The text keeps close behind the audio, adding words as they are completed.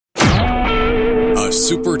a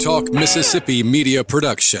Super Talk Mississippi media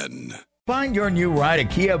production. Find your new ride at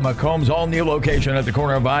Kia McComb's all-new location at the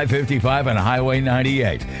corner of I-55 and Highway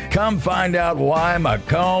 98. Come find out why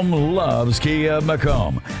McComb loves Kia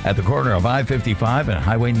McComb at the corner of I-55 and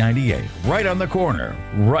Highway 98. Right on the corner,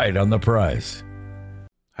 right on the price.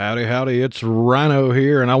 Howdy, howdy, it's Rhino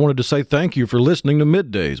here, and I wanted to say thank you for listening to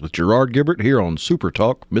Middays with Gerard Gibert here on Super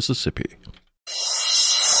Talk Mississippi.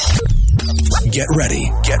 Get ready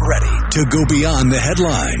to go beyond the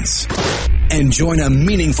headlines and join a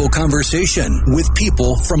meaningful conversation with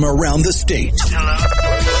people from around the state.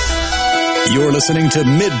 Hello. You're listening to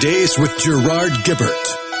Middays with Gerard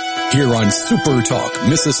Gibert here on Super Talk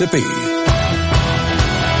Mississippi.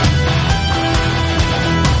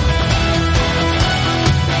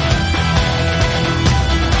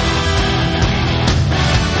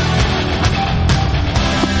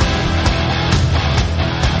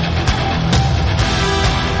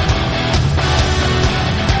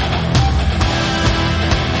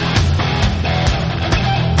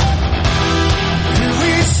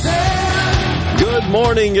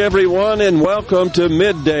 Morning, everyone, and welcome to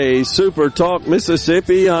Midday Super Talk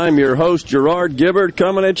Mississippi. I'm your host, Gerard Gibert,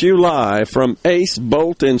 coming at you live from Ace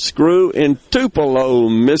Bolt and Screw in Tupelo,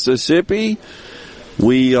 Mississippi.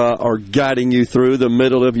 We are guiding you through the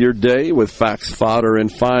middle of your day with facts, fodder,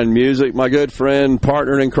 and fine music. My good friend,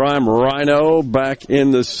 partner in crime, Rhino, back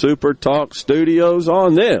in the Super Talk studios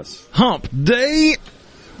on this Hump Day.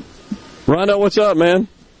 Rhino, what's up, man?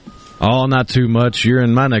 Oh, not too much. You're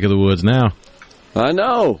in my neck of the woods now. I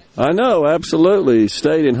know, absolutely.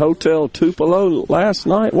 Stayed in Hotel Tupelo last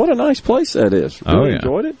night. What a nice place that is. Really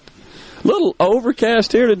enjoyed it. A little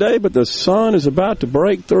overcast here today, but the sun is about to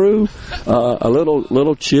break through. A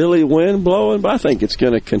little chilly wind blowing, but I think it's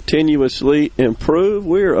going to continuously improve.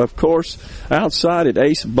 We're, of course, outside at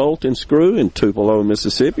Ace Bolt and Screw in Tupelo,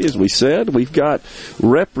 Mississippi. As we said, we've got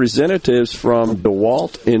representatives from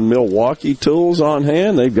DeWalt and Milwaukee Tools on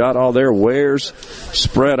hand. They've got all their wares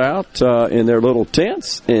spread out in their little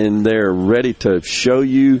tents, and they're ready to show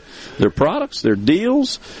you their products, their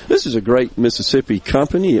deals. This is a great Mississippi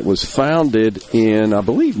company. It was founded in, I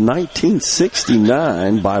believe,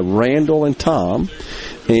 1969 by Randall and Tom.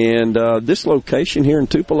 And this location here in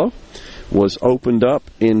Tupelo was opened up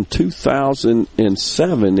in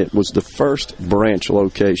 2007. It was the first branch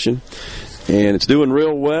location. And it's doing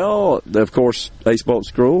real well. Of course, Ace Bolt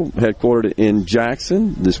Screw, headquartered in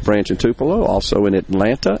Jackson, this branch in Tupelo, also in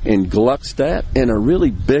Atlanta, in Gluckstadt, and a really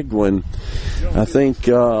big one, I think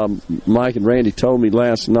Mike and Randy told me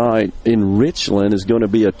last night, in Richland is going to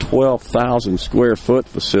be a 12,000 square foot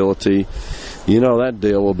facility. You know, that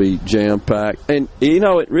deal will be jam-packed. And, you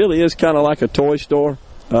know, it really is kind of like a toy store.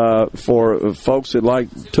 For folks that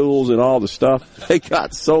like tools and all the stuff, they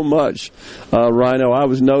got so much. Rhino, I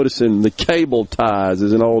was noticing the cable ties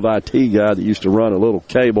as an old IT guy that used to run a little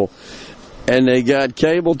cable. And they got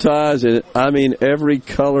cable ties in, I mean, every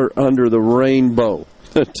color under the rainbow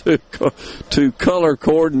to color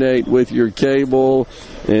coordinate with your cable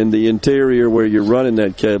and the interior where you're running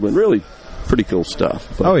that cable. And really pretty cool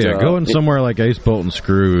stuff. But, going somewhere like Ace Bolt and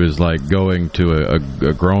Screw is like going to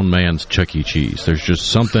a grown man's Chuck E. Cheese. There's just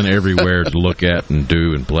something everywhere to look at and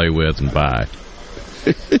do and play with and buy.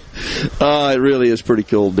 It really is a pretty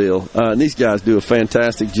cool deal. And these guys do a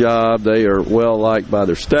fantastic job. They are well-liked by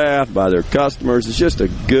their staff, by their customers. It's just a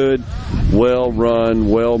good, well-run,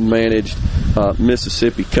 well-managed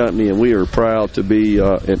Mississippi company, and we are proud to be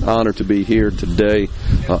and honored to be here today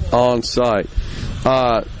on site.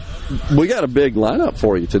 We got a big lineup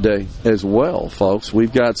for you today as well, folks.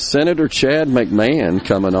 We've got Senator Chad McMahan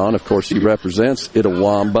coming on. Of course, he represents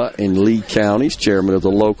Itawamba and Lee counties, chairman of the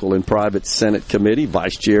Local and Private Senate Committee,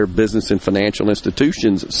 vice chair, Business and Financial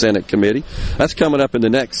Institutions Senate Committee. That's coming up in the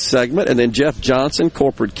next segment. And then Jeff Johnson,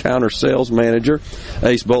 corporate counter sales manager,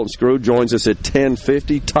 Ace Bolt and Screw, joins us at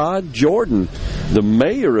 10:50. Todd Jordan, the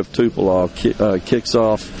mayor of Tupelo, kicks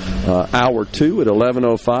off hour 2 at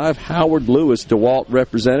 11:05. Howard Lewis, DeWalt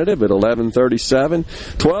representative, at 11:37.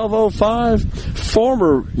 12:05,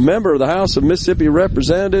 former member of the House of Mississippi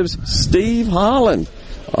Representatives, Steve Holland,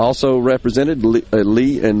 also represented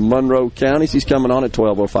Lee and Monroe counties. He's coming on at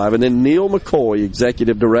 12:05. And then Neil McCoy,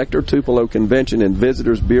 executive director, Tupelo Convention and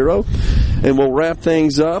Visitors Bureau. And we'll wrap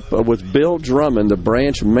things up with Bill Drummond, the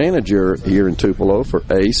branch manager here in Tupelo for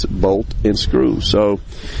Ace Bolt and Screw. So,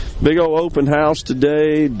 big old open house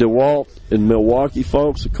today. DeWalt and Milwaukee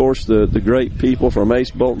folks, of course, the great people from Ace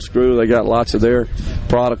Bolt and Screw. They got lots of their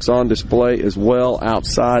products on display as well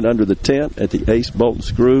outside under the tent at the Ace Bolt and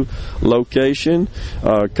Screw location.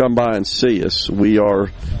 Come by and see us. We are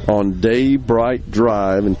on Day Bright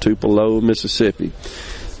Drive in Tupelo, Mississippi.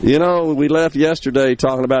 You know, we left yesterday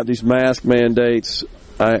talking about these mask mandates,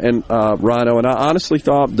 and Rhino, and I honestly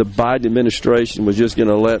thought the Biden administration was just going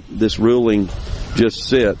to let this ruling just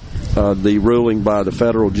sit. The ruling by the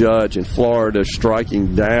federal judge in Florida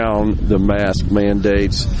striking down the mask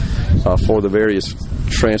mandates for the various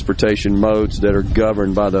transportation modes that are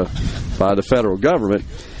governed by the federal government.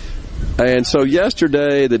 And so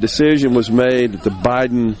yesterday the decision was made that the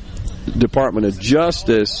Biden Department of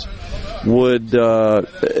Justice would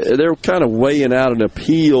they're kind of weighing out an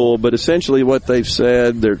appeal, but essentially what they've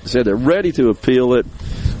said, they're ready to appeal it,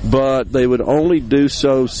 but they would only do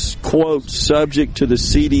so, quote, subject to the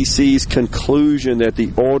CDC's conclusion that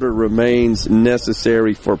the order remains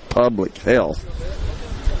necessary for public health.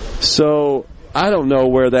 So I don't know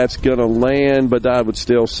where that's going to land, but I would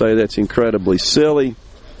still say that's incredibly silly.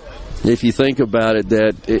 If you think about it,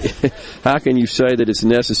 how can you say that it's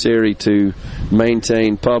necessary to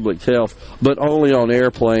maintain public health, but only on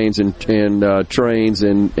airplanes and trains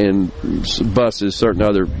and buses, certain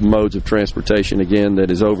other modes of transportation, again, that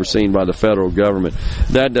is overseen by the federal government?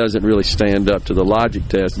 That doesn't really stand up to the logic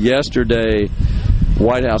test. Yesterday,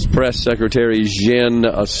 White House Press Secretary Jen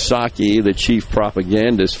Psaki, the chief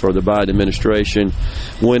propagandist for the Biden administration,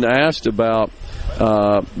 when asked about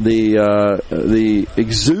the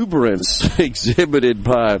exuberance exhibited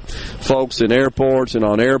by folks in airports and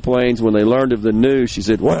on airplanes when they learned of the news, she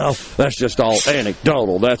said, well, that's just all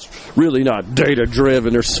anecdotal. That's really not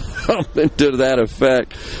data-driven or something to that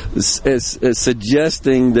effect, as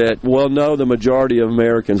suggesting that, well, no, the majority of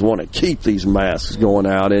Americans want to keep these masks going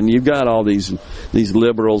out. And you've got all these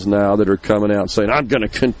liberals now that are coming out saying, I'm going to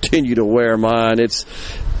continue to wear mine. It's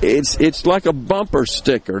like a bumper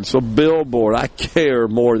sticker. It's a billboard. I care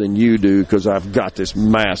more than you do because I've got this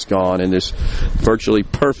mask on and this virtually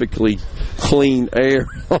perfectly clean air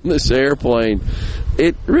on this airplane.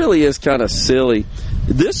 It really is kind of silly.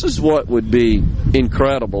 This is what would be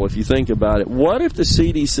incredible if you think about it. What if the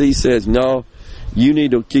CDC says, no, you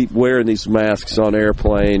need to keep wearing these masks on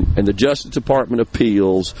airplane, and the Justice Department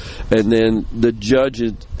appeals, and then the judge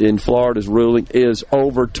in Florida's ruling is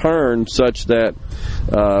overturned such that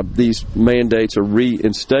these mandates are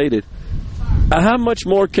reinstated? How much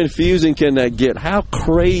more confusing can that get? How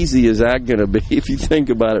crazy is that going to be if you think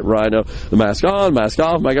about it, Rhino? The mask on, mask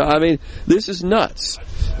off, my God. I mean, this is nuts.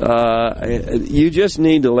 You just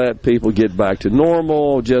need to let people get back to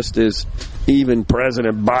normal, just as even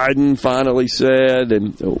President Biden finally said,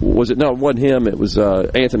 and it wasn't him, it was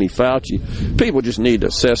Anthony Fauci. People just need to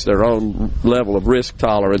assess their own level of risk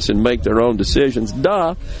tolerance and make their own decisions.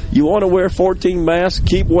 You want to wear 14 masks,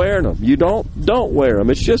 keep wearing them. You don't wear them.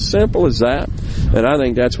 It's just simple as that, and I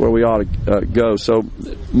think that's where we ought to go. So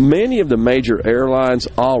many of the major airlines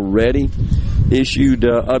already issued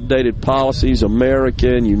updated policies.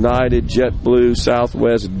 American, United, JetBlue,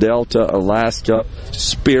 Southwest, Delta, Alaska,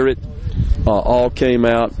 Spirit, all came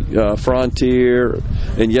out, Frontier,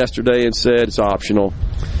 and yesterday and said it's optional.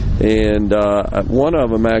 And one of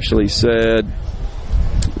them actually said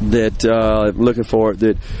that, looking for it,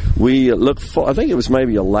 that we look for, I think it was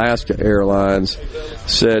maybe Alaska Airlines,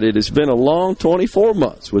 said it has been a long 24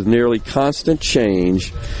 months with nearly constant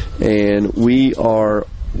change, and we are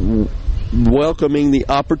welcoming the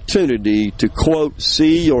opportunity to, quote,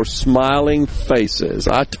 see your smiling faces.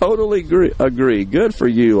 I totally agree. Good for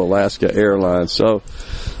you, Alaska Airlines. So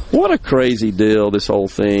what a crazy deal this whole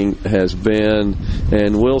thing has been,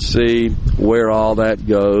 and we'll see where all that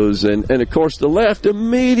goes. And of course, the left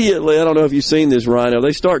immediately, I don't know if you've seen this, Rhino,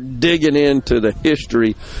 they start digging into the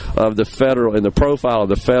history of the federal and the profile of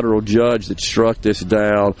the federal judge that struck this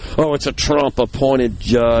down. Oh, it's a Trump-appointed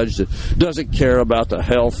judge that doesn't care about the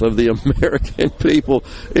health of the American people.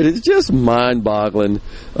 It is just mind-boggling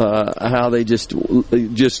how they just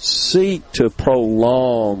seek to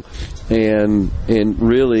prolong and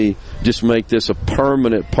really just make this a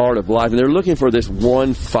permanent part of life. And they're looking for this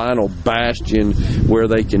one final bastion where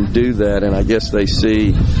they can do that. And I guess they see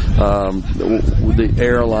the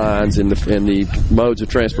airlines and the modes of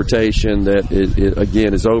transportation that,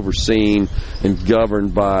 again, is overseen and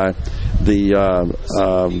governed by the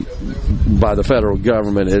federal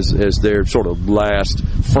government as their sort of last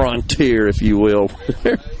frontier, if you will.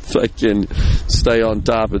 They can stay on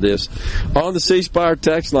top of this. On the C Spire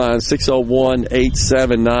text line,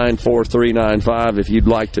 601-879-4395, if you'd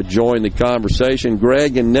like to join the conversation.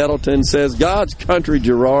 Greg in Nettleton says, God's country,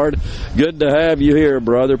 Gerard. Good to have you here,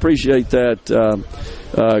 brother. Appreciate that,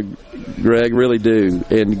 Greg, really do,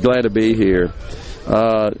 and glad to be here.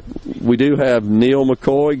 We do have Neil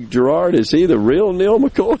McCoy. Gerard, is he the real Neil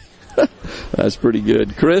McCoy? That's pretty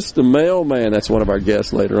good. Chris the mailman, that's one of our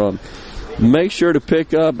guests later on. Make sure to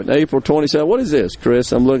pick up on April 27th. What is this,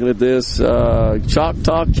 Chris? I'm looking at this.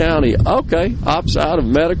 Choctaw County. Okay, ops out of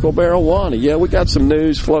medical marijuana. Yeah, we got some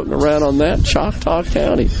news floating around on that. Choctaw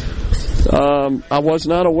County. I was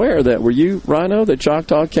not aware of that. Were you, Rhino, that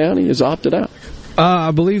Choctaw County is opted out?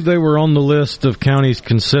 I believe they were on the list of counties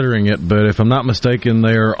considering it, but if I'm not mistaken,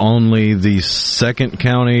 they are only the second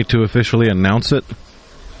county to officially announce it.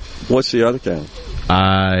 What's the other county?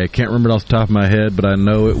 I can't remember it off the top of my head, but I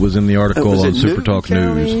know it was in the article on Super Talk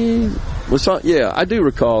News. Yeah, I do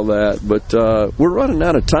recall that, but we're running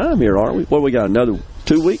out of time here, aren't we? What, we got another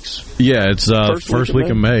 2 weeks? Yeah, it's first week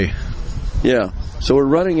of May. Yeah, so we're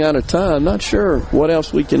running out of time. Not sure what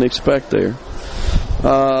else we can expect there.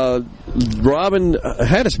 Robin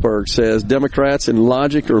Hattiesburg says Democrats and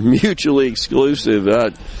logic are mutually exclusive.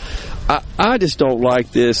 I just don't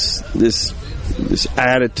like this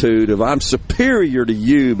attitude of I'm superior to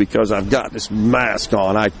you because I've got this mask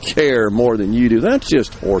on. I care more than you do. That's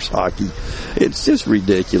just horse hockey. It's just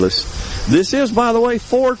ridiculous. This is, by the way,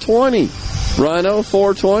 420. Rhino,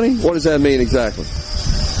 420? What does that mean exactly?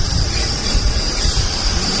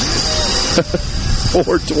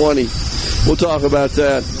 420. We'll talk about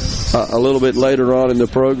that a little bit later on in the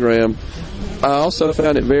program. I also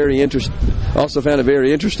found it very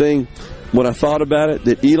interesting when I thought about it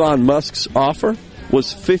that Elon Musk's offer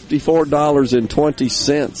was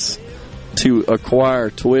 $54.20 to acquire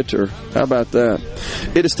Twitter. How about that?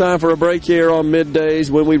 It is time for a break here on Middays.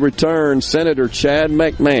 When we return, Senator Chad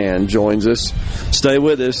McMahan joins us. Stay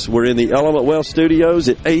with us. We're in the Element Wealth Studios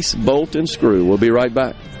at Ace Bolt and Screw. We'll be right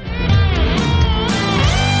back.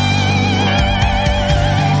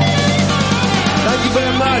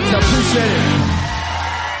 I appreciate it.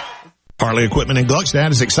 Harley Equipment in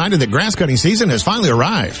Gluckstadt is excited that grass cutting season has finally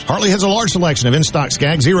arrived. Harley has a large selection of in-stock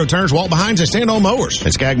Skag zero turns, wall behinds, and stand-on mowers.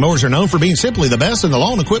 And Skag mowers are known for being simply the best in the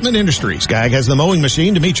lawn equipment industry. Skag has the mowing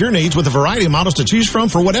machine to meet your needs with a variety of models to choose from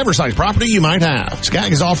for whatever size property you might have.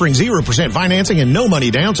 Skag is offering 0% financing and no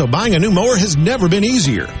money down, so buying a new mower has never been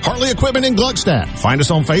easier. Harley Equipment in Gluckstadt. Find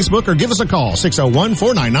us on Facebook or give us a call,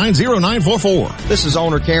 601-499-0944. This is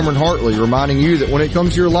owner Cameron Hartley reminding you that when it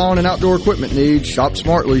comes to your lawn and outdoor equipment needs, shop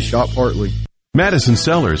smartly, shop Hartley. Madison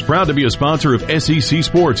Cellars, proud to be a sponsor of SEC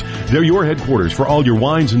Sports. They're your headquarters for all your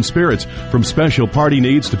wines and spirits. From special party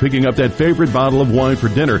needs to picking up that favorite bottle of wine for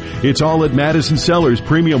dinner, it's all at Madison Cellars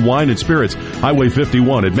Premium Wine and Spirits, Highway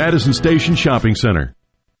 51 at Madison Station Shopping Center.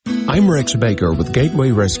 I'm Rex Baker with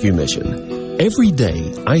Gateway Rescue Mission. Every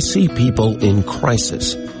day, I see people in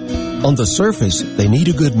crisis. On the surface, they need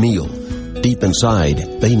a good meal. Deep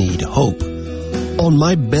inside, they need hope. On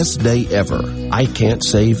my best day ever, I can't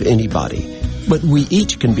save anybody. But we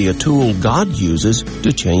each can be a tool God uses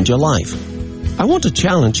to change a life. I want to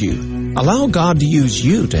challenge you. Allow God to use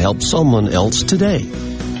you to help someone else today.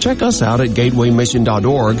 Check us out at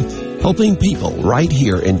gatewaymission.org, helping people right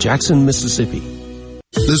here in Jackson, Mississippi.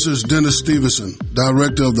 This is Dennis Stevenson,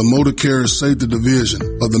 Director of the Motor Carrier Safety Division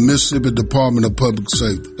of the Mississippi Department of Public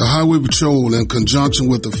Safety. The Highway Patrol, in conjunction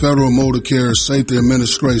with the Federal Motor Carrier Safety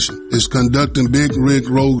Administration, is conducting big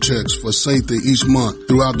rig road checks for safety each month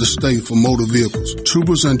throughout the state for motor vehicles.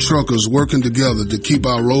 Troopers and truckers working together to keep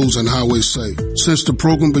our roads and highways safe. Since the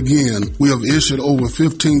program began, we have issued over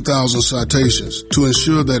 15,000 citations to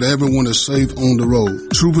ensure that everyone is safe on the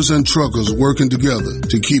road. Troopers and truckers working together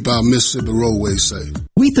to keep our Mississippi roadways safe.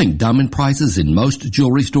 We think diamond prices in most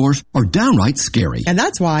jewelry stores are downright scary. And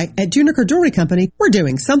that's why at Juniker Jewelry Company, we're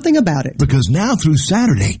doing something about it. Because now through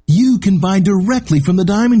Saturday, you can buy directly from the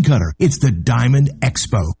diamond cutter. It's the Diamond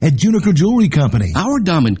Expo at Juniker Jewelry Company. Our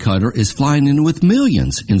diamond cutter is flying in with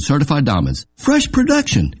millions in certified diamonds. Fresh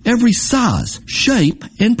production, every size, shape,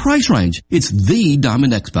 and price range. It's the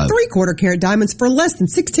Diamond Expo. 3/4 carat diamonds for less than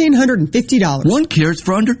 $1,650. 1 carat's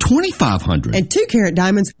for under $2,500. And 2 carat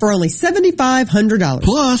diamonds for only $7,500.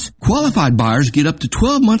 Plus, qualified buyers get up to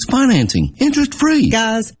 12 months financing, interest-free.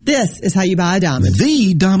 Guys, this is how you buy a diamond.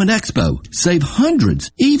 The Diamond Expo. Save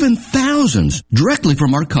hundreds, even thousands, directly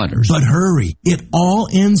from our cutters. But hurry, it all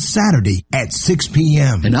ends Saturday at 6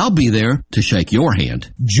 p.m. And I'll be there to shake your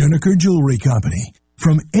hand. Juniker Jewelry Company.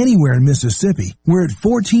 From anywhere in Mississippi, we're at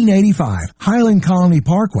 1485 Highland Colony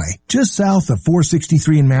Parkway, just south of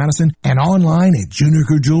 463 in Madison, and online at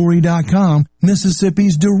junikerjewelry.com,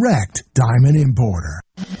 Mississippi's direct diamond importer.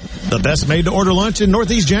 The best made-to-order lunch in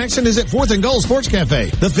Northeast Jackson is at 4th and Gold Sports Cafe.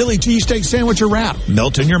 The Philly cheesesteak sandwich or wrap,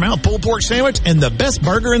 melt-in-your-mouth pulled pork sandwich, and the best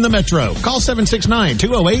burger in the metro. Call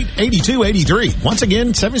 769-208-8283. Once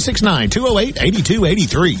again,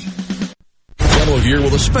 769-208-8283. Of year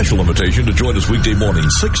with a special invitation to join us weekday morning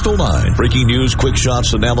 6 to 9. Breaking news, quick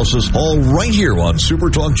shots, analysis, all right here on Super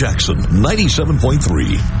Talk Jackson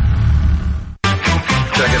 97.3.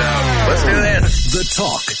 check it out. Let's do this. The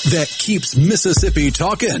talk that keeps Mississippi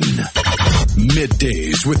talking.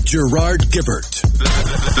 Middays with Gerard Gibert.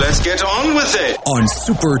 Let's get on with it. On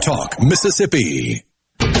Super Talk Mississippi.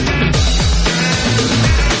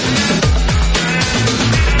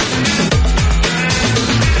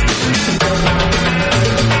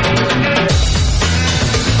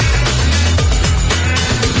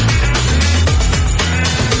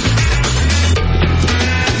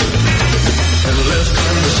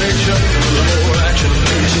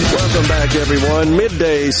 Welcome back, everyone.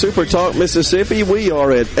 Midday Super Talk Mississippi. We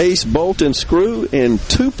are at Ace Bolt and Screw in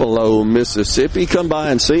Tupelo, Mississippi. Come by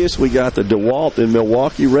and see us. We got the DeWalt and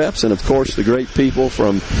Milwaukee reps, and of course the great people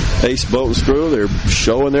from Ace Bolt and Screw. They're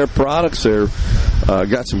showing their products. They're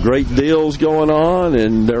got some great deals going on,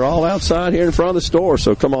 and they're all outside here in front of the store.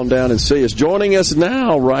 So come on down and see us. Joining us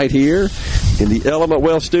now, right here in the Element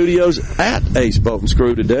Well Studios at Ace Bolt and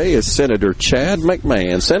Screw today, is Senator Chad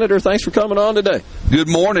McMahan. Senator, thanks for coming on today. Good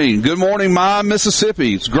morning. Good morning, my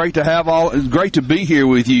Mississippi. It's great to be here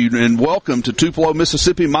with you, and welcome to Tupelo,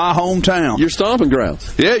 Mississippi, my hometown. Your stomping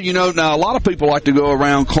grounds. Yeah, now a lot of people like to go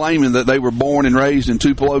around claiming that they were born and raised in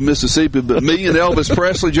Tupelo, Mississippi, but me and Elvis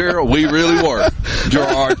Presley, Gerald, we really were.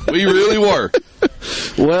 Gerard, we really were.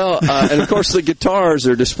 Well, and of course the guitars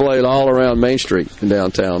are displayed all around Main Street in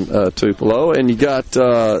downtown Tupelo, and you got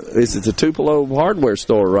is it the Tupelo hardware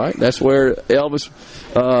store, right? That's where Elvis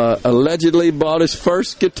allegedly bought his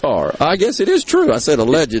first guitar. I guess it is true. I said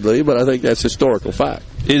allegedly, but I think that's historical fact.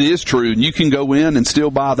 It is true, and you can go in and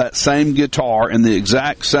still buy that same guitar in the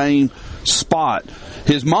exact same spot.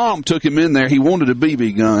 His mom took him in there. He wanted a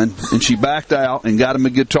BB gun, and she backed out and got him a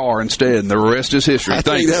guitar instead, and the rest is history. I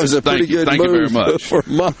think that was a pretty good move. Thank you very much. For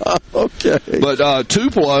Mom. Okay. But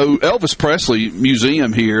Tupelo Elvis Presley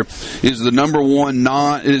Museum here is the number one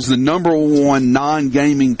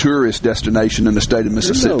non-gaming tourist destination in the state of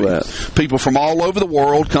Mississippi. Didn't know that. People from all over the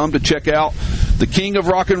world come to check out the King of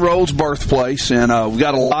Rock and Roll's birthplace, and we've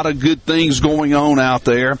got a lot of good things going on out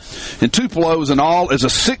there. And Tupelo is a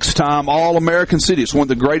six-time All-American city. It's one of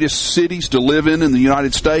the greatest cities to live in the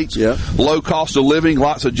United States. Yeah. Low cost of living,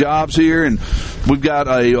 lots of jobs here, and we've got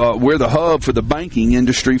we're the hub for the banking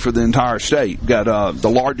industry for the entire state. We've got the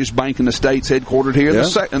largest bank in the state's headquartered here,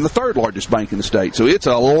 and the third largest bank in the state. So it's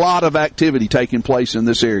a lot of activity taking place in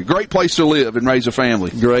this area. Great place to live and raise a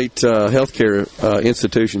family. Great healthcare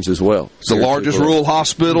institutions as well. It's the largest rural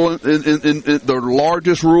hospital the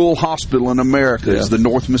largest rural hospital in America is the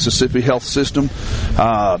North Mississippi Health System.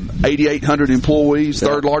 8,800 employees.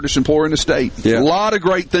 Third largest employer in the state. Yeah. A lot of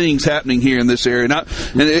great things happening here in this area. And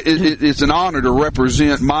it's an honor to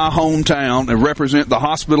represent my hometown and represent the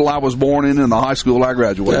hospital I was born in and the high school I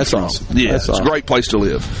graduated That's from. Awesome. Yeah, That's it's a great place to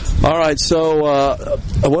live. All right, so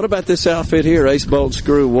what about this outfit here, Ace Bolt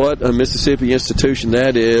Screw? What a Mississippi institution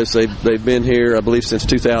that is. They've been here, I believe, since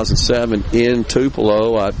 2007 in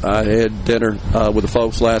Tupelo. I had dinner with the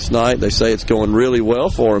folks last night. They say it's going really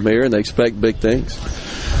well for them here, and they expect big things.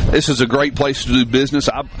 This is a great place to do business.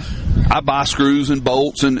 I buy screws and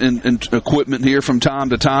bolts and equipment here from time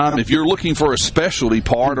to time. If you're looking for a specialty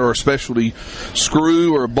part or a specialty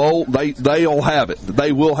screw or a bolt, they'll have it.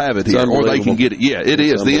 They will have it here, or they can get it. Yeah, it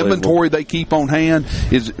is. The inventory they keep on hand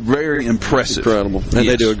is very impressive. Incredible. And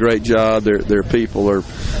they do a great job. Their people are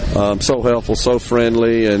so helpful, so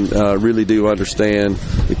friendly, and really do understand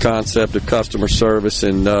the concept of customer service,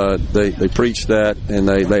 and they preach that, and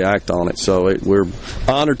they act on it. So we're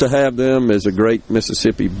honored to have them as a great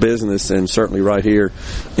Mississippi business, and certainly right here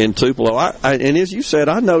in Tupelo. And as you said,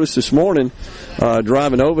 I noticed this morning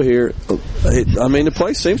driving over here, the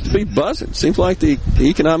place seems to be buzzing. Seems like the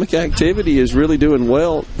economic activity is really doing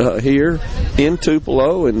well here in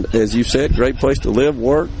Tupelo, and as you said, great place to live,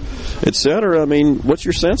 work, etc. What's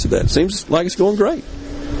your sense of that? Seems like it's going great.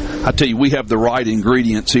 I tell you, we have the right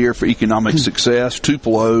ingredients here for economic success.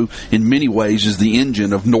 Tupelo, in many ways, is the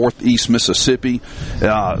engine of northeast Mississippi.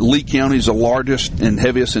 Lee County is the largest and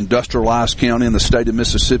heaviest industrialized county in the state of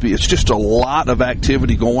Mississippi. It's just a lot of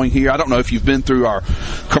activity going here. I don't know if you've been through our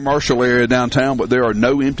commercial area downtown, but there are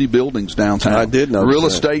no empty buildings downtown. I did notice Real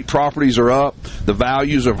estate properties are up. The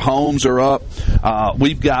values of homes are up.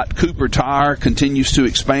 We've got Cooper Tire continues to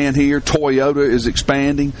expand here. Toyota is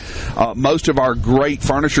expanding. Most of our great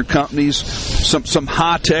furniture companies, some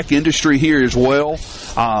high-tech industry here as well.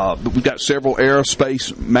 We've got several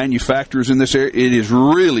aerospace manufacturers in this area. It is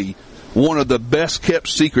really one of the best kept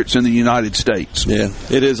secrets in the United States. Yeah,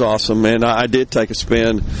 it is awesome, man. I did take a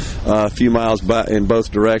spin a few miles back in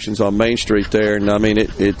both directions on Main Street there, and I mean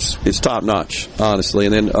it's top notch, honestly,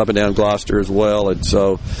 and then up and down Gloucester as well. And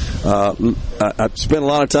so I've spent a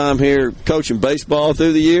lot of time here coaching baseball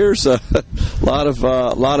through the years. A lot of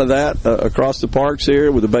that across the parks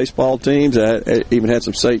here with the baseball teams. I even had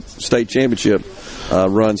some state championship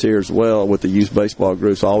runs here as well with the youth baseball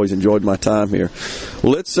groups. I always enjoyed my time here.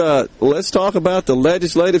 Let's talk about the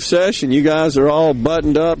legislative session. You guys are all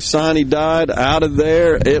buttoned up, signy dyed, out of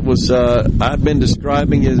there. It was I've been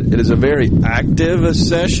describing it as a very active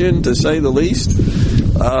session, to say the least.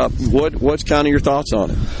 What's kind of your thoughts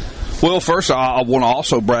on it? Well, first, I want to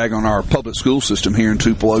also brag on our public school system here in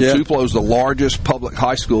Tupelo. Yeah. Tupelo is the largest public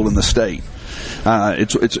high school in the state.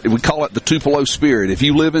 We call it the Tupelo spirit. If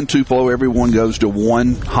you live in Tupelo, everyone goes to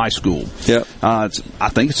one high school. Yep. I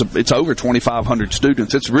think it's over 2,500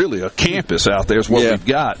 students. It's really a campus out there is what we've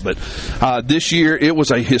got. But this year, it was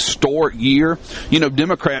a historic year. You know,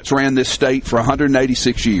 Democrats ran this state for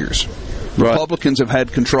 186 years. Right. Republicans have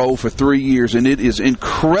had control for 3 years, and it is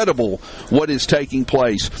incredible what is taking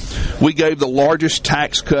place. We gave the largest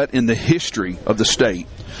tax cut in the history of the state.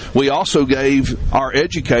 We also gave our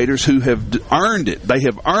educators who have earned it. They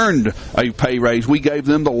have earned a pay raise. We gave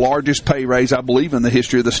them the largest pay raise, I believe, in the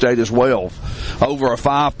history of the state as well. Over a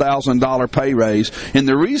 $5,000 pay raise. And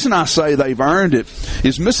the reason I say they've earned it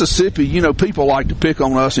is Mississippi, you know, people like to pick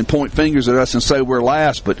on us and point fingers at us and say we're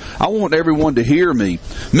last, but I want everyone to hear me.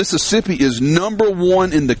 Mississippi is number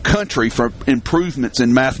one in the country for improvements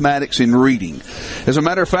in mathematics and reading. As a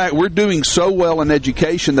matter of fact, we're doing so well in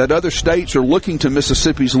education that other states are looking to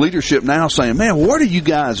Mississippi's leadership now saying, man, what are you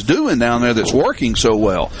guys doing down there that's working so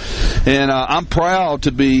well? And I'm proud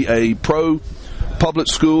to be a pro-public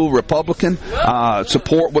school Republican.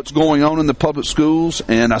 Support what's going on in the public schools,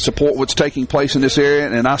 and I support what's taking place in this area,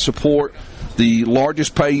 and I support the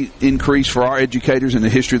largest pay increase for our educators in the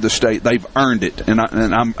history of the state. They've earned it, and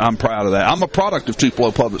I'm proud of that. I'm a product of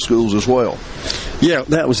Tupelo Public Schools as well. Yeah,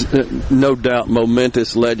 that was no doubt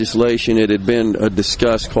momentous legislation. It had been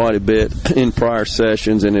discussed quite a bit in prior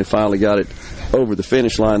sessions, and it finally got it over the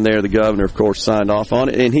finish line there. The governor, of course, signed off on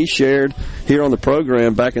it, and he shared here on the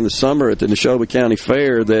program back in the summer at the Neshoba County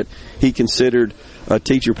Fair that he considered a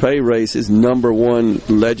teacher pay raise his number one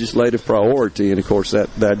legislative priority, and of course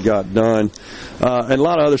that got done. And a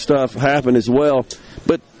lot of other stuff happened as well.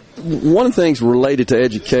 But one of the things related to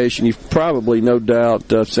education, you've probably no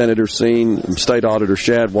doubt Senator seen State Auditor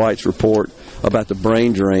Shad White's report about the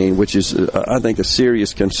brain drain, which is I think a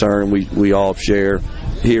serious concern we all share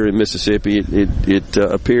here in Mississippi. It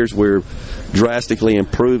appears we're drastically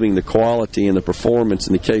improving the quality and the performance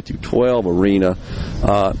in the K-12 arena.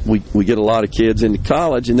 We get a lot of kids into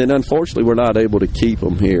college, and then unfortunately we're not able to keep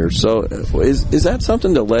them here. So is that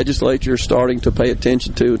something the legislature is starting to pay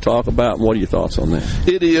attention to and talk about, and what are your thoughts on that?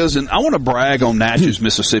 It is, and I want to brag on Natchez,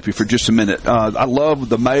 Mississippi for just a minute. I love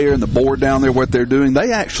the mayor and the board down there, what they're doing.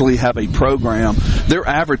 They actually have a program. They're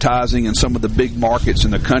advertising in some of the big markets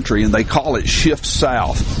in the country, and they call it Shift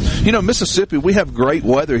South. You know, Mississippi, we have great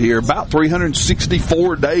weather here, about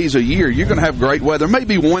 364 days a year. You're going to have great weather.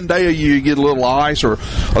 Maybe one day a year you get a little ice or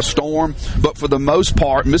a storm, but for the most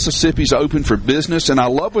part, Mississippi's open for business, and I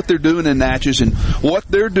love what they're doing in Natchez. And what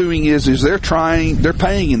they're doing is they're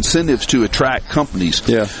paying incentives to attract companies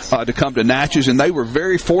to come to Natchez, and they were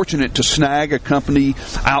very fortunate to snag a company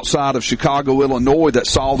outside of Chicago, Illinois, that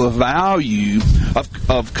saw the value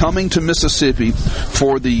of coming to Mississippi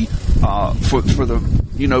for the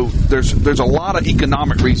there's a lot of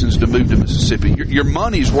economic reasons to move to Mississippi. Your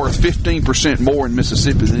money's worth 15% more in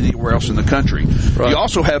Mississippi than anywhere else in the country. Right. You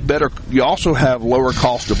also have lower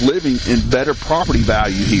cost of living and better property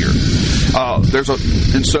value here.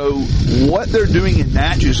 So what they're doing in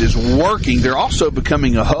Natchez is working. They're also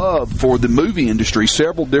becoming a hub for the movie industry.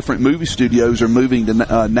 Several different movie studios are moving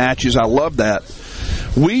to Natchez. I love that.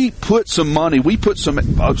 We put some money,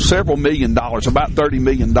 several $million, about $30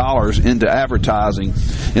 million into advertising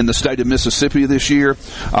in the state of Mississippi this year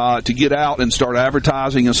to get out and start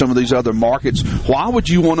advertising in some of these other markets. Why would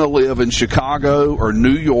you want to live in Chicago or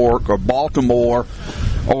New York or Baltimore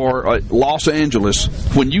or Los Angeles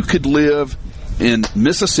when you could live in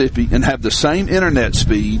Mississippi and have the same internet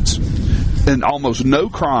speeds, and almost no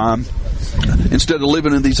crime. Instead of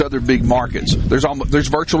living in these other big markets, there's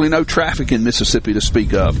virtually no traffic in Mississippi to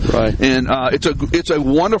speak of. Right. And it's a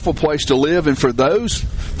wonderful place to live. And for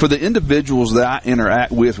the individuals that I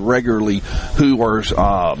interact with regularly, who are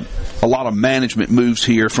a lot of management moves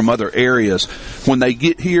here from other areas, when they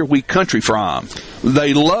get here, we country from.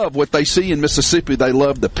 They love what they see in Mississippi. They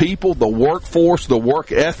love the people, the workforce, the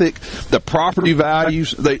work ethic, the property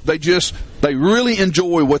values. They really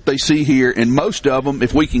enjoy what they see here, and most of them,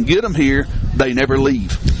 if we can get them here, they never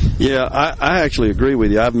leave. Yeah, I actually agree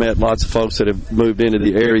with you. I've met lots of folks that have moved into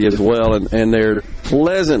the area as well, and they're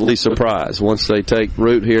pleasantly surprised once they take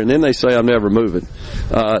root here, and then they say, I'm never moving.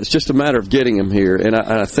 It's just a matter of getting them here, and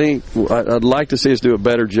I think I'd like to see us do a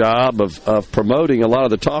better job of promoting a lot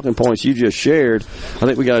of the talking points you just shared. I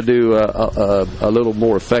think we got to do a little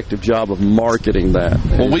more effective job of marketing that.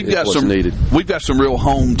 Well, we've got some real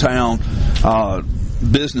hometown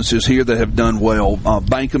businesses here that have done well.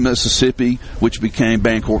 Bank of Mississippi, which became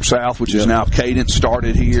Bancorp South, which is now Cadence,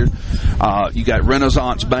 started here. You got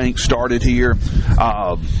Renaissance Bank started here.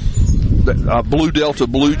 Blue Delta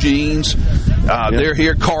Blue Jeans, they're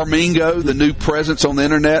here. Carmingo, the new presence on the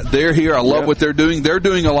internet, they're here. I love what they're doing. They're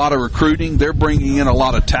doing a lot of recruiting. They're bringing in a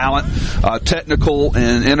lot of talent, technical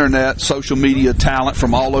and internet, social media talent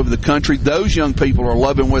from all over the country. Those young people are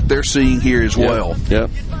loving what they're seeing here as well. Yep.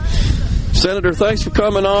 Senator, thanks for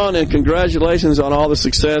coming on, and congratulations on all the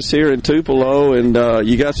success here in Tupelo. And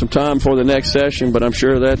you got some time for the next session, but I'm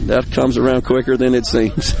sure that comes around quicker than it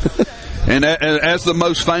seems. And as the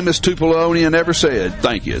most famous Tupeloian ever said,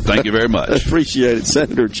 thank you. Thank you very much. Appreciate it.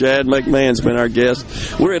 Senator Chad McMahon's been our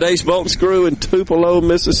guest. We're at Ace Bolt and Screw in Tupelo,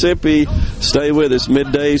 Mississippi. Stay with us.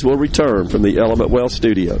 Middays will return from the Element Wealth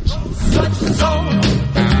Studios.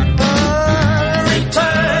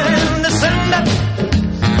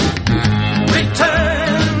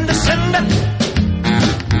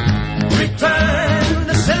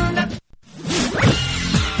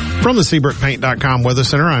 From the SeabrookPaint.com Weather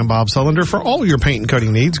Center, I'm Bob Sullender. For all your paint and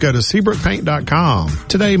coating needs, go to SeabrookPaint.com.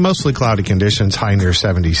 Today, mostly cloudy conditions, high near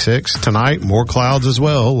 76. Tonight, more clouds as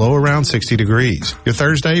well, low around 60 degrees. Your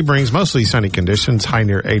Thursday brings mostly sunny conditions, high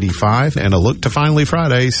near 85. And a look to finally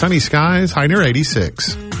Friday, sunny skies, high near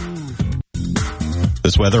 86.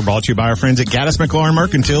 This weather brought to you by our friends at Gaddis McLaurin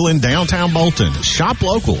Mercantile in downtown Bolton. Shop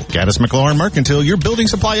local. Gaddis McLaurin Mercantile, your building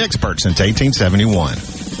supply expert since 1871.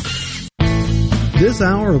 This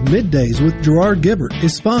hour of Middays with Gerard Gibert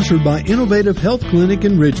is sponsored by Innovative Health Clinic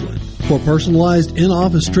in Ridgeland. For personalized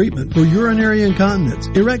in-office treatment for urinary incontinence,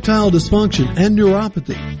 erectile dysfunction, and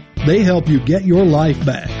neuropathy, they help you get your life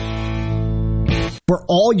back. For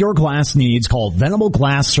all your glass needs, call Venable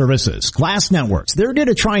Glass Services. Glass Networks, they're going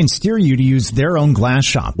to try and steer you to use their own glass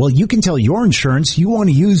shop. Well, you can tell your insurance you want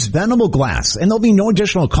to use Venable Glass, and there'll be no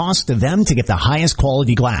additional cost to them to get the highest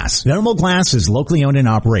quality glass. Venable Glass is locally owned and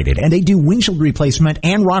operated, and they do windshield replacement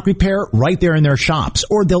and rock repair right there in their shops,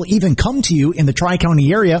 or they'll even come to you in the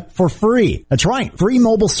Tri-County area for free. That's right, free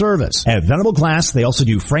mobile service. At Venable Glass, they also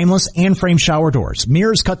do frameless and frame shower doors,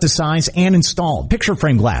 mirrors cut to size and installed, picture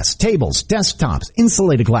frame glass, tables, desktops,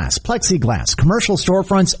 insulated glass, plexiglass, commercial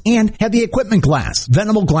storefronts, and heavy equipment glass.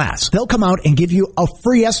 Venable Glass. They'll come out and give you a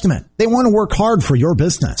free estimate. They want to work hard for your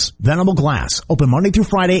business. Venable Glass. Open Monday through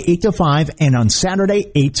Friday, 8 to 5, and on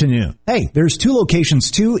Saturday, 8 to noon. Hey, there's two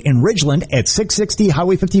locations, too, in Ridgeland at 660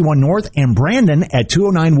 Highway 51 North and Brandon at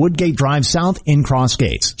 209 Woodgate Drive South in Cross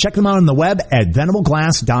Gates. Check them out on the web at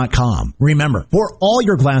venableglass.com. Remember, for all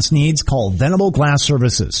your glass needs, call Venable Glass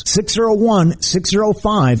Services.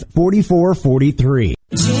 601-605-4443.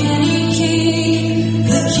 Jenny King,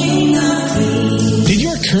 the king of clean. Did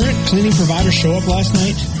your current cleaning provider show up last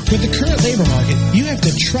night? With the current labor market, you have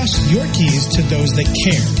to trust your keys to those that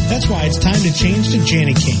care. That's why it's time to change to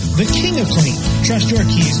Jenny King, the king of clean. Trust your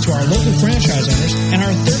keys to our local franchise owners and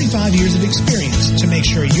our 35 years of experience to make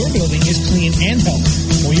sure your building is clean and healthy.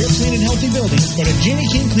 For your clean and healthy building, go to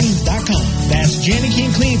JennyKingCleans.com. That's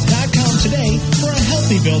JennyKingCleans.com today for a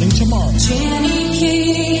healthy building tomorrow. Jenny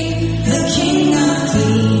King, the king of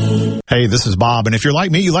clean. Hey, this is Bob, and if you're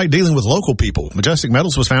like me, you like dealing with local people. Majestic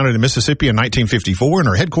Metals was founded in Mississippi in 1954 and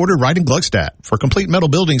are headquartered right in Gluckstadt. For complete metal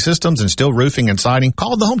building systems and steel roofing and siding,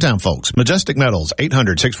 call the hometown folks. Majestic Metals,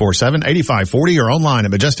 800-647-8540 or online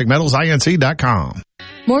at majesticmetalsinc.com.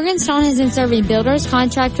 Morganstone has been serving builders,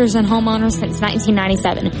 contractors, and homeowners since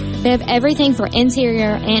 1997. They have everything for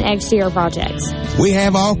interior and exterior projects. We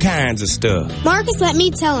have all kinds of stuff. Marcus, let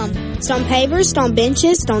me tell them. Stone pavers, stone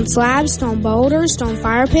benches, stone slabs, stone boulders, stone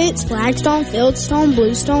fire pits, flagstone, fieldstone,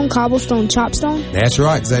 bluestone, cobblestone, chopstone. That's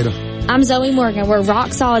right, Zeta. I'm Zoe Morgan. We're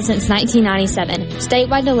rock solid since 1997.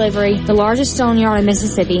 Statewide delivery, the largest stone yard in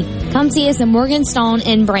Mississippi. Come see us at Morgan Stone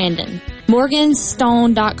in Brandon.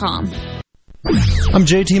 Morganstone.com. I'm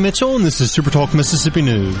JT Mitchell, and this is Super Talk Mississippi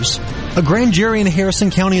News. A grand jury in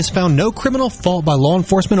Harrison County has found no criminal fault by law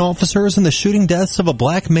enforcement officers in the shooting deaths of a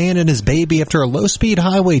black man and his baby after a low-speed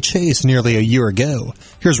highway chase nearly a year ago.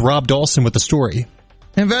 Here's Rob Dawson with the story.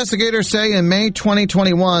 Investigators say in May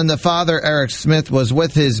 2021, the father, Eric Smith, was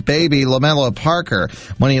with his baby, LaMelo Parker,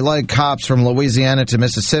 when he led cops from Louisiana to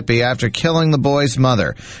Mississippi after killing the boy's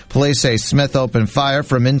mother. Police say Smith opened fire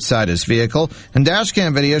from inside his vehicle, and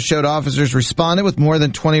dashcam video showed officers responded with more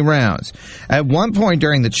than 20 rounds. At one point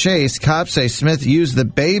during the chase, cops say Smith used the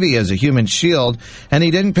baby as a human shield, and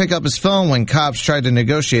he didn't pick up his phone when cops tried to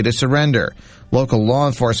negotiate a surrender. Local law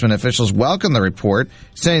enforcement officials welcomed the report,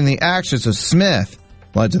 saying the actions of Smith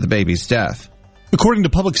led to the baby's death. According to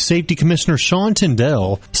Public Safety Commissioner Sean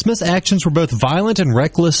Tyndall, Smith's actions were both violent and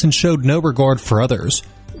reckless and showed no regard for others.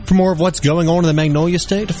 For more of what's going on in the Magnolia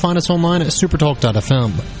State, find us online at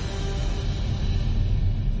supertalk.fm.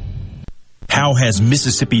 How has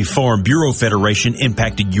Mississippi Farm Bureau Federation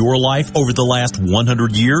impacted your life over the last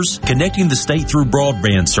 100 years? Connecting the state through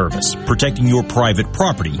broadband service, protecting your private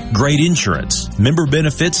property, great insurance, member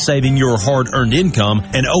benefits, saving your hard-earned income,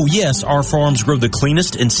 and oh yes, our farms grow the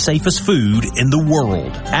cleanest and safest food in the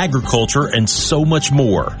world. Agriculture and so much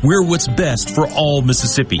more. We're what's best for all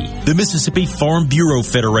Mississippi. The Mississippi Farm Bureau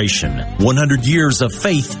Federation. 100 years of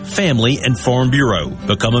faith, family, and Farm Bureau.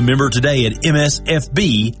 Become a member today at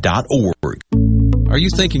msfb.org. Are you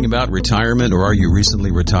thinking about retirement, or are you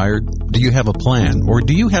recently retired? Do you have a plan, or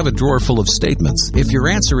do you have a drawer full of statements? If your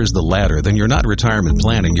answer is the latter, then you're not retirement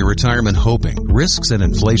planning, you're retirement hoping. Risks and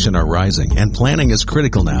inflation are rising, and planning is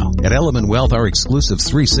critical now. At Element Wealth, our exclusive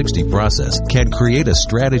 360 process can create a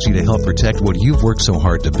strategy to help protect what you've worked so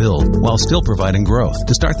hard to build, while still providing growth.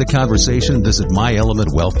 To start the conversation, visit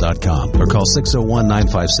myelementwealth.com or call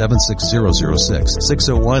 601-957-6006.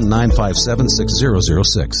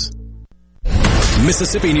 601-957-6006.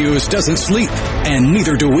 Mississippi news doesn't sleep, and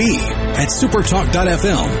neither do we. At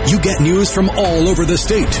supertalk.fm, you get news from all over the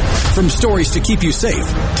state. From stories to keep you safe,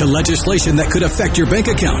 to legislation that could affect your bank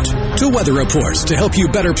account, to weather reports to help you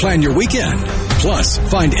better plan your weekend. Plus,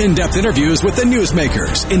 find in-depth interviews with the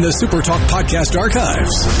newsmakers in the Supertalk podcast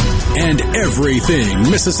archives. And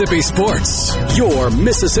everything Mississippi sports. Your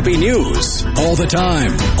Mississippi news. All the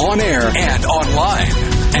time. On air and online.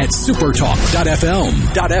 At supertalk.fm.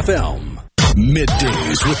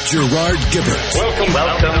 Middays with Gerard Gibert. Welcome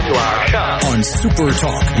to our show. On Super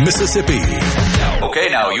Talk, Mississippi. Okay,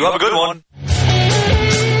 now you have a good one.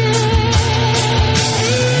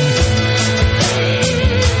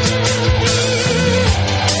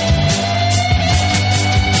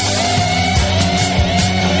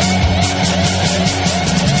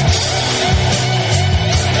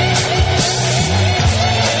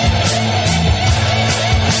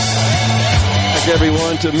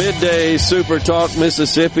 Everyone to Midday Super Talk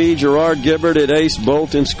Mississippi. Gerard Gibert at Ace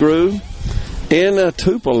Bolt and Screw in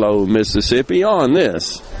Tupelo, Mississippi on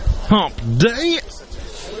this Hump Day.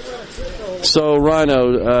 So,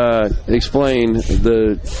 Rhino, explain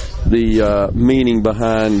the meaning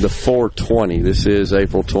behind the 420. This is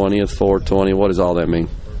April 20th, 420. What does all that mean?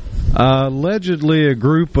 Allegedly, a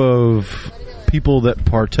group of people that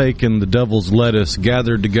partake in the devil's lettuce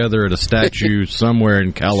gathered together at a statue somewhere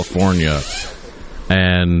in California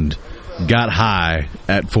and got high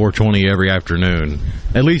at 420 every afternoon.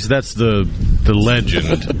 At least that's the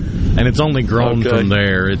legend, and it's only grown from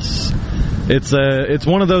there. It's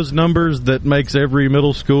one of those numbers that makes every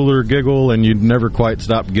middle schooler giggle, and you'd never quite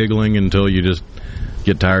stop giggling until you just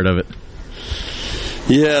get tired of it.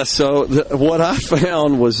 Yeah, so what I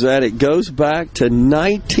found was that it goes back to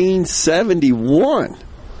 1971.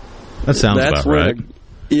 That sounds about right.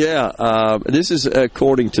 This is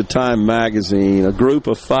according to Time Magazine. A group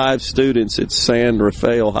of 5 students at San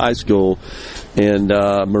Rafael High School in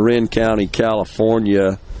Marin County,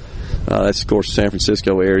 California, that's, of course, San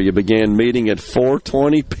Francisco area, began meeting at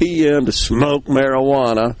 4:20 p.m. to smoke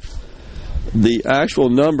marijuana. The actual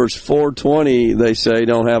numbers 420, they say,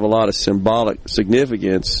 don't have a lot of symbolic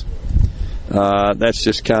significance. That's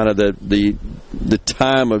just kind of the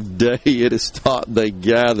time of day it is thought they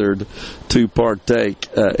gathered to partake,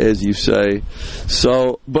 as you say.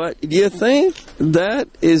 So, but do you think that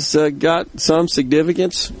is got some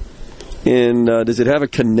significance? Does it have a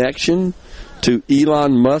connection to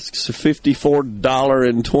Elon Musk's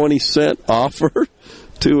 $54.20 offer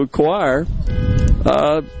to acquire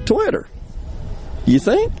Twitter? You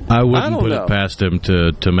think? I wouldn't put it past him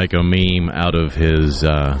to make a meme out of his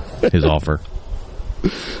offer.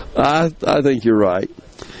 I think you're right.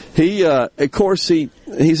 He, of course,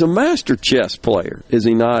 he's a master chess player, is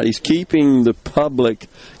he not? He's keeping the public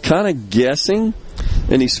kind of guessing,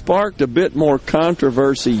 and he sparked a bit more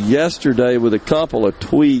controversy yesterday with a couple of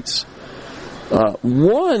tweets.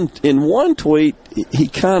 In one tweet, he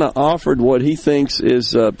kind of offered what he thinks is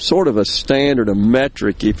sort of a standard, a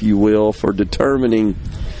metric, if you will, for determining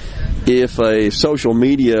if a social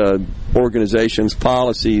media organization's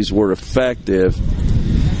policies were effective.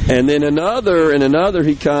 And then in another,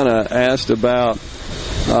 he kind of asked about,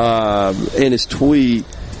 in his tweet,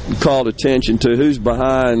 called attention to who's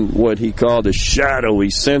behind what he called the shadowy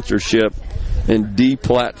censorship and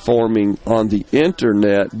deplatforming on the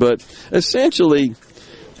internet. But essentially,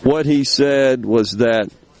 what he said was that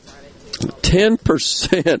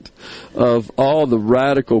 10% of all the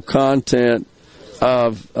radical content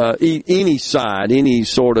of any side, any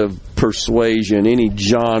sort of persuasion, any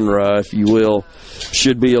genre, if you will,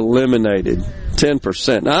 should be eliminated.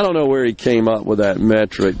 10%. Now, I don't know where he came up with that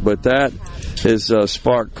metric, but that has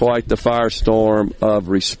sparked quite the firestorm of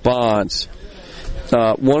response.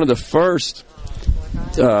 One of the first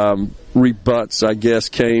rebuts, I guess,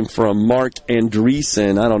 came from Mark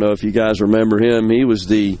Andreessen. I don't know if you guys remember him. He was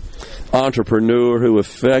the entrepreneur who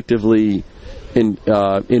effectively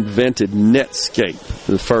invented Netscape,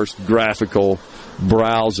 the first graphical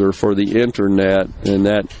browser for the internet, and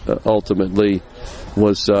that ultimately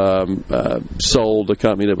was sold, a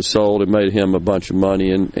company that was sold, and made him a bunch of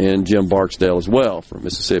money, and Jim Barksdale as well from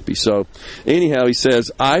Mississippi. So anyhow, he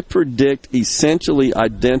says, I predict essentially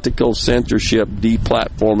identical censorship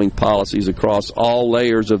deplatforming policies across all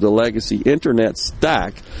layers of the legacy internet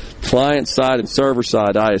stack, client-side and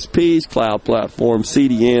server-side ISPs, cloud platforms,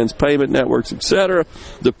 CDNs, payment networks, etc.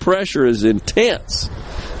 The pressure is intense.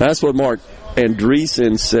 That's what Mark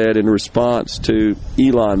Andreessen said in response to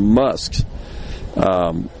Elon Musk's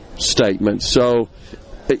statement. So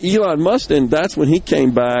Elon Musk, and that's when he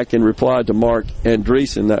came back and replied to Mark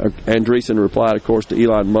Andreessen. Andreessen replied, of course, to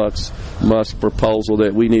Elon Musk's proposal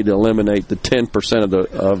that we need to eliminate the 10%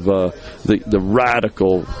 of the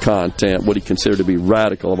radical content, what he considered to be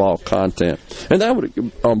radical of all content, and that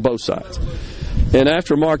would on both sides. And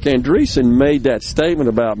after Mark Andreessen made that statement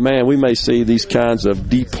about, man, we may see these kinds of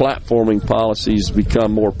deplatforming policies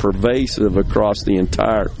become more pervasive across the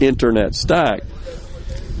entire internet stack,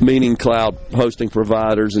 meaning cloud hosting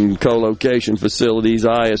providers and co-location facilities,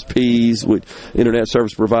 ISPs, with internet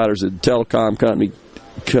service providers and telecom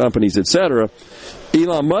companies, etc.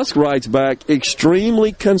 Elon Musk writes back,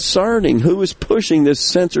 extremely concerning. Who is pushing this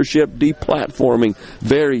censorship deplatforming?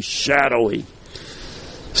 Very shadowy.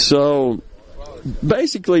 So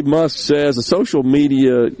basically, Musk says the social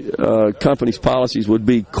media companies' policies would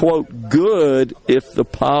be, quote, good if the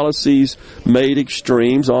policies made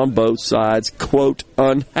extremes on both sides, quote,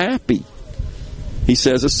 unhappy. He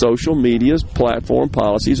says the social media's platform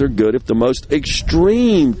policies are good if the most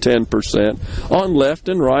extreme 10% on left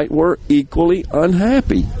and right were equally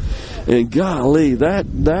unhappy. And golly,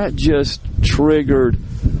 that just triggered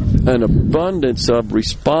an abundance of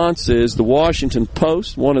responses. The Washington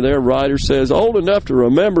Post, one of their writers, says, old enough to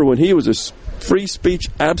remember when he was a free speech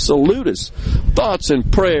absolutist. Thoughts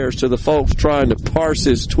and prayers to the folks trying to parse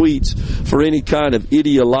his tweets for any kind of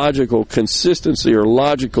ideological consistency or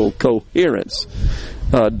logical coherence.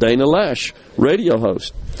 Dana Lash, radio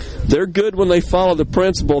host. They're good when they follow the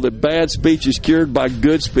principle that bad speech is cured by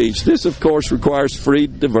good speech. This, of course, requires free,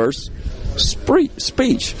 diverse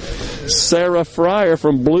speech. Sarah Fryer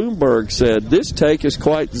from Bloomberg said, this take is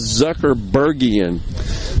quite Zuckerbergian.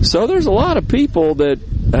 So there's a lot of people that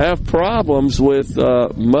have problems with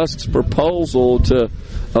Musk's proposal to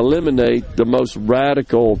eliminate the most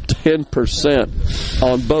radical 10%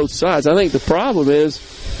 on both sides. I think the problem is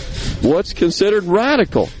what's considered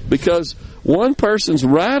radical, because one person's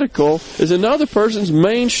radical is another person's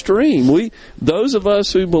mainstream. Those of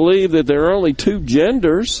us who believe that there are only two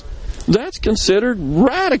genders, that's considered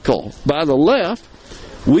radical by the left.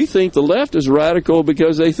 We think the left is radical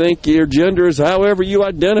because they think your gender is however you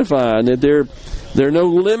identify, and that there's no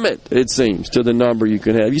limit, it seems, to the number you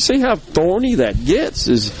can have. You see how thorny that gets?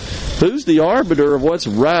 Is who's the arbiter of what's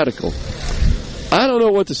radical? I don't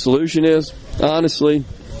know what the solution is, honestly.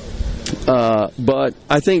 But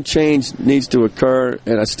I think change needs to occur,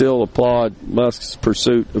 and I still applaud Musk's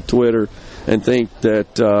pursuit of Twitter and think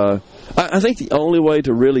that I think the only way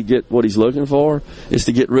to really get what he's looking for is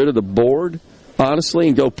to get rid of the board, honestly,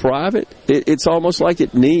 and go private. It's almost like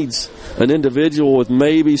it needs an individual with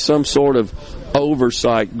maybe some sort of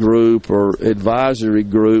oversight group or advisory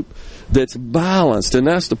group that's balanced. And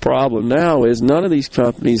that's the problem now, is none of these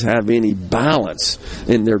companies have any balance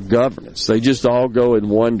in their governance. They just all go in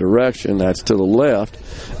one direction, that's to the left,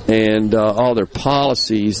 and all their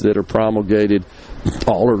policies that are promulgated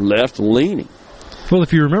all are left-leaning. Well,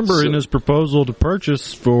 if you remember in his proposal to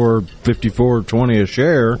purchase for $54.20 a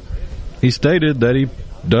share, he stated that he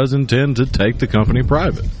does intend to take the company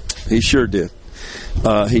private. He sure did.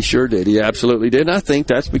 He absolutely did. And I think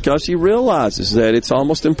that's because he realizes that it's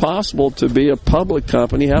almost impossible to be a public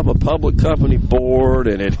company, have a public company board,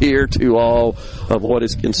 and adhere to all of what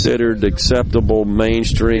is considered acceptable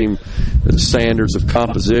mainstream standards of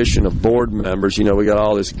composition of board members. You know, we got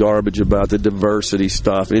all this garbage about the diversity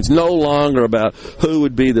stuff. And it's no longer about who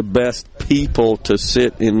would be the best people to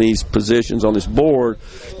sit in these positions on this board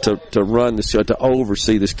to run this, to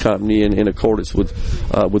oversee this company in accordance with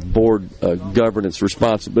board governance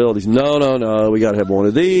responsibilities. No. We got to have one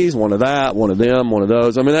of these, one of that, one of them, one of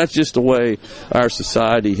those. I mean, that's just the way our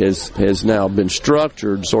society has now been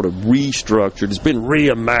structured, sort of restructured. It's been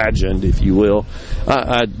reimagined, if you will.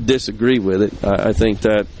 I disagree with it. I think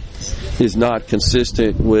that is not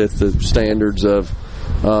consistent with the standards of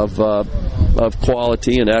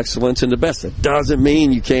quality and excellence and the best. It doesn't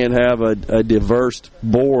mean you can't have a diverse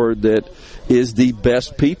board that is the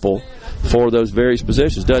best people for those various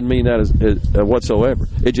positions. Doesn't mean that whatsoever.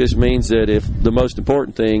 It just means that if the most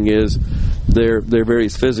important thing is their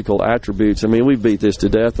various physical attributes. I mean, we beat this to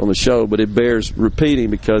death on the show, but it bears repeating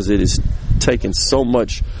because it has taken so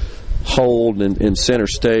much hold and center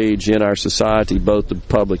stage in our society, both the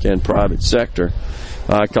public and private sector.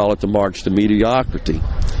 I call it the march to mediocrity.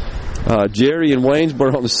 Jerry in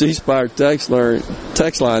Waynesboro on the C-Spire text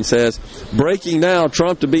line says, breaking now,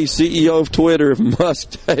 Trump to be CEO of Twitter if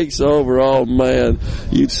Musk takes over. Oh, man,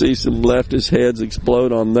 you'd see some leftist heads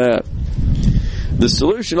explode on that. The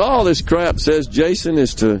solution to all this crap, says Jason,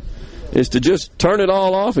 is to just turn it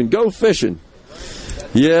all off and go fishing.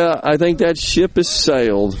 Yeah, I think that ship has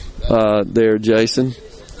sailed there, Jason.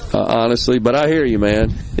 Honestly, but I hear you,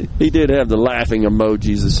 man. He did have the laughing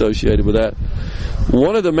emojis associated with that.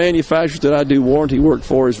 One of the manufacturers that I do warranty work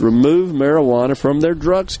for is remove marijuana from their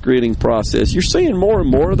drug screening process. You're seeing more and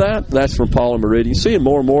more of that. That's from Paul and Meridian. You're seeing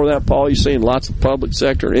more and more of that, Paul. You're seeing lots of public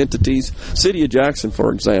sector entities. City of Jackson,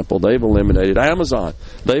 for example, they've eliminated. Amazon,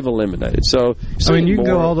 they've eliminated. So, I mean, you can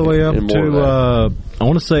go all the way up to, I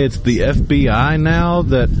want to say it's the FBI now,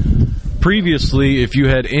 that previously, if you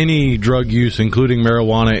had any drug use, including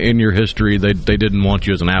marijuana, in your history, they didn't want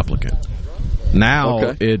you as an applicant.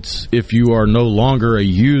 Now, it's if you are no longer a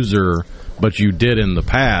user, but you did in the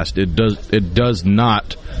past, it does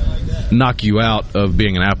not knock you out of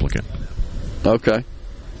being an applicant. Okay.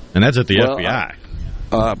 And that's at the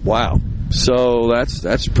FBI. Wow. So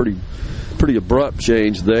that's pretty abrupt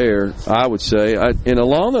change there, I would say. And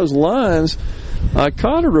along those lines, I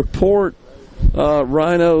caught a report,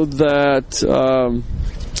 Rhino, that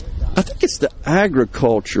I think it's the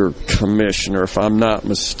Agriculture Commissioner, if I'm not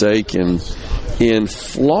mistaken, in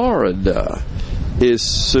Florida, is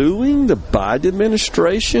suing the Biden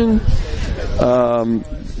administration.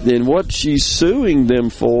 And what she's suing them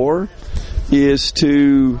for is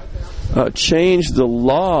to change the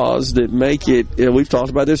laws that make it, we've talked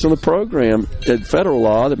about this on the program, federal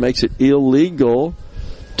law that makes it illegal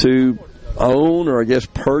to own or I guess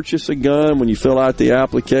purchase a gun when you fill out the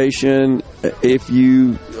application if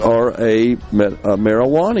you are a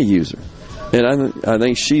marijuana user. And I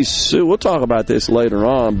think she's suing. We'll talk about this later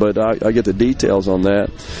on, but I get the details on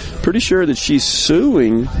that. Pretty sure that she's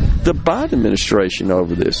suing the Biden administration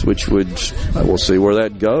over this, which would, we'll see where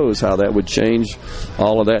that goes, how that would change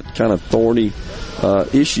all of that kind of thorny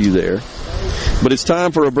issue there. But it's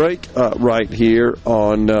time for a break right here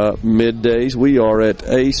on Middays. We are at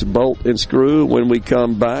Ace Bolt and Screw. When we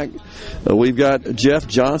come back, we've got Jeff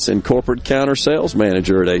Johnson, Corporate Counter Sales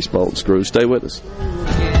Manager at Ace Bolt and Screw. Stay with us.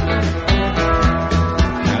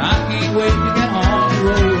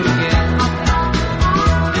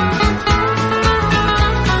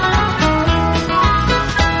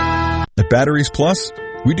 At Batteries Plus,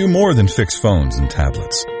 we do more than fix phones and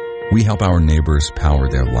tablets. We help our neighbors power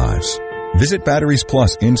their lives. Visit Batteries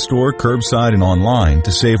Plus in-store, curbside, and online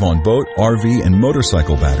to save on boat, RV, and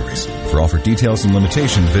motorcycle batteries. For offer details and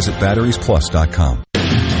limitations, visit batteriesplus.com.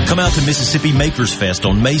 Come out to Mississippi Makers Fest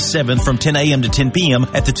on May 7th from 10 a.m. to 10 p.m.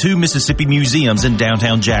 at the 2 Mississippi Museums in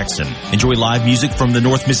downtown Jackson. Enjoy live music from the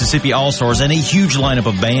North Mississippi All-Stars and a huge lineup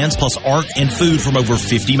of bands, plus art and food from over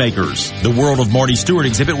 50 makers. The World of Marty Stewart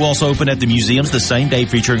exhibit will also open at the museums the same day,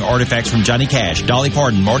 featuring artifacts from Johnny Cash, Dolly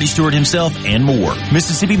Parton, Marty Stewart himself, and more.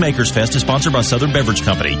 Mississippi Makers Fest is sponsored by Southern Beverage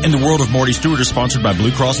Company, and the World of Marty Stewart is sponsored by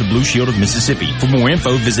Blue Cross and Blue Shield of Mississippi. For more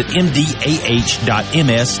info, visit mdah.ms.gov.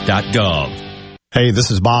 Hey,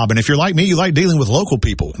 this is Bob, and if you're like me, you like dealing with local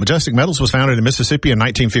people. Majestic Metals was founded in Mississippi in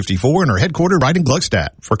 1954 and are headquartered right in Gluckstadt.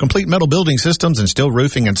 For complete metal building systems and steel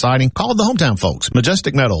roofing and siding, call the hometown folks.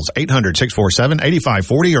 Majestic Metals,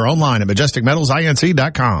 800-647-8540 or online at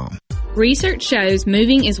majesticmetalsinc.com. Research shows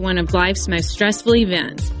moving is one of life's most stressful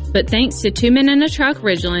events, but thanks to 2 Men in a Truck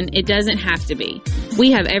Ridgeland, it doesn't have to be.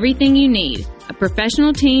 We have everything you need. A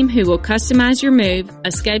professional team who will customize your move,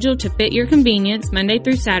 a schedule to fit your convenience Monday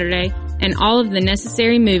through Saturday, and all of the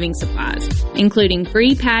necessary moving supplies, including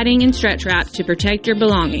free padding and stretch wrap to protect your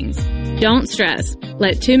belongings. Don't stress.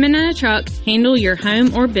 Let 2 Men in a Truck handle your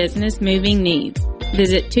home or business moving needs.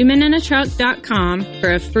 Visit 2meninatruck.com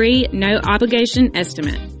for a free, no-obligation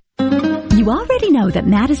estimate. You already know that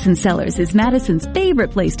Madison Cellars is Madison's favorite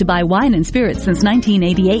place to buy wine and spirits since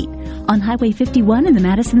 1988. On Highway 51 in the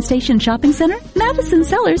Madison Station Shopping Center, Madison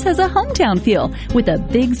Cellars has a hometown feel with a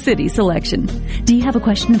big city selection. Do you have a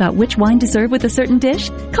question about which wine to serve with a certain dish?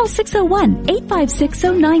 Call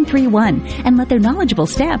 601-856-0931 and let their knowledgeable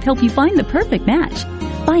staff help you find the perfect match.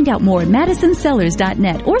 Find out more at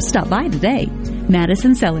MadisonCellars.net or stop by today.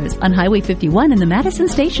 Madison Cellars on Highway 51 in the Madison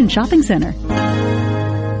Station Shopping Center.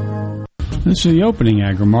 This is the opening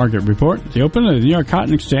agri-market report. The opening of the New York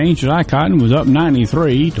Cotton Exchange, July cotton was up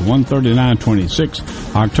 93 to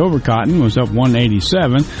 139.26. October cotton was up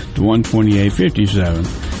 187 to 128.57.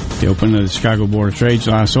 The opening of the Chicago Board of Trade,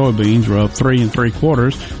 July soybeans were up 3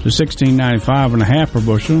 3/4 to 16.95 per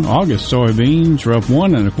bushel. August soybeans were up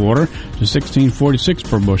 1 1/4 to 16.46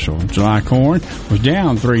 per bushel. July corn was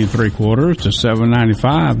down 3 3/4 to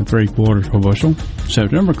 7.95 3/4 per bushel.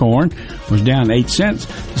 September corn was down 8 cents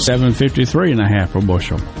to 7.53 per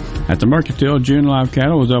bushel. At the Mercantile, June live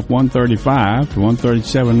cattle was up 135 to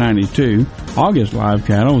 137.92. August live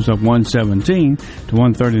cattle was up 117 to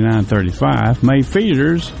 139.35. May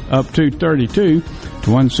feeders up 232 to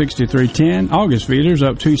 163.10. August feeders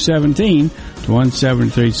up 217 to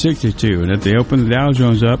 173.62. And at the open, the Dow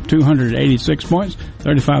Jones up 286 points,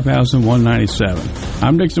 35,197.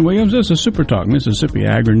 I'm Dixon Williams. This is Super Talk Mississippi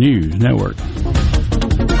Agri News Network.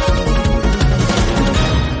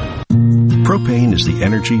 Propane is the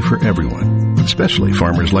energy for everyone, especially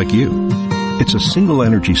farmers like you. It's a single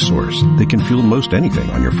energy source that can fuel most anything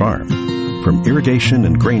on your farm. From irrigation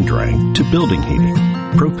and grain drying to building heating,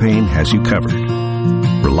 propane has you covered.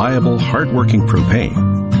 Reliable, hard-working propane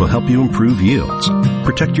will help you improve yields,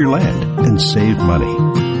 protect your land, and save money.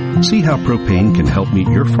 See how propane can help meet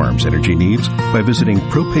your farm's energy needs by visiting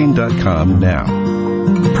propane.com now.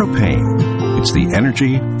 Propane. It's the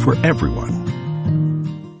energy for everyone.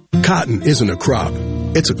 Cotton isn't a crop,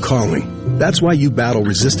 it's a calling. That's why you battle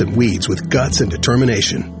resistant weeds with guts and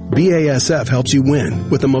determination. BASF helps you win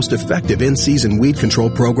with the most effective in-season weed control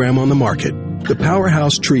program on the market. The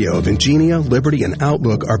powerhouse trio of Ingenia, Liberty, and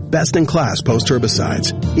Outlook are best-in-class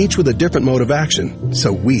post-herbicides, each with a different mode of action,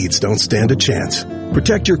 so weeds don't stand a chance.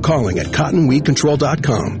 Protect your calling at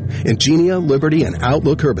cottonweedcontrol.com. Ingenia, Liberty, and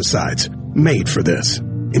Outlook herbicides, made for this.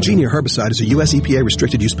 Ingenia herbicide is a U.S. EPA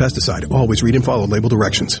restricted use pesticide. Always read and follow label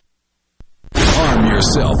directions. Arm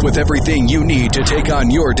yourself with everything you need to take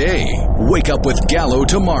on your day. Wake up with Gallo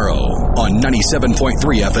tomorrow on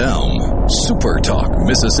 97.3 FM. Super Talk,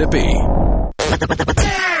 Mississippi.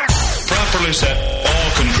 Properly set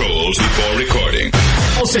all controls before recording.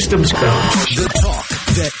 All systems go. The talk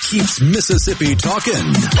that keeps Mississippi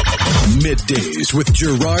talking. Middays with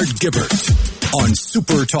Gerard Gibert on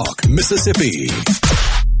Super Talk, Mississippi.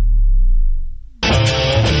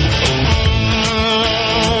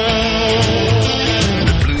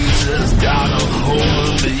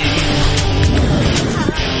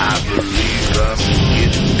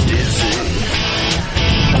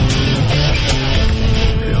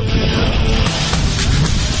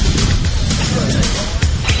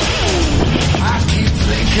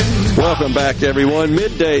 Welcome back, everyone.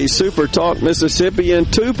 Midday Super Talk Mississippi in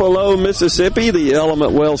Tupelo, Mississippi, the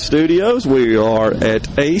Element Well Studios. We are at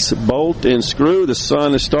Ace Bolt and Screw. The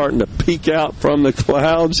sun is starting to peek out from the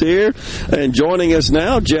clouds here. And joining us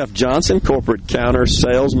now, Jeff Johnson, Corporate Counter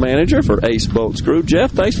Sales Manager for Ace Bolt Screw. Jeff,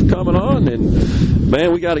 thanks for coming on. And,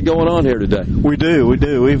 man, we got it going on here today. We do.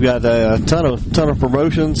 We've got a ton of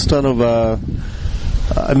promotions, ton of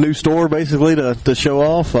a new store basically to show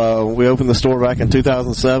off. We opened the store back in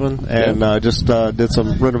 2007 and just did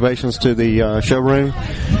some renovations to the showroom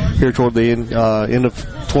here toward the end of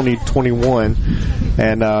 2021,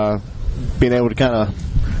 and being able to kind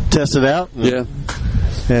of test it out.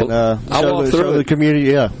 And show the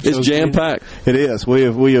community. It's jam packed. It is. We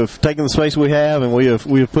have taken the space we have, and we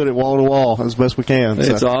have put it wall to wall as best we can.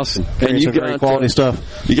 It's awesome. And you got great quality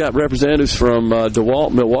stuff. You got representatives from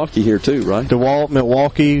DeWalt, Milwaukee here too, right? DeWalt,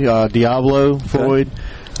 Milwaukee, Diablo, Freud.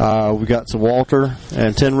 We got some Walter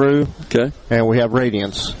and Tenru. Okay. And we have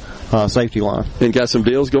Radiance. Safety line. And got some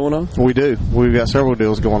deals going on? We do. We've got several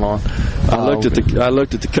deals going on. I looked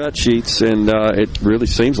at the cut sheets, and it really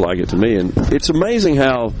seems like it to me. And it's amazing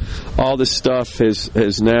how all this stuff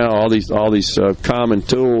has now all these common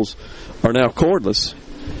tools are now cordless,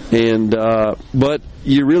 and but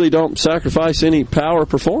you really don't sacrifice any power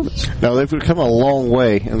performance. No, they've come a long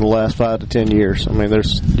way in the last 5 to 10 years. I mean,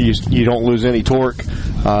 you don't lose any torque.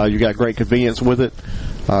 You got great convenience with it.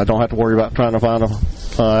 Don't have to worry about trying to find a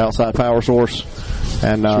outside power source,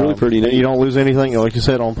 and it's really pretty neat. You don't lose anything, like you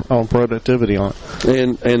said, on productivity on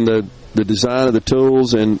it. And the design of the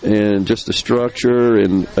tools and just the structure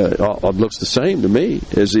and it looks the same to me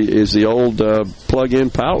as the old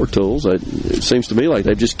plug-in power tools. It seems to me like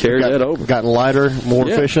they've just carried that over. Gotten lighter, more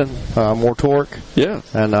efficient, more torque. Yeah,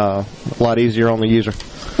 and a lot easier on the user.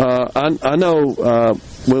 I know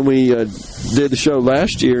when we did the show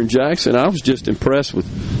last year in Jackson, I was just impressed with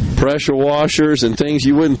pressure washers and things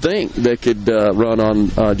you wouldn't think that could run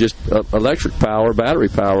on just electric power, battery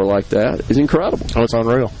power like that. It's incredible. Oh, it's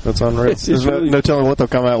unreal. It's unreal. There's really, no telling what they'll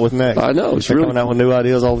come out with next. I know. They're coming out with new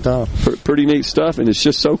ideas all the time. Pretty neat stuff, and it's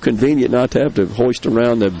just so convenient not to have to hoist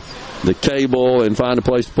around the cable and find a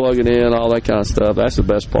place to plug it in, all that kind of stuff. That's the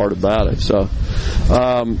best part about it. So,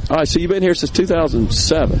 all right, so you've been here since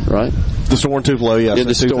 2007, right? The store in Tupelo, yes. In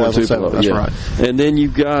the store in Tupelo, that's right. And then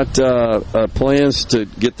you've got plans to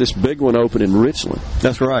get this big one open in Richland.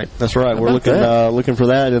 That's right. We're looking for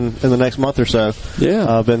that in the next month or so.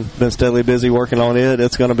 Yeah. I've been steadily busy working on it.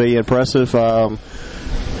 It's going to be impressive.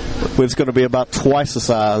 It's going to be about twice the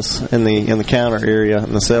size in the counter area,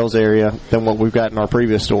 in the sales area, than what we've got in our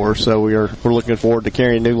previous store. So we're looking forward to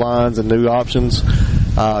carrying new lines and new options.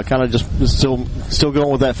 Kind of just still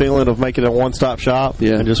going with that feeling of making it a one-stop shop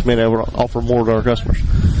and just being able to offer more to our customers.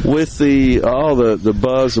 With all the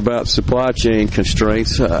buzz about supply chain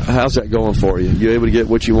constraints, how's that going for you? You able to get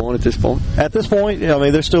what you want at this point? At this point, I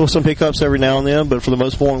mean, there's still some hiccups every now and then, but for the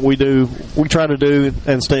most part, we try to do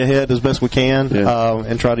and stay ahead as best we can,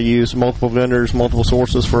 and try to use multiple vendors, multiple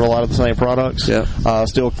sources for a lot of the same products.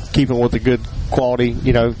 Still keeping with the good quality,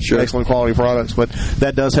 excellent quality products, but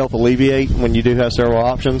that does help alleviate when you do have several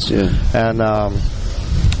options. And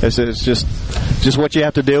it's just what you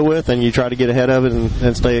have to deal with, and you try to get ahead of it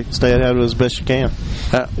and stay ahead of it as best you can.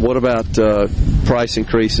 What about price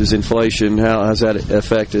increases, inflation? How has that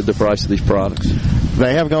affected the price of these products?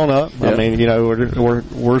 They have gone up. I mean,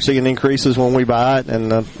 we're seeing increases when we buy it, and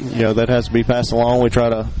that has to be passed along. We try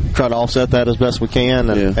to offset that as best we can,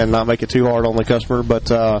 and not make it too hard on the customer. But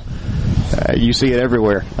you see it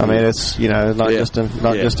everywhere. I mean, it's not just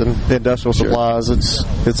in industrial supplies.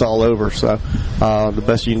 It's all over. So the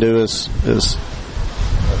best you can do is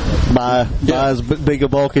buy as big a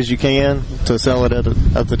bulk as you can to sell it at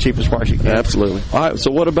the cheapest price you can. Absolutely. All right.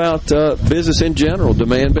 So what about business in general?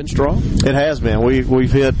 Demand been strong? It has been.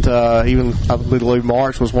 We've hit even I believe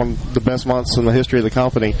March was one of the best months in the history of the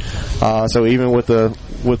company. So even with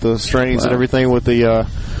the strains and everything with the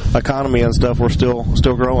economy and stuff, we're still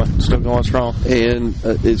growing, still going strong. And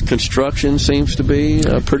construction seems to be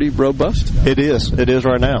pretty robust. It is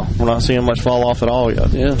right now. We're not seeing much fall off at all yet.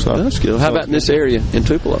 Yeah, so that's good. How about in this area in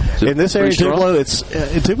Tupelo? In this area,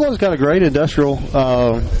 Tupelo's got a great industrial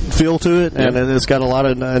feel to it, and it's got a lot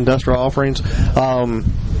of industrial offerings.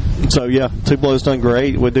 So Tupelo's done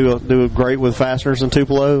great. We do great with fasteners in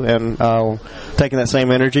Tupelo, and taking that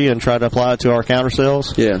same energy and try to apply it to our counter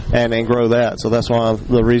sales, and grow that. So that's why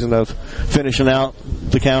the reason of finishing out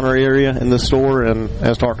the counter area in the store and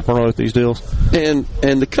start to promote these deals. And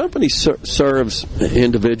the company serves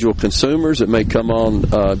individual consumers that may come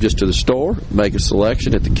on just to the store, make a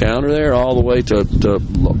selection at the counter there, all the way to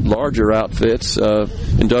larger outfits,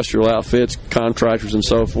 industrial outfits, contractors and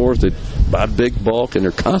so forth that buy big bulk, and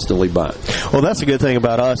they're constantly buying. Well, that's a good thing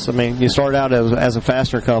about us. I mean, you start out as a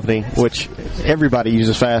fastener company, which everybody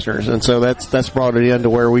uses fasteners, and so that's brought it into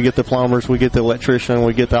where we get the plumbers, we get the electrician,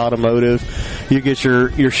 we get the automotive, you get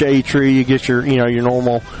your shade tree, you get your your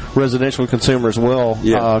normal residential consumer as well,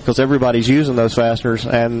 because everybody's using those fasteners,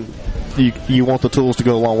 and you want the tools to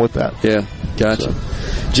go along with that. Yeah, gotcha.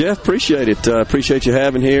 So. Jeff, appreciate it. Appreciate you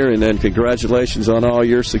having here, and congratulations on all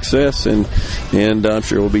your success. And I'm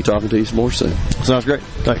sure we'll be talking to you some more soon. Sounds great.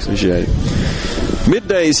 Thanks. Appreciate it.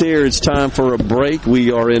 Middays here. It's time for a break.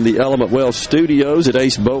 We are in the Element Wealth Studios at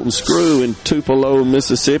Ace Bolt and Screw in Tupelo,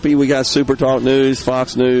 Mississippi. We got Super Talk News,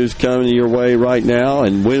 Fox News coming your way right now.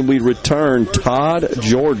 And when we return, Todd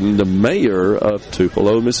Jordan, the mayor of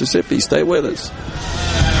Tupelo, Mississippi. Stay with us.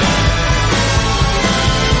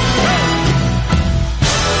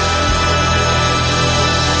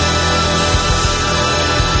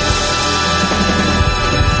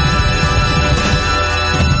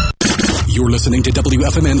 You're listening to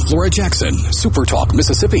WFMN Flora Jackson, Super Talk,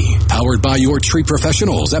 Mississippi. Powered by your tree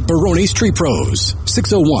professionals at Barone's Tree Pros.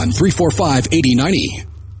 601-345-8090.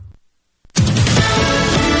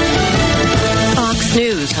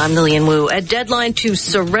 News. I'm Lillian Wu. A deadline to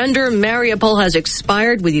surrender Mariupol has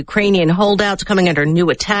expired, with Ukrainian holdouts coming under new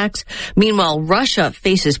attacks. Meanwhile, Russia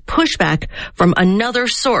faces pushback from another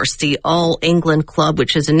source, the All England Club,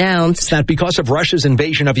 which has announced that because of Russia's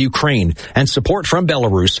invasion of Ukraine and support from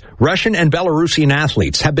Belarus, Russian and Belarusian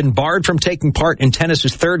athletes have been barred from taking part in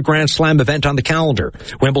tennis's third Grand Slam event on the calendar.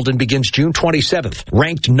 Wimbledon begins June 27th.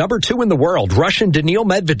 Ranked number 2 in the world, Russian Daniil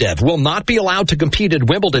Medvedev will not be allowed to compete at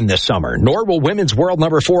Wimbledon this summer, nor will women's world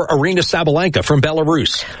number 4 Arina Sabalenka from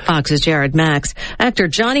Belarus. Fox's Jared Max. Actor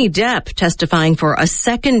Johnny Depp testifying for a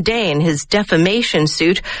second day in his defamation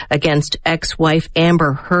suit against ex-wife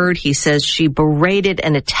Amber Heard. He says she berated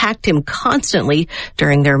and attacked him constantly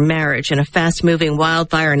during their marriage. And a fast-moving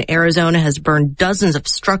wildfire in Arizona has burned dozens of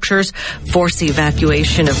structures, forced the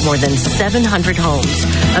evacuation of more than 700 homes.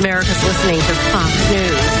 America's listening to Fox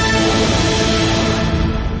News.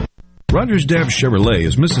 Rogers Dabbs Chevrolet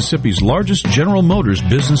is Mississippi's largest General Motors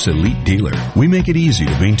business elite dealer. We make it easy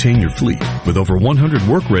to maintain your fleet with over 100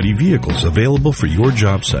 work-ready vehicles available for your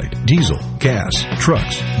job site. Diesel, gas,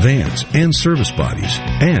 trucks, vans, and service bodies.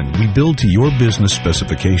 And we build to your business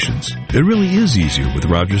specifications. It really is easier with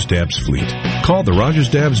Rogers Dabbs Fleet. Call the Rogers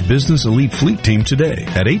Dabbs Business Elite Fleet Team today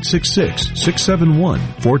at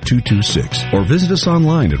 866-671-4226 or visit us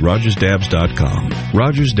online at rogersdabbs.com.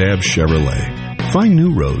 Rogers Dabbs Chevrolet. Find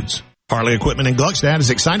new roads. Harley Equipment in Gluckstadt is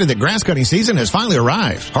excited that grass cutting season has finally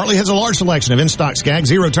arrived. Harley has a large selection of in-stock Skag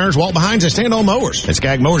zero-turns, walk-behinds, and stand-on mowers. And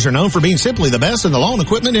Skag mowers are known for being simply the best in the lawn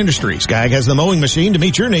equipment industry. Skag has the mowing machine to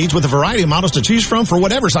meet your needs with a variety of models to choose from for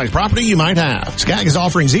whatever size property you might have. Skag is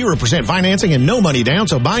offering 0% financing and no money down,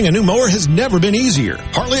 so buying a new mower has never been easier.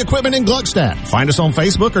 Harley Equipment in Gluckstadt. Find us on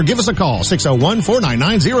Facebook or give us a call,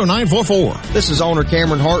 601-499-0944. This is owner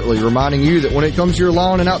Cameron Hartley reminding you that when it comes to your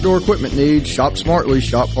lawn and outdoor equipment needs, shop smartly,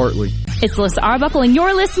 shop Hartley. It's Alyssa Arbuckle, and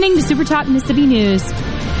you're listening to Super Talk Mississippi News.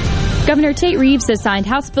 Governor Tate Reeves has signed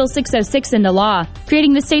House Bill 606 into law,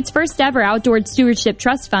 creating the state's first ever outdoor stewardship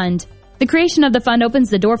trust fund. The creation of the fund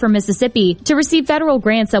opens the door for Mississippi to receive federal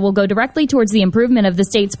grants that will go directly towards the improvement of the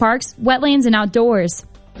state's parks, wetlands, and outdoors.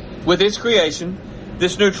 With its creation,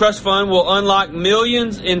 this new trust fund will unlock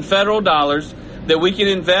millions in federal dollars that we can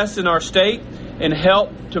invest in our state and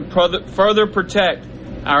help to further protect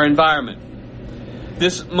our environment.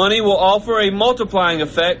 This money will offer a multiplying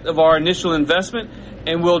effect of our initial investment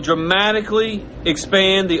and will dramatically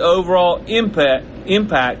expand the overall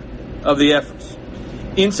impact of the efforts.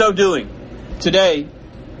 In so doing, today,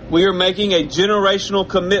 we are making a generational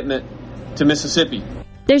commitment to Mississippi.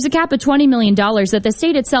 There's a cap of $20 million that the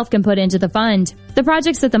state itself can put into the fund. The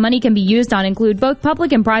projects that the money can be used on include both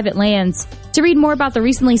public and private lands. To read more about the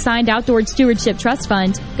recently signed Outdoor Stewardship Trust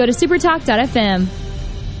Fund, go to supertalk.fm.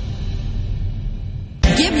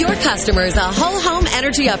 Give your customers a whole home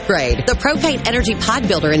energy upgrade. The Propane Energy Pod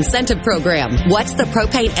Builder Incentive Program. What's the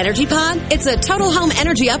Propane Energy Pod? It's a total home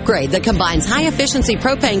energy upgrade that combines high-efficiency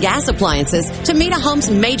propane gas appliances to meet a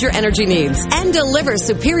home's major energy needs and delivers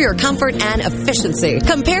superior comfort and efficiency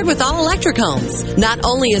compared with all-electric homes. Not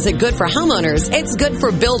only is it good for homeowners, it's good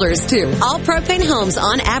for builders, too. All propane homes,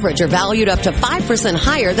 on average, are valued up to 5%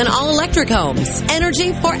 higher than all-electric homes.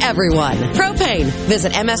 Energy for everyone. Propane.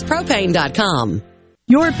 Visit mspropane.com.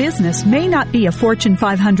 Your business may not be a Fortune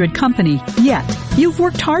 500 company yet. You've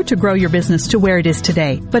worked hard to grow your business to where it is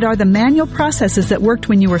today, but are the manual processes that worked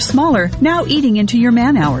when you were smaller now eating into your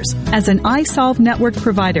man hours? As an iSolve network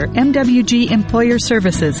provider, MWG Employer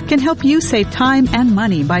Services can help you save time and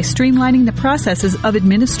money by streamlining the processes of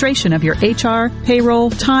administration of your HR, payroll,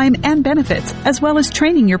 time, and benefits, as well as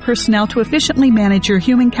training your personnel to efficiently manage your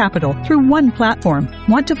human capital through one platform.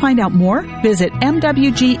 Want to find out more? Visit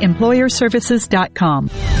MWGEmployerServices.com.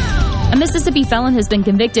 A Mississippi felon has been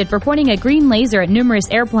convicted for pointing a green laser at numerous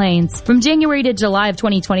airplanes from January to July of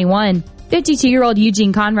 2021. 52-year-old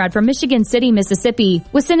Eugene Conrad from Michigan City, Mississippi,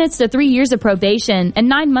 was sentenced to 3 years of probation and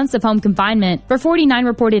 9 months of home confinement for 49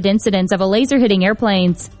 reported incidents of a laser hitting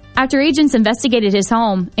airplanes. After agents investigated his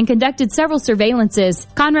home and conducted several surveillances,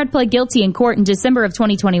 Conrad pled guilty in court in December of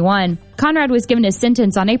 2021. Conrad was given his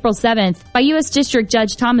sentence on April 7th by U.S. District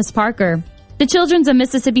Judge Thomas Parker. The Children's of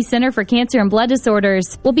Mississippi Center for Cancer and Blood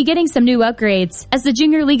Disorders will be getting some new upgrades as the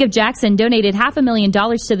Junior League of Jackson donated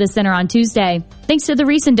 $500,000 to the center on Tuesday. Thanks to the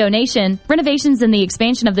recent donation, renovations and the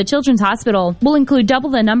expansion of the Children's Hospital will include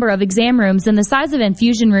double the number of exam rooms and the size of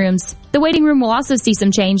infusion rooms. The waiting room will also see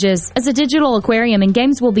some changes as a digital aquarium and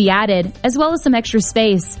games will be added, as well as some extra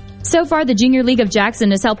space. So far, the Junior League of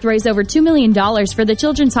Jackson has helped raise over $2 million for the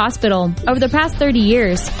Children's Hospital over the past 30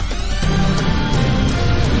 years.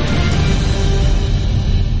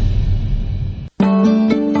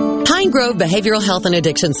 Pine Grove Behavioral Health and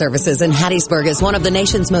Addiction Services in Hattiesburg is one of the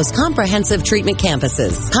nation's most comprehensive treatment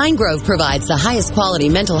campuses. Pine Grove provides the highest quality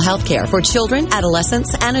mental health care for children,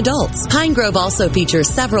 adolescents, and adults. Pine Grove also features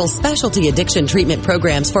several specialty addiction treatment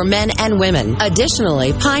programs for men and women.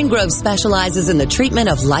 Additionally, Pine Grove specializes in the treatment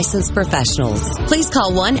of licensed professionals. Please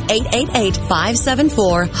call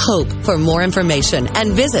 1-888-574-HOPE for more information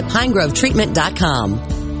and visit pinegrovetreatment.com.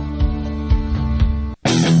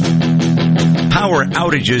 Power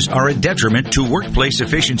outages are a detriment to workplace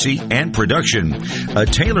efficiency and production. A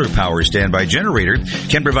Taylor Power standby generator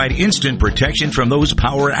can provide instant protection from those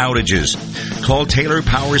power outages. Call Taylor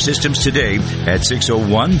Power Systems today at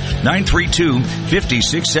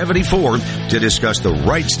 601-932-5674 to discuss the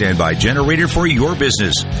right standby generator for your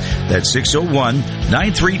business. That's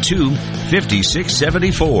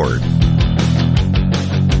 601-932-5674.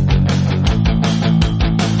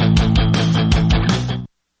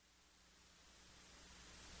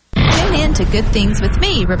 To Good Things with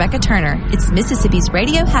me, Rebecca Turner. It's Mississippi's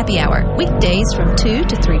Radio Happy Hour, weekdays from 2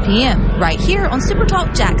 to 3 p.m. right here on Super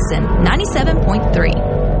Talk Jackson 97.3.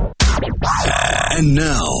 And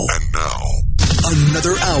now,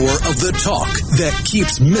 another hour of the talk that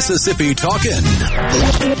keeps Mississippi talking.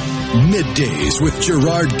 Middays with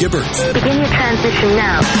Gerard Gibert. Begin your transition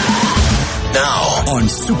now. Now on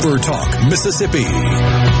Super Talk Mississippi.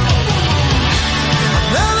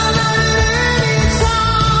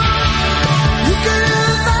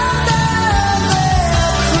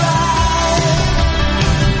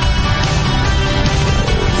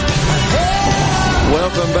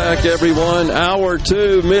 Welcome back, everyone. Hour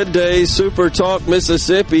 2, Midday, Super Talk,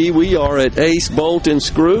 Mississippi. We are at Ace Bolt and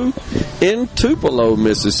Screw in Tupelo,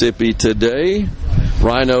 Mississippi today.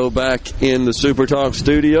 Rhino back in the Super Talk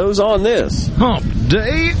studios on this Hump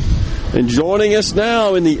Day. And joining us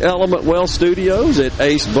now in the Element Well studios at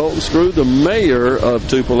Ace Bolt and Screw, the mayor of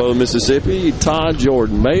Tupelo, Mississippi, Todd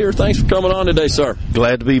Jordan. Mayor, thanks for coming on today, sir.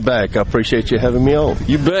 Glad to be back. I appreciate you having me on.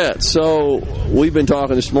 You bet. So we've been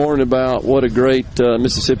talking this morning about what a great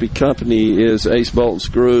Mississippi company is Ace Bolt and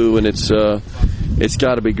Screw, and it's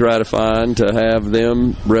got to be gratifying to have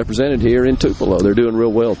them represented here in Tupelo. They're doing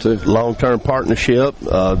real well, too. Long-term partnership.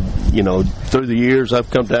 Through the years, I've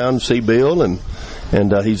come down to see Bill, and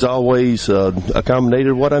he's always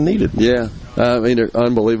accommodated what I needed. Yeah. I mean, they're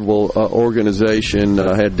unbelievable organization.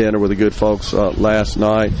 I had dinner with the good folks last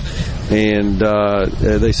night, and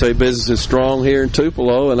they say business is strong here in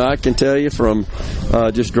Tupelo, and I can tell you from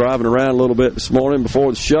just driving around a little bit this morning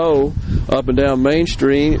before the show, up and down Main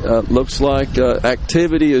Street, looks like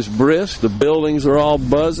activity is brisk. The buildings are all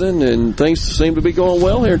buzzing, and things seem to be going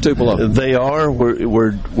well here in Tupelo. They are.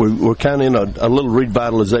 We're kind of in a little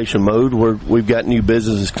revitalization mode where we've got new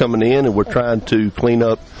businesses coming in, and we're trying to clean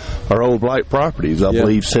up our old blight properties. I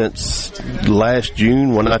believe since last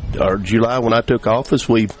June July when I took office,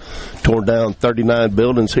 we've torn down 39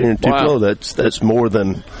 buildings here in Tupelo. Wow. That's more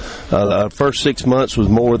than our first 6 months was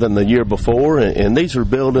more than the year before, and these are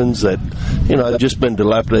buildings that have just been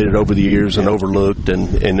dilapidated over the years and overlooked,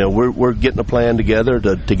 and we're getting a plan together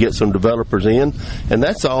to get some developers in, and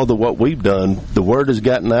that's all what we've done. The word has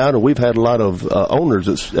gotten out, and we've had a lot of owners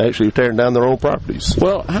that's actually tearing down their own properties.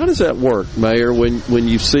 Well, how does that work, Mayor, when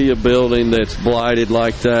you see a building that's blighted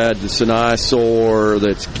like that, it's an eyesore,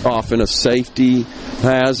 that's often a safety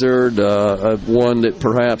hazard, one that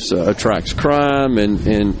perhaps attracts crime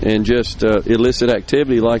and just illicit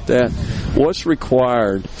activity like that? What's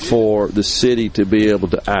required for the city to be able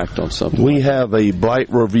to act on something? We have a blight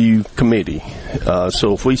review committee.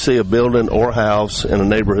 So if we see a building or house in a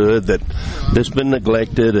neighborhood that's been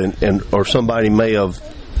neglected or somebody may have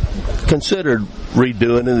considered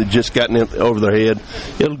redoing it and just gotten it over their head,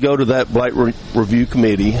 it'll go to that blight review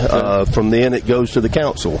committee. From then it goes to the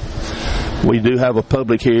council. We do have a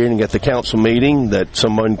public hearing at the council meeting that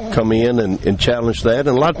someone come in and challenge that. And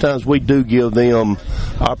a lot of times we do give them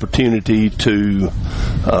opportunity to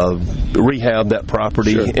rehab that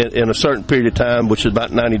property in a certain period of time, which is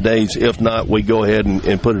about 90 days. If not, we go ahead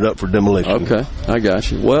and put it up for demolition. Okay, I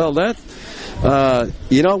got you. Well, that...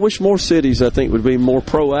 I wish more cities, I think, would be more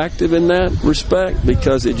proactive in that respect,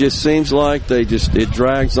 because it just seems like it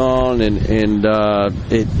drags on and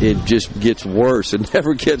it just gets worse. It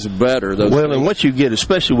never gets better. And what you get,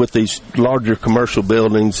 especially with these larger commercial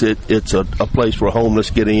buildings, it's a place where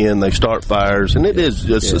homeless get in, they start fires, and it's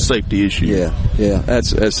a safety issue. Yeah,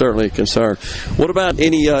 that's certainly a concern. What about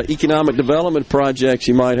any economic development projects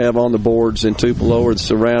you might have on the boards in Tupelo or the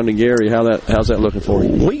surrounding area? How's that looking for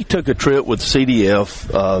you? We took a trip with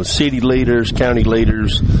CDF, city leaders, county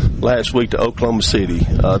leaders, last week to Oklahoma City.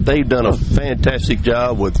 They've done a fantastic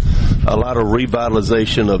job with a lot of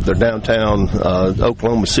revitalization of their downtown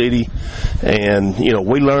Oklahoma City, and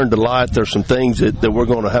we learned a lot. There's some things that we're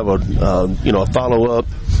going to have a follow-up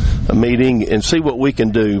meeting and see what we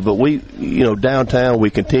can do. But we, downtown, we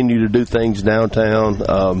continue to do things downtown.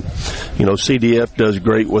 CDF does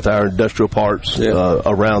great with our industrial parks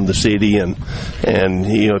around the city, and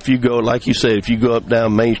if you go, like you said, if you go up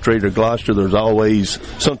down Main Street or Gloucester, there's always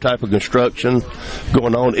some type of construction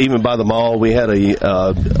going on. Even by the mall, we had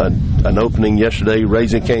an opening yesterday,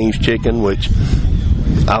 Raising Cane's Chicken, which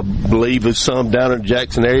I believe is some down in the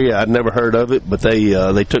Jackson area. I'd never heard of it, but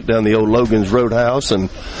they took down the old Logan's Roadhouse and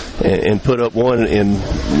put up one, and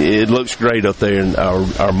it looks great up there. And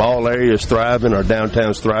our mall area is thriving, our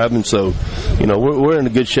downtown's thriving. So, we're in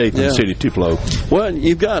a good shape in the city of Tupelo. Well,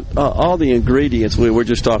 you've got all the ingredients. We were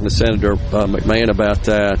just talking to Senator McMahan about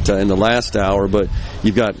that in the last hour, but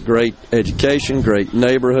you've got great education, great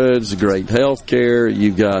neighborhoods, great health care.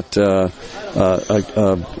 You've got a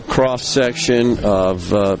cross-section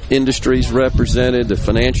of industries represented. The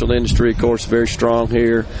financial industry, of course, very strong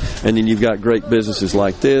here. And then you've got great businesses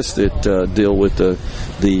like this that deal with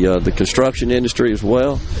the construction industry as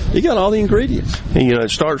well. You got all the ingredients. And, it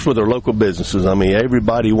starts with our local businesses. I mean,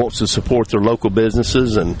 everybody wants to support their local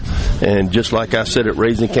businesses, and just like I said at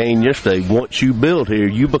Raising Cane yesterday, once you build here,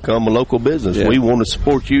 you become a local business. We want to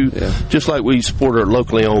support you just like we support our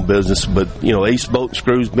locally owned business. But, Ace Boat and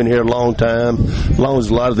Screw's been here a long time, as long as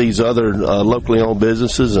a lot of these other locally owned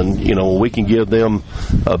businesses, and, when we can give them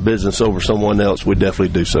a business over someone else, we definitely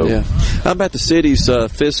do so. Yeah. How about the city's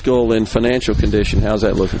fiscal and financial condition? How's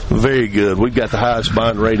that looking? Very good. We've got the highest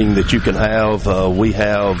bond rating that you can have. We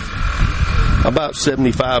have about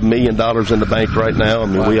 $75 million in the bank right now. I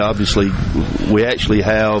mean, we actually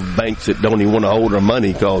have banks that don't even want to hold our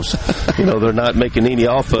money because, they're not making any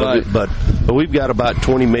off of it. But we've got about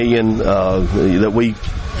 $20 million that we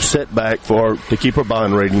set back to keep our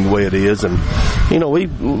bond rating the way it is. And,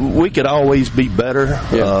 we could always be better.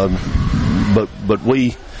 But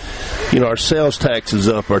we, our sales tax is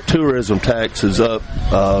up, our tourism tax is up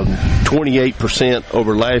 28%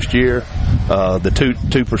 over last year. The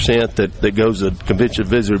 2% that goes to Convention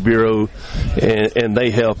Visitor Bureau, and they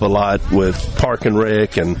help a lot with Park and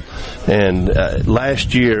Rec, and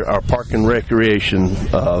last year our Park and Recreation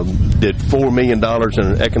did $4 million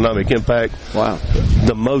in economic impact. Wow!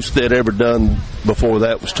 The most they'd ever done before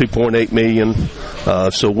that was $2.8 million.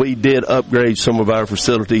 So we did upgrade some of our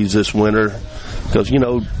facilities this winter. Because,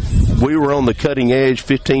 we were on the cutting edge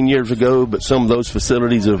 15 years ago, but some of those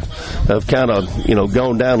facilities have kind of,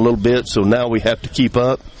 gone down a little bit, so now we have to keep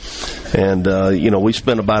up. And, we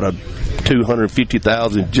spent about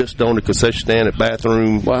 $250,000 just on the concession stand at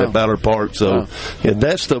Bathroom at Ballard Park. So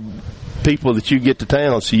that's the people that you get to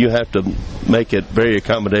town, so you have to make it very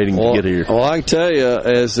accommodating to get here. Well, I can tell you,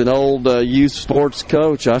 as an old youth sports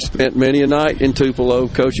coach, I spent many a night in Tupelo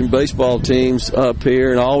coaching baseball teams up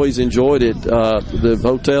here, and I always enjoyed it. The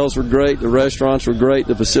hotels were great, the restaurants were great,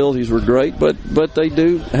 the facilities were great, but they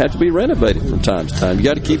do have to be renovated from time to time. You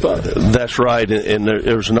got to keep up. That's right, and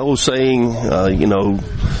there's an old saying,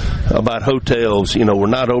 about hotels, we're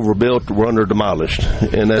not overbuilt, we're under demolished.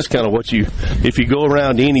 And that's kind of if you go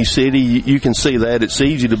around any city, you can see that. It's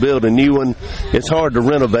easy to build a new one. It's hard to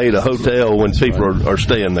renovate a hotel when people are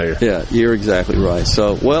staying there. Yeah, you're exactly right.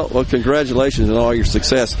 So, well, congratulations on all your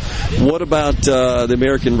success. What about the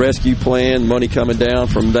American Rescue Plan, money coming down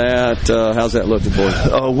from that? How's that looking for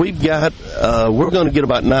you? We're going to get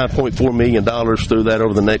about $9.4 million through that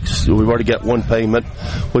over the next, we've already got one payment.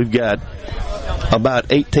 We've got about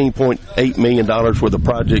 $18.8 million worth of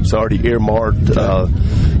projects already earmarked.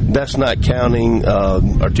 That's not counting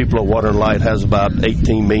our Tupelo Water and Light has about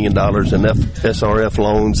 $18 million in SRF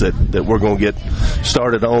loans that we're going to get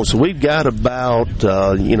started on. So we've got about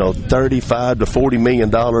 $35 to $40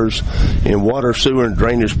 million in water, sewer, and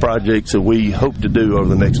drainage projects that we hope to do over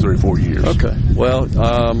the next 3 or 4 years. Okay. Well,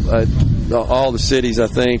 all the cities, I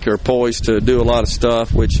think, are poised to do a lot of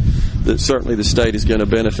stuff, which certainly the state is going to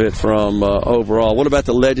benefit from overall. What about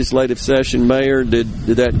the legislative session, Mayor? Did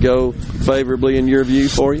that go favorably in your view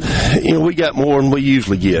for you? We got more than we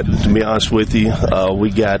usually get, to be honest with you. We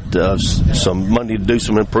got some money to do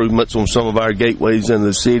some improvements on some of our gateways in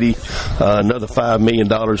the city. Another $5 million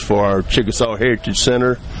for our Chickasaw Heritage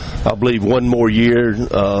Center. I believe one more year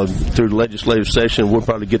through the legislative session, we'll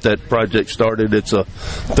probably get that project started. It's a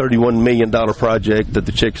 $31 million project that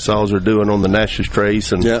the Chickasaws are doing on the Natchez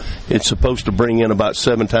Trace, and it's supposed to bring in about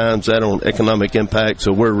 7 times that on economic impact,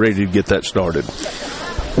 so we're ready to get that started.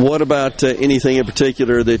 What about anything in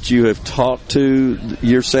particular that you have talked to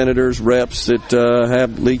your senators, reps that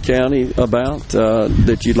have Lee County about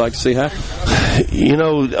that you'd like to see happen?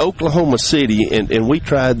 Oklahoma City, and we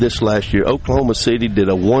tried this last year, Oklahoma City did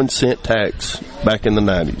a 1-cent tax back in the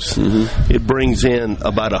 90s. Mm-hmm. It brings in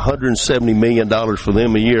about $170 million for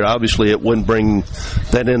them a year. Obviously, it wouldn't bring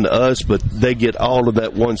that into us, but they get all of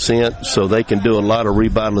that 1 cent, so they can do a lot of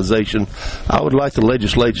revitalization. I would like the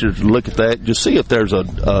legislature to look at that, just see if there's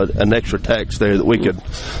an extra tax there that we could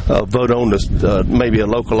vote on, maybe a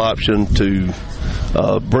local option to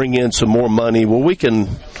bring in some more money where we can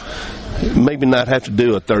maybe not have to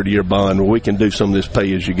do a 30-year bond, where we can do some of this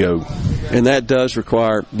pay-as-you-go. And that does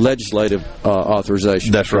require legislative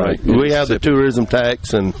authorization. That's right. We have the tourism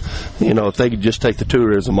tax, and if they could just take the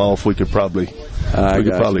tourism off, we could probably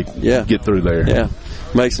get through there. Yeah.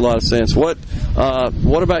 Makes a lot of sense. What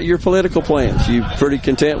about your political plans? You pretty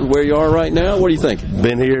content with where you are right now? What do you think?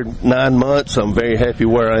 Been here 9 months. I'm very happy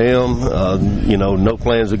where I am. No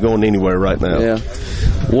plans of going anywhere right now. Yeah.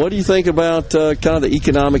 What do you think about kind of the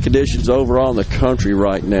economic conditions overall in the country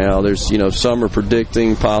right now? There's, some are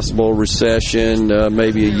predicting possible recession,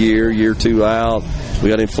 maybe a year or two out. We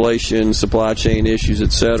got inflation, supply chain issues,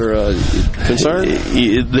 etc. Concerned?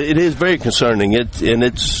 It is very concerning.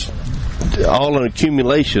 It's all an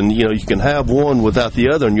accumulation. You can have one without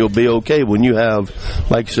the other, and you'll be okay. When you have,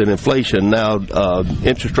 like you said, inflation, now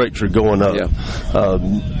interest rates are going up. Yeah.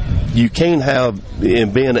 You can't have,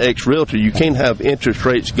 in being an ex-realtor, you can't have interest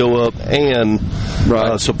rates go up and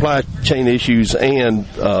supply chain issues and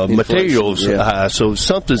materials high. So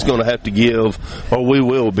something's going to have to give, or we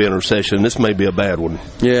will be in a recession. This may be a bad one.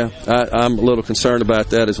 Yeah, I'm a little concerned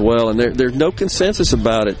about that as well. And there's no consensus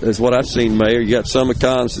about it, is what I've seen, Mayor. You got some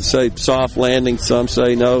economists that say soft landing. Some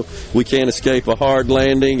say, no, we can't escape a hard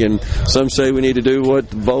landing. And some say we need to do what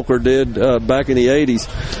Volcker did back in the 80s.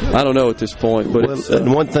 I don't know at this point. But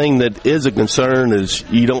and one thing that is a concern is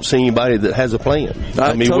you don't see anybody that has a plan.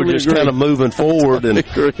 I mean, totally we're just kind of moving forward, and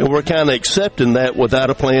we're kind of accepting that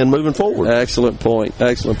without a plan moving forward. Excellent point.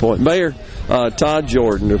 Mayor Todd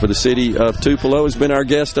Jordan for the city of Tupelo has been our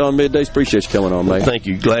guest on Middays. Appreciate you coming on, Mayor. Thank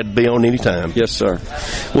you. Glad to be on anytime. Yes, sir.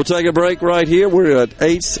 We'll take a break right here. We're at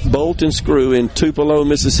 8th Bolt and Screw in Tupelo,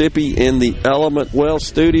 Mississippi in the Element Well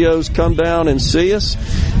Studios. Come down and see us.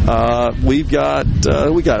 We got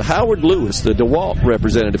Howard Lewis, the DeWalt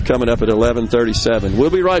representative, coming up at 11:37. We'll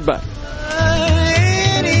be right back.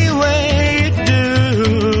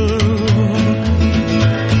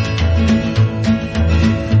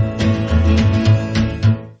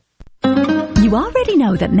 You already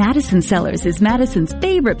know that Madison Cellars is Madison's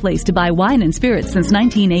favorite place to buy wine and spirits since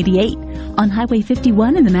 1988. On Highway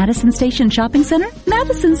 51 in the Madison Station Shopping Center,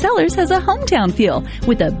 Madison Cellars has a hometown feel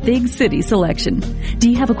with a big city selection. Do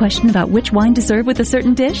you have a question about which wine to serve with a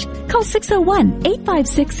certain dish? Call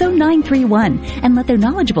 601-856-0931 and let their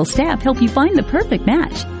knowledgeable staff help you find the perfect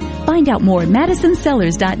match. Find out more at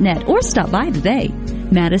MadisonCellars.net or stop by today.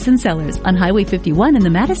 Madison Cellars on Highway 51 in the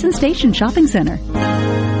Madison Station Shopping Center.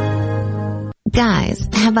 Guys,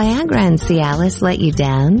 have Viagra and Cialis let you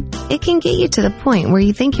down? It can get you to the point where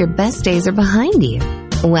you think your best days are behind you.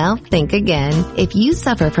 Well, think again. If you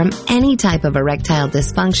suffer from any type of erectile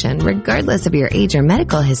dysfunction, regardless of your age or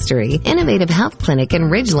medical history, Innovative Health Clinic in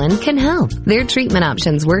Ridgeland can help. Their treatment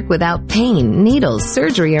options work without pain, needles,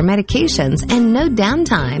 surgery, or medications, and no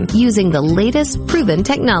downtime, using the latest proven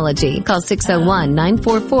technology. Call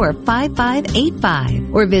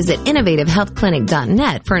 601-944-5585 or visit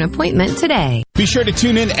innovativehealthclinic.net for an appointment today. Be sure to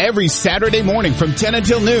tune in every Saturday morning from 10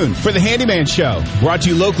 until noon for the Handyman Show, brought to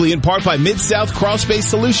you locally in part by Mid-South Crawl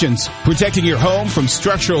Space Solutions, protecting your home from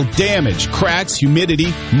structural damage, cracks,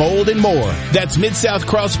 humidity, mold, and more. That's Mid-South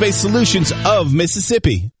Crawl Space Solutions of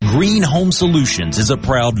Mississippi. Green Home Solutions is a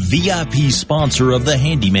proud VIP sponsor of the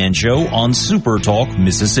Handyman Show on Super Talk,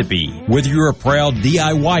 Mississippi. Whether you're a proud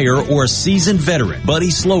DIYer or a seasoned veteran, Buddy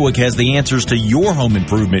Slowick has the answers to your home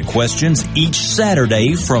improvement questions each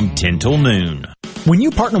Saturday from 10 till noon. When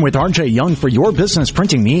you partner with RJ Young for your business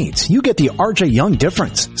printing needs, you get the RJ Young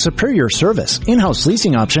difference. Superior service, in-house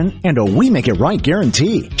leasing option, and a we make it right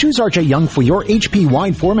guarantee. Choose RJ Young for your HP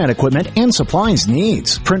wide format equipment and supplies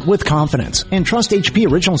needs. Print with confidence and trust HP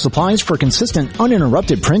Original Supplies for consistent,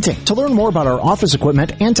 uninterrupted printing. To learn more about our office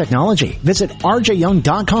equipment and technology, visit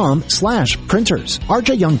rjyoung.com/printers.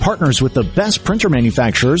 RJ Young partners with the best printer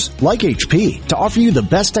manufacturers like HP to offer you the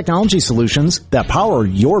best technology solutions that power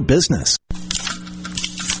your business.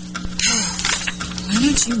 Why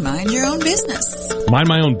don't you mind your own business? Mind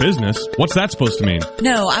my own business? What's that supposed to mean?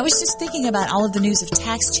 No, I was just thinking about all of the news of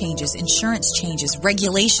tax changes, insurance changes,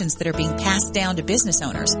 regulations that are being passed down to business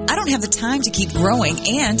owners. I don't have the time to keep growing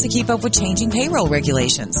and to keep up with changing payroll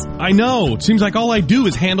regulations. I know. It seems like all I do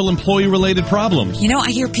is handle employee-related problems. You know,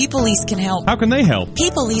 I hear People Lease can help. How can they help?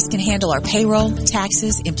 People Lease can handle our payroll,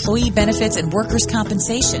 taxes, employee benefits, and workers'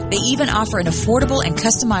 compensation. They even offer an affordable and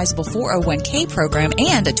customizable 401k program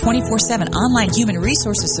and a 24/7 online human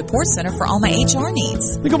resources support center for all my HR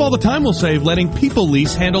needs. Think of all the time we'll save letting People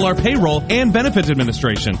Lease handle our payroll and benefits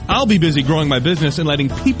administration. I'll be busy growing my business and letting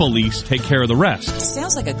People Lease take care of the rest.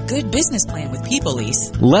 Sounds like a good business plan with People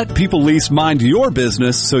Lease. Let People Lease mind your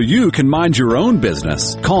business so you can mind your own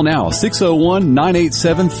business. Call now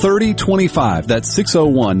 601-987-3025. That's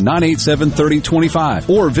 601-987-3025.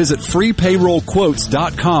 Or visit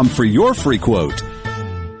freepayrollquotes.com for your free quote.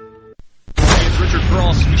 Richard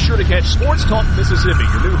Cross. Be sure to catch Sports Talk Mississippi,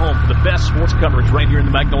 your new home for the best sports coverage right here in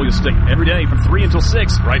the Magnolia State. Every day from 3 until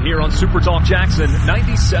 6, right here on Super Talk Jackson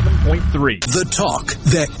 97.3. The talk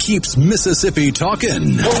that keeps Mississippi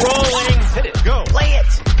talking. We're rolling. Hit it. Go. Play it.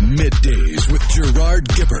 Middays with Gerard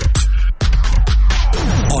Gibert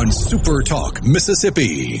on Super Talk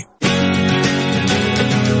Mississippi.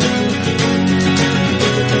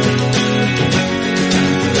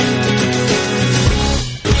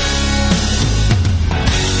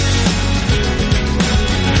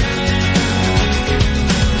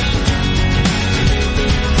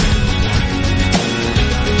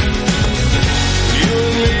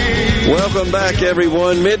 Welcome back,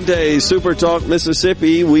 everyone. Middays, Super Talk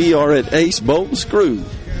Mississippi. We are at Ace Bolt and Screw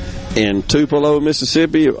in Tupelo,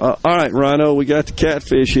 Mississippi. All right, Rhino, we got the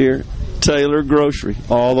catfish here. Taylor Grocery,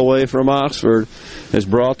 all the way from Oxford, has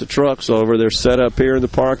brought the trucks over. They're set up here in the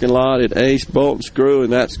parking lot at Ace Bolt and Screw,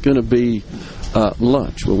 and that's going to be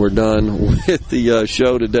lunch when we're done with the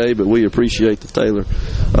show today. But we appreciate the Taylor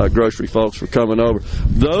Grocery folks for coming over.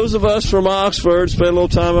 Those of us from Oxford spend a little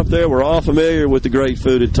time up there. We're all familiar with the great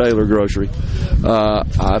food at Taylor Grocery.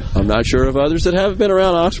 I'm not sure if others that haven't been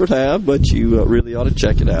around Oxford have, but you really ought to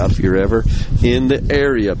check it out if you're ever in the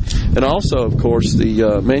area. And also, of course,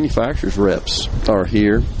 the manufacturers reps are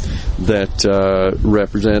here that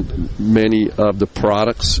represent many of the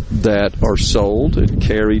products that are sold and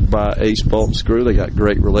carried by Ace Bolt and Screw. They got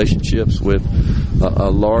great relationships with a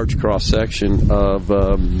large cross-section of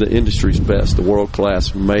the industry's best, the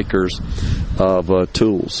world-class makers of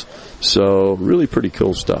tools. So really pretty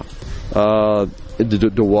cool stuff.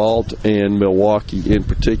 DeWalt and Milwaukee in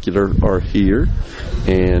particular are here,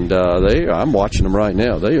 and I'm watching them right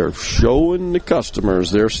now. They are showing the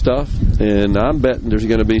customers their stuff, and I'm betting there's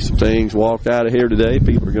going to be some things walk out of here today.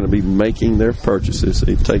 People are going to be making their purchases.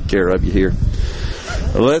 They take care of you here.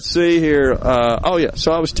 Let's see here.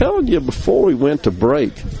 So I was telling you before we went to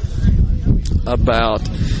break about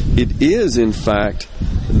it is, in fact,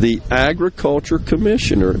 the Agriculture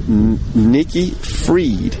Commissioner, Nikki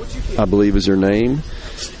Freed, I believe is her name,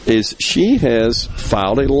 she has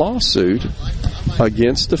filed a lawsuit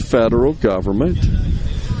against the federal government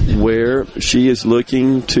where she is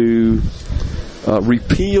looking to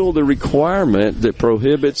repeal the requirement that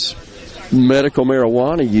prohibits medical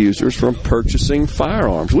marijuana users from purchasing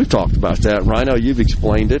firearms. We've talked about that. Rhino, you've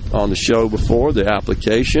explained it on the show before, the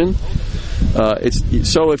application.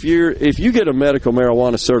 So if you get a medical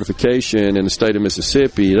marijuana certification in the state of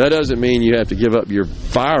Mississippi, that doesn't mean you have to give up your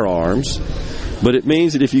firearms, but it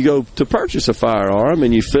means that if you go to purchase a firearm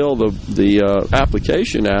and you fill the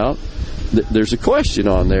application out, there's a question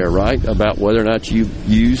on there, right, about whether or not you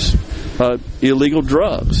use illegal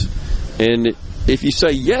drugs. And if you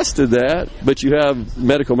say yes to that, but you have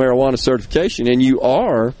medical marijuana certification and you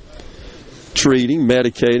are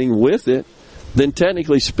medicating with it, then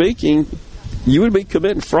technically speaking, you would be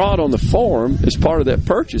committing fraud on the form as part of that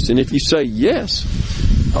purchase. And if you say yes,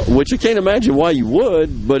 which I can't imagine why you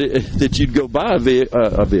would, but that you'd go buy a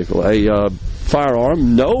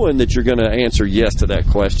firearm, knowing that you're going to answer yes to that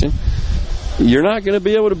question, you're not going to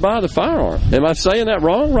be able to buy the firearm. Am I saying that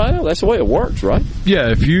wrong, Rhino? That's the way it works, right? Yeah,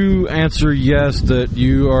 if you answer yes that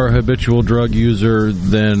you are a habitual drug user,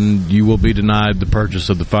 then you will be denied the purchase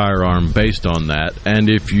of the firearm based on that. And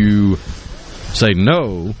if you say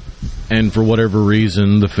no, and for whatever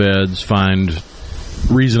reason the feds find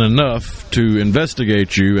reason enough to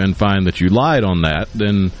investigate you and find that you lied on that,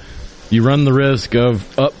 then you run the risk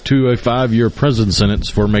of up to a 5-year prison sentence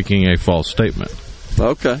for making a false statement.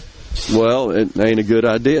 Okay. Well, it ain't a good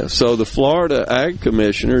idea. So the Florida Ag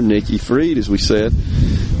Commissioner, Nikki Fried, as we said,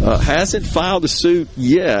 hasn't filed a suit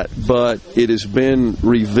yet, but it has been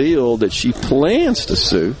revealed that she plans to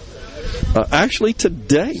sue. Actually,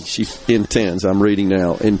 today she intends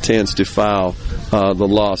to file the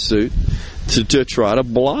lawsuit to try to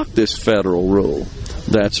block this federal rule.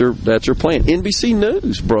 That's her plan. NBC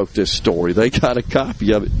News broke this story. They got a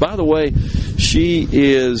copy of it. By the way, she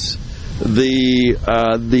is the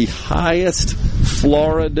highest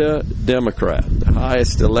Florida Democrat, the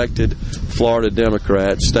highest elected Florida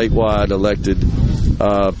Democrat, statewide elected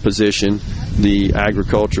position. The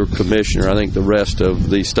agricultural commissioner, I think the rest of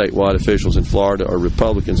the statewide officials in Florida are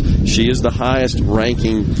Republicans. She is the highest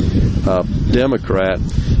ranking Democrat.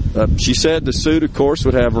 She said the suit, of course,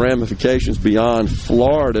 would have ramifications beyond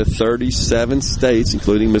Florida. 37 states,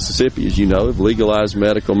 including Mississippi, as you know, have legalized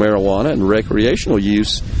medical marijuana, and recreational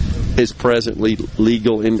use is presently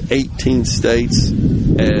legal in 18 states,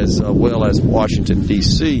 as well as Washington,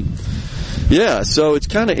 D.C. Yeah, so it's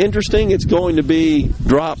kind of interesting. It's going to be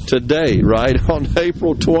dropped today, right? On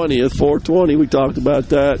April 20th, 420. We talked about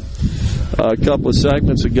that a couple of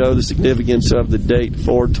segments ago, the significance of the date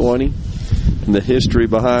 420 and the history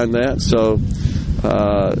behind that. So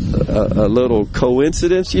a little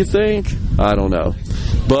coincidence, you think? I don't know.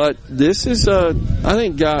 But this is, I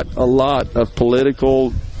think, got a lot of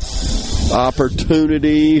political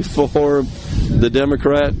opportunity for the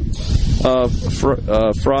Democrat.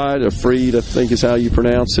 Fried, I think is how you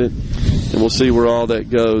pronounce it. And we'll see where all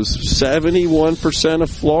that goes. 71% of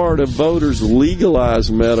Florida voters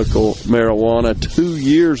legalized medical marijuana 2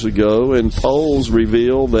 years ago, and polls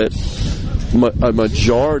reveal that a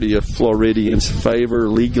majority of Floridians favor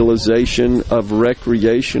legalization of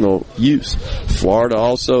recreational use. Florida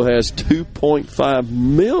also has 2.5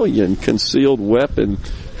 million concealed weapon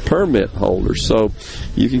permit holders. So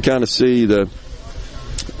you can kind of see the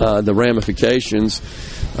ramifications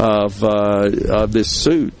of this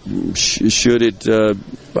suit. Should it,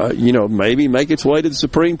 maybe make its way to the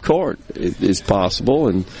Supreme Court? It is possible,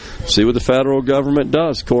 and see what the federal government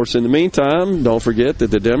does. Of course, in the meantime, don't forget that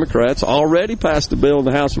the Democrats already passed a bill in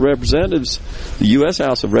the House of Representatives, the U.S.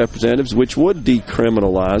 House of Representatives, which would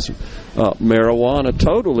decriminalize marijuana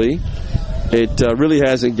totally. It really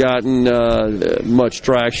hasn't gotten much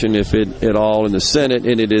traction, if it at all, in the Senate,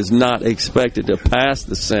 and it is not expected to pass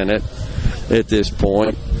the Senate at this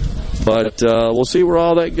point. But we'll see where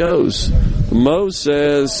all that goes. Mo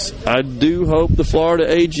says, I do hope the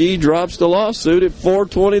Florida AG drops the lawsuit at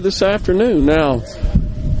 4:20 this afternoon. Now,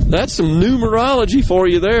 that's some numerology for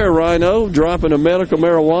you there, Rhino, dropping a medical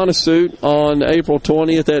marijuana suit on April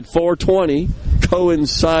 20th at 4:20,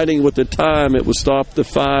 coinciding with the time it was stopped the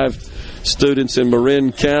 5 students in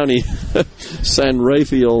Marin County, San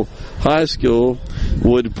Rafael High School,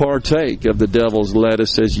 would partake of the devil's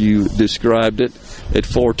lettuce, as you described it, at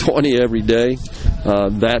 4:20 every day.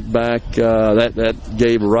 That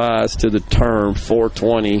gave rise to the term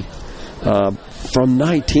 420 from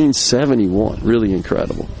 1971. Really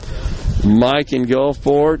incredible. Mike in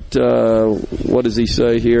Gulfport, what does he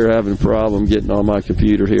say here? Having a problem getting on my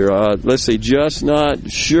computer here. Let's see, just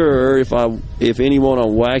not sure if anyone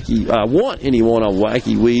on Wacky, I want anyone on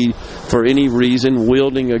Wacky Weed for any reason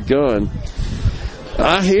wielding a gun.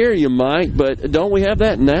 I hear you, Mike, but don't we have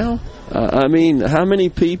that now? I mean, how many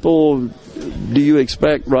people do you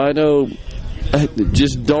expect, Rhino,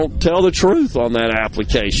 just don't tell the truth on that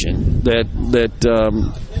application, that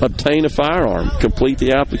obtain a firearm, complete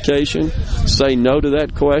the application, say no to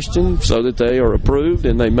that question so that they are approved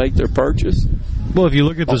and they make their purchase? Well, if you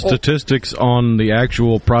look at the statistics on the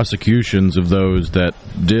actual prosecutions of those that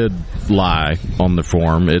did lie on the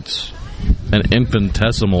form, it's an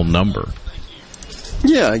infinitesimal number.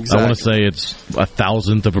 Yeah, exactly. I want to say it's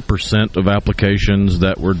 0.001% of applications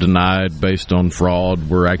that were denied based on fraud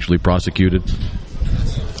were actually prosecuted.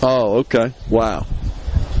 Oh, okay. Wow.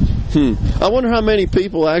 I wonder how many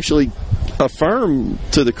people actually affirm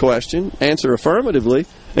to the question, answer affirmatively,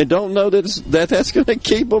 and don't know that's going to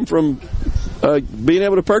keep them from being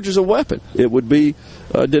able to purchase a weapon. It would be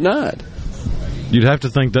denied. You'd have to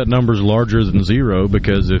think that number's larger than zero,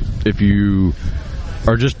 because if you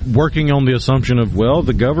are just working on the assumption of, well,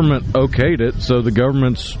 the government okayed it, so the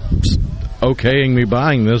government's okaying me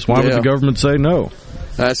buying this, why would the government say no?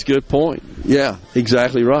 That's a good point. Yeah,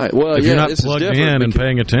 exactly right. Well, if you're not plugged in and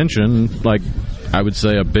paying attention, like I would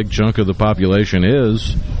say a big chunk of the population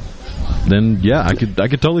is, then I could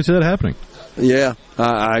totally see that happening. Yeah,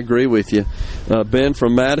 I agree with you. Ben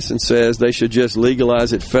from Madison says they should just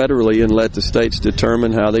legalize it federally and let the states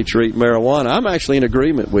determine how they treat marijuana. I'm actually in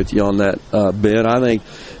agreement with you on that, Ben. I think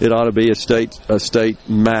it ought to be a state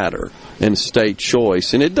matter and state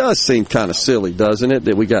choice. And it does seem kind of silly, doesn't it,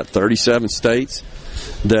 that we got 37 states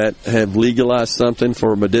that have legalized something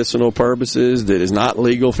for medicinal purposes that is not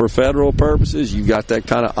legal for federal purposes. You got that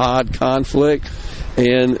kind of odd conflict.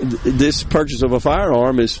 And this purchase of a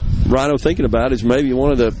firearm is, Rhino thinking about, is maybe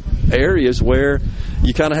one of the areas where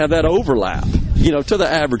you kind of have that overlap, to the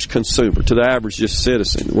average consumer, to the average just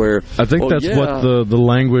citizen. Where I think that's what the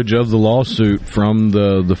language of the lawsuit from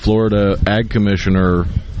the Florida Ag Commissioner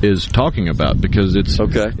is talking about, because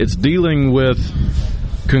it's dealing with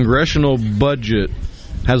congressional budget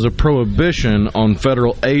has a prohibition on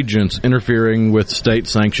federal agents interfering with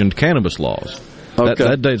state-sanctioned cannabis laws.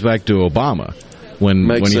 That dates back to Obama. When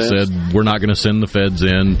he said, we're not going to send the feds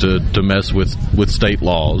in to mess with state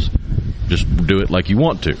laws, just do it like you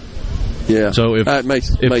want to. Yeah. So if the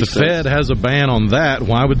sense. Fed has a ban on that,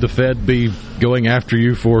 why would the Fed be going after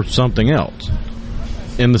you for something else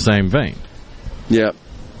in the same vein? Yeah,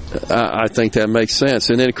 I think that makes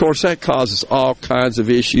sense. And then, of course, that causes all kinds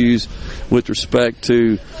of issues with respect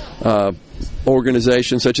to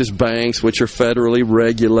organizations such as banks, which are federally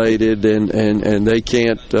regulated, and they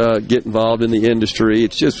can't get involved in the industry.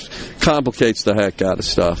 It just complicates the heck out of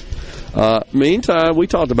stuff. Meantime, we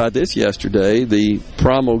talked about this yesterday, the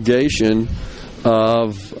promulgation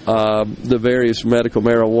of the various medical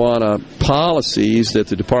marijuana policies that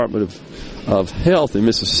the Department of Health in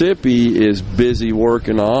Mississippi is busy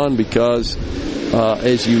working on, because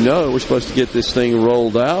as you know, we're supposed to get this thing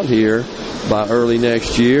rolled out here by early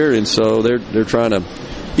next year, and so they're trying to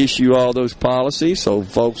issue all those policies so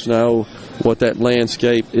folks know what that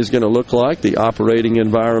landscape is going to look like, the operating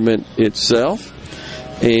environment itself.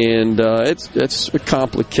 And it's a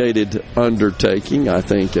complicated undertaking, I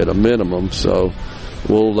think, at a minimum. So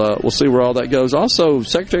we'll see where all that goes. Also,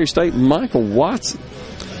 Secretary of State Michael Watson,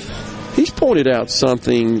 he's pointed out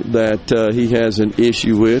something that he has an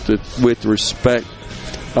issue with respect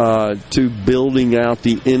to building out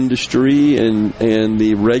the industry and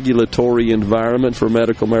the regulatory environment for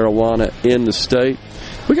medical marijuana in the state.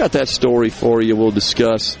 We got that story for you. We'll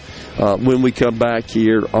discuss when we come back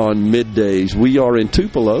here on Middays. We are in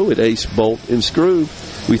Tupelo at Ace Bolt and Screw.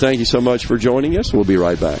 We thank you so much for joining us. We'll be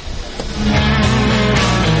right back.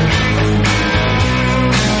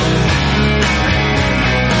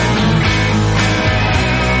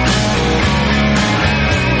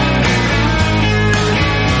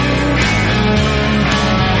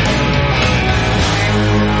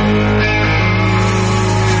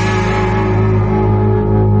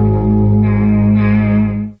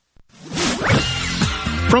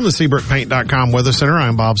 From the SeabrookPaint.com Weather Center,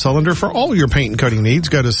 I'm Bob Sullender. For all your paint and coating needs,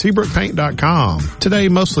 go to SeabrookPaint.com. Today,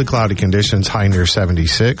 mostly cloudy conditions, high near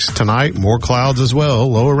 76. Tonight, more clouds as well,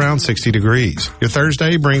 low around 60 degrees. Your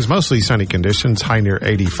Thursday brings mostly sunny conditions, high near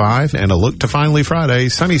 85. And a look to finally Friday,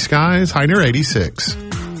 sunny skies, high near 86.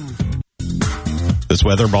 This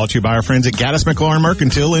weather brought to you by our friends at Gaddis McLaurin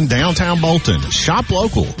Mercantile in downtown Bolton. Shop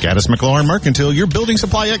local. Gaddis McLaurin Mercantile, your building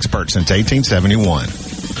supply expert since 1871.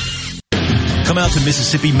 Come out to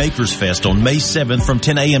Mississippi Makers Fest on May 7th from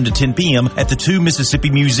 10 a.m. to 10 p.m. at the two Mississippi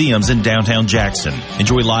Museums in downtown Jackson.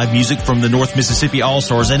 Enjoy live music from the North Mississippi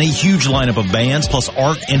All-Stars and a huge lineup of bands, plus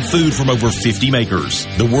art and food from over 50 makers.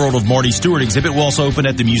 The World of Marty Stewart exhibit will also open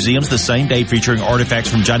at the museums the same day, featuring artifacts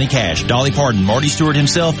from Johnny Cash, Dolly Parton, Marty Stewart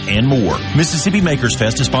himself, and more. Mississippi Makers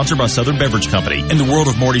Fest is sponsored by Southern Beverage Company, and the World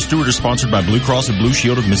of Marty Stewart is sponsored by Blue Cross and Blue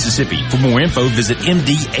Shield of Mississippi. For more info, visit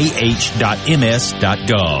mdah.ms.gov.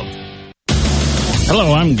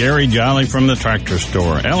 Hello, I'm Gary Jolly from the Tractor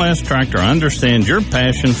Store. LS Tractor understands your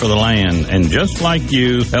passion for the land, and just like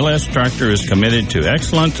you, LS Tractor is committed to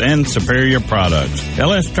excellence and superior products.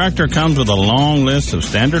 LS Tractor comes with a long list of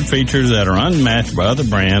standard features that are unmatched by other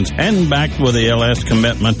brands, and backed with the LS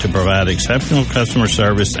commitment to provide exceptional customer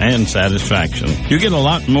service and satisfaction. You get a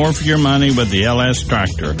lot more for your money with the LS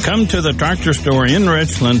Tractor. Come to the Tractor Store in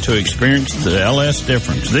Richland to experience the LS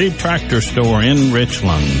difference. The Tractor Store in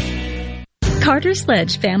Richland. Carter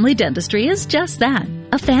Sledge Family Dentistry is just that,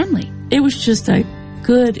 a family. It was just a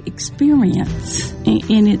good experience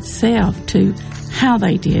in itself to how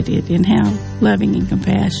they did it and how loving and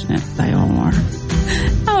compassionate they all are.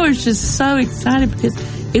 I was just so excited because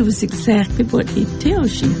it was exactly what he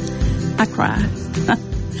tells you. I cried.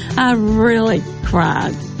 I really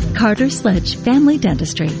cried. Carter Sledge Family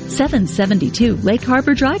Dentistry, 772 Lake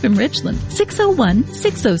Harbor Drive in Richland,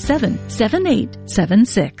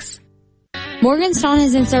 601-607-7876. Morganstone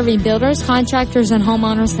has been serving builders, contractors, and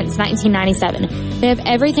homeowners since 1997. They have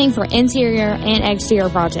everything for interior and exterior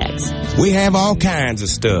projects. We have all kinds of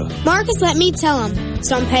stuff. Marcus, let me tell them.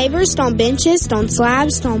 Stone pavers, stone benches, stone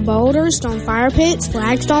slabs, stone boulders, stone fire pits,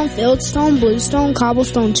 flagstone, fieldstone, bluestone,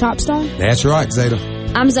 cobblestone, chopstone. That's right, Zeta.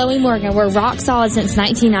 I'm Zoe Morgan. We're rock solid since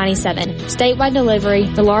 1997. Statewide delivery,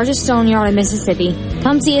 the largest stone yard in Mississippi.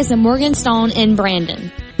 Come see us in Morganstone in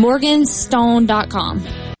Brandon. Morganstone.com.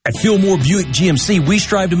 At Fillmore Buick GMC, we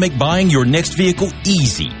strive to make buying your next vehicle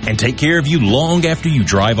easy and take care of you long after you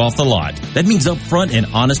drive off the lot. That means upfront and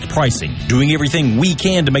honest pricing, doing everything we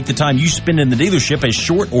can to make the time you spend in the dealership as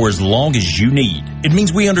short or as long as you need. It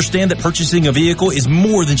means we understand that purchasing a vehicle is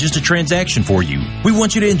more than just a transaction for you. We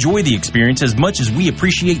want you to enjoy the experience as much as we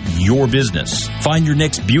appreciate your business. Find your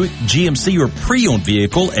next Buick, GMC, or pre-owned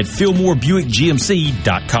vehicle at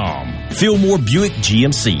FillmoreBuickGMC.com. Fillmore Buick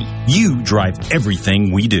GMC. You drive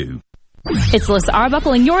everything we do. It's Alyssa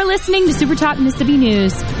Arbuckle, and you're listening to Super Talk Mississippi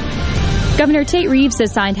News. Governor Tate Reeves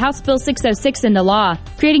has signed House Bill 606 into law,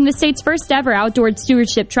 creating the state's first ever outdoor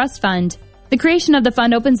stewardship trust fund. The creation of the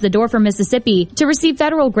fund opens the door for Mississippi to receive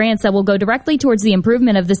federal grants that will go directly towards the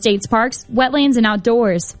improvement of the state's parks, wetlands, and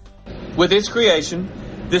outdoors. With its creation,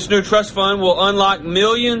 this new trust fund will unlock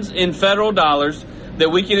millions in federal dollars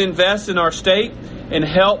that we can invest in our state and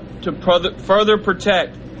help to further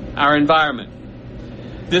protect our environment.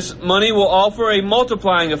 This money will offer a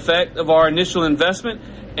multiplying effect of our initial investment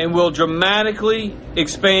and will dramatically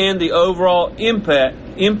expand the overall impact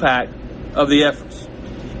of the efforts.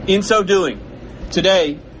 In so doing,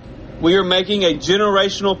 today, we are making a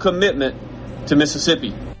generational commitment to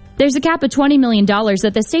Mississippi. There's a cap of $20 million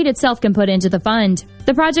that the state itself can put into the fund.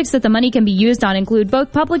 The projects that the money can be used on include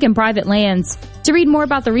both public and private lands. To read more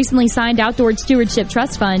about the recently signed Outdoor Stewardship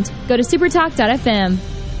Trust Fund, go to supertalk.fm.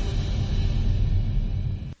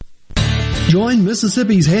 Join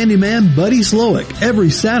Mississippi's handyman Buddy Slowick every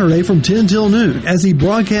Saturday from 10 till noon as he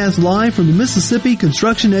broadcasts live from the Mississippi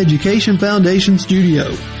Construction Education Foundation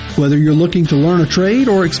studio. Whether you're looking to learn a trade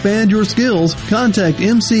or expand your skills, contact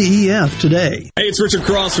MCEF today. Hey, it's Richard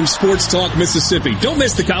Cross from Sports Talk Mississippi. Don't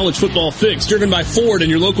miss the college football fix, driven by Ford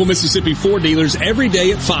and your local Mississippi Ford dealers every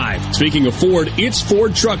day at 5. Speaking of Ford, it's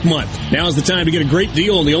Ford Truck Month. Now is the time to get a great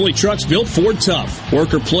deal on the only trucks built Ford tough.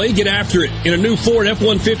 Work or play, get after it in a new Ford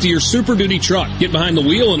F-150 or Super Duty truck. Get behind the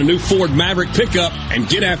wheel in a new Ford Maverick pickup and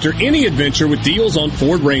get after any adventure with deals on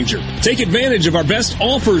Ford Ranger. Take advantage of our best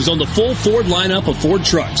offers on the full Ford lineup of Ford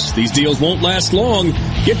trucks. These deals won't last long.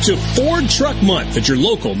 Get to Ford Truck Month at your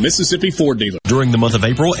local Mississippi Ford dealer. During the month of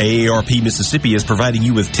April, AARP Mississippi is providing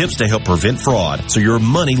you with tips to help prevent fraud so your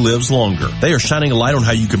money lives longer. They are shining a light on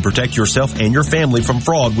how you can protect yourself and your family from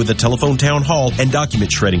fraud with a telephone town hall and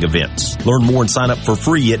document shredding events. Learn more and sign up for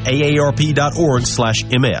free at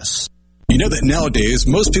aarp.org/ms. You know that nowadays,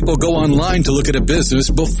 most people go online to look at a business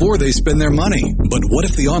before they spend their money. But what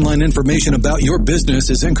if the online information about your business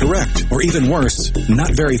is incorrect? Or even worse,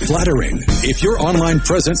 not very flattering? If your online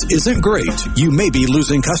presence isn't great, you may be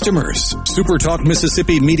losing customers. SuperTalk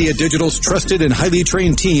Mississippi Media Digital's trusted and highly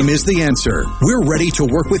trained team is the answer. We're ready to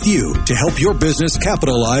work with you to help your business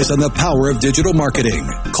capitalize on the power of digital marketing.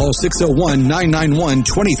 Call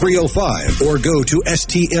 601-991-2305 or go to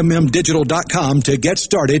stmmdigital.com to get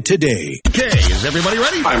started today. Okay, is everybody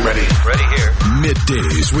ready? I'm ready. Ready here.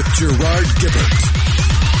 Middays with Gerard Gibert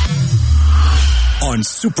on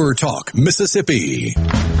Super Talk Mississippi.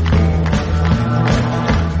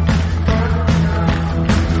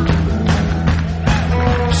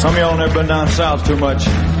 Some of y'all never been down south too much.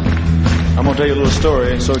 I'm going to tell you a little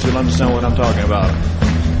story so you'll understand what I'm talking about.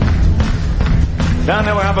 Down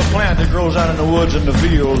there we have a plant that grows out in the woods and the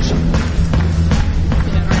fields.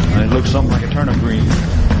 And it looks something like a turnip green.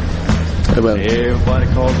 Everybody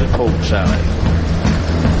calls it poke salad.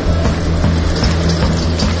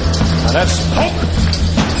 Now that's poke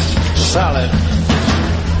salad.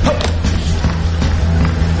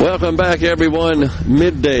 Welcome back, everyone.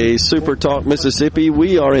 MidDays, Super Talk Mississippi.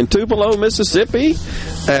 We are in Tupelo, Mississippi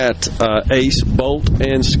at Ace Bolt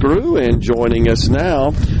and Screw. And joining us now,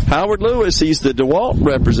 Howard Lewis. He's the DeWalt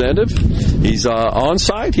representative. He's on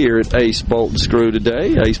site here at Ace Bolt and Screw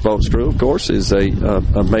today. Ace Bolt and Screw, of course, is a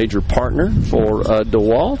major partner for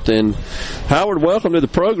DeWalt. And Howard, welcome to the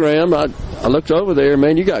program. I looked over there.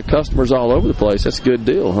 Man, you got customers all over the place. That's a good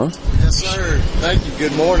deal, huh? Yes, sir. Thank you.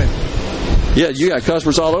 Good morning. Yeah, you got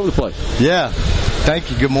customers all over the place. Yeah.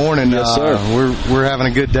 Thank you. Good morning. Yes, sir. We're having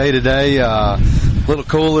a good day today. A little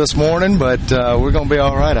cool this morning, but we're going to be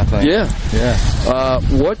all right, I think. Yeah.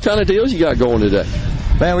 What kind of deals you got going today?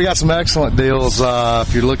 Man, we got some excellent deals.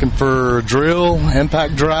 If you're looking for a drill,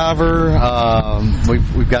 impact driver,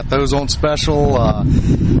 we've got those on special.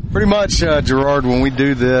 Pretty much, Gerard, when we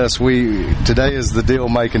do this, today is the deal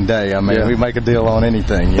making day. I mean, we make a deal on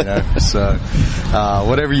anything, you know. So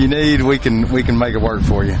whatever you need, we can make it work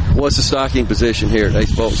for you. What's the stocking position here at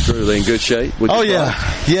Ace Bolt and Screw? Are they in good shape?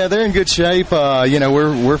 Yeah, they're in good shape.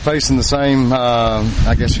 We're facing the same,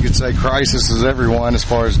 I guess you could say, crisis as everyone as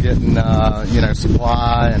far as getting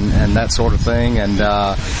supply and that sort of thing. And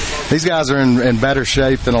these guys are in better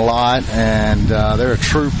shape than a lot, and they're a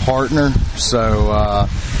true partner. So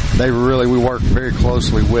we work very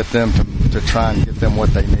closely with them to try and get them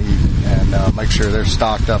what they need and make sure they're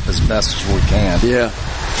stocked up as best as we can. Yeah.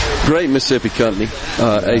 Great Mississippi company,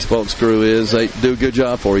 Ace Bolt and Screw is. They do a good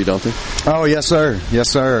job for you, don't they? Oh, yes, sir. Yes,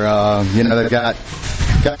 sir. They've got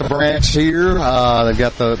the branch here. They've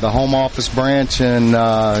got the home office branch in,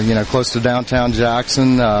 close to downtown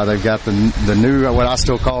Jackson. They've got the new, what I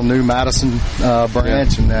still call new Madison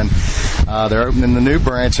branch, and then they're opening the new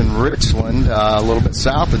branch in Richland, a little bit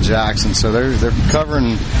south of Jackson. So they're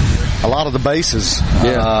covering a lot of the bases,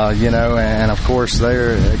 and of course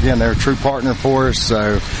they're a true partner for us.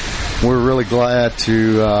 So we're really glad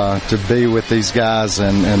to be with these guys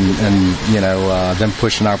and them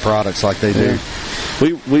pushing our products like they do.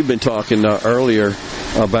 We've been talking earlier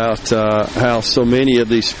about how so many of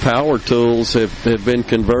these power tools have been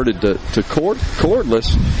converted to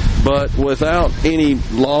cordless, but without any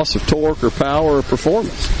loss of torque or power or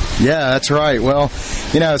performance. Yeah, that's right. Well,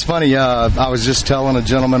 it's funny. I was just telling a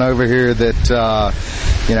gentleman over here that I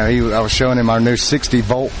was showing him our new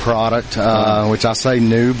 60-volt product, which I say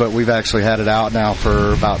new, but we've actually had it out now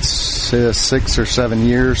for about 6 or 7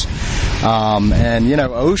 years. And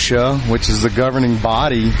OSHA, which is the governing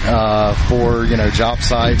body for job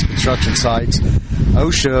sites, construction sites,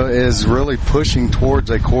 OSHA is really pushing towards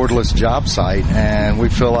a cordless job site, and we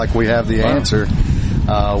feel like we have the answer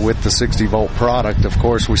with the 60-volt product. Of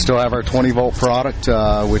course, we still have our 20-volt product,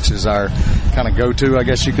 which is our kind of go-to, I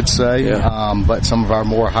guess you could say. Yeah. But some of our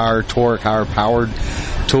more higher torque, higher powered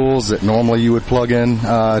tools that normally you would plug in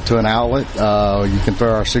to an outlet, you can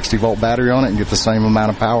throw our 60-volt battery on it and get the same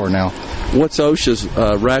amount of power now. What's OSHA's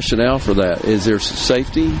rationale for that? Is there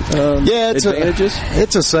safety advantages?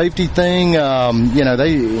 It's a safety thing.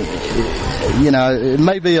 It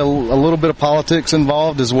may be a little bit of politics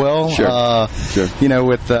involved as well. Sure.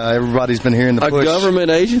 With everybody's been hearing the push. A government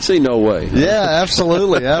agency? No way. Yeah,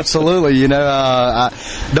 absolutely, absolutely. I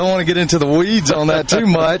don't want to get into the weeds on that too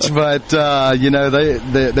much, but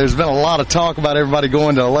there's been a lot of talk about everybody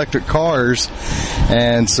going to electric cars,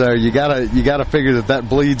 and so you gotta figure that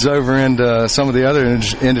bleeds over into some of the other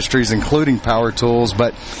industries, including power tools.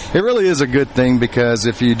 But it really is a good thing, because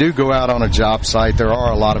if you do go out on a job site, there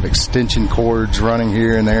are a lot of extension cords running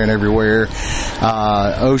here and there and everywhere.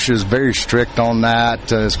 OSHA is very strict on that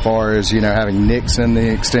as far as having nicks in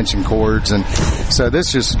the extension cords, and so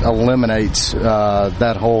this just eliminates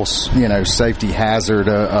that whole safety hazard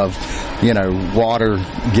of water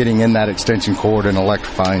getting in that extension cord and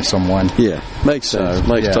electrifying someone. Yeah, makes sense.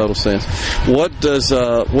 Makes total sense. What does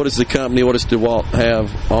the company, what does DeWalt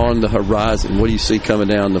have on the horizon? What do you see coming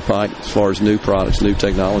down the pike as far as new products, new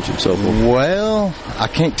technology, and so forth? Well, I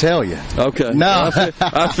can't tell you. Okay. No.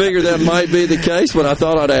 I figured that might be the case, but I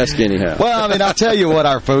thought I'd ask anyhow. Well, I'll tell you what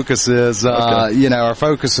our focus is. Okay. Our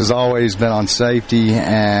focus has always been on safety,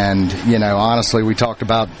 and, honestly, we talked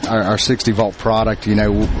about our 60-volt product.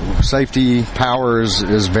 Safety, power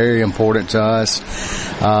is very important to us.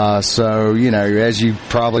 So, as you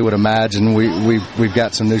probably would imagine, we've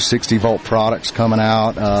got some new 60-volt products coming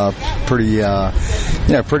out. Pretty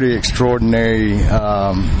extraordinary,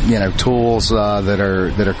 tools that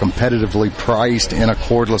are competitively priced in a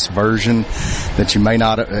cordless version that you may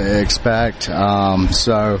not expect.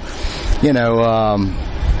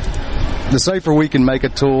 the safer we can make a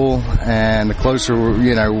tool, and the closer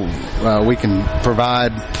we can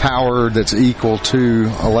provide power that's equal to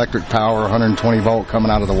electric power, 120 volt coming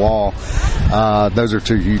out of the wall. Those are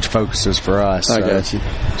two huge focuses for us. I got you.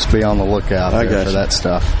 Just be on the lookout there for that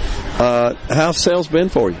stuff. How's sales been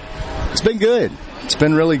for you? It's been good. It's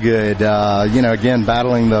been really good. Again,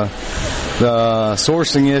 battling the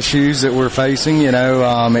sourcing issues that we're facing.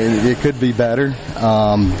 It could be better,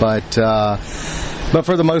 but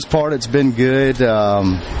for the most part, it's been good.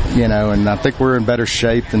 And I think we're in better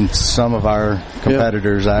shape than some of our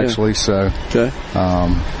competitors, actually. So,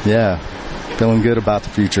 feeling good about the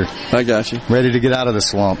future. I got you. Ready to get out of the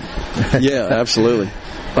slump. Yeah, absolutely.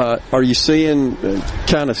 Are you seeing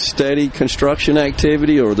kind of steady construction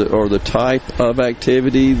activity, or the type of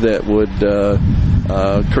activity that would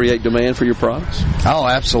create demand for your products? Oh,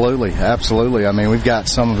 absolutely. I mean, we've got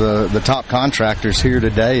some of the top contractors here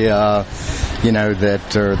today,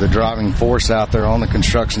 that are the driving force out there on the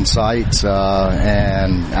construction sites.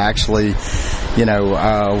 And actually,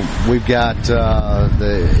 we've got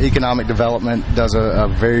the economic development does a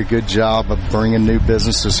very good job of bringing new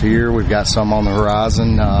businesses here. We've got some on the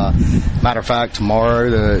horizon. Matter of fact,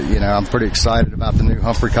 tomorrow, I'm pretty excited about the new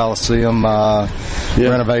Humphrey Coliseum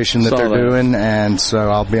renovation that they're doing, and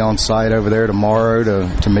so I'll be on site over there tomorrow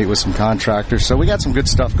to meet with some contractors. So we got some good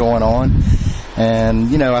stuff going on,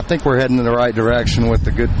 and I think we're heading in the right direction with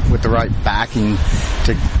the right backing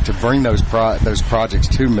to bring those projects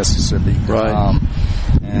to Mississippi. Right.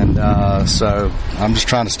 So I'm just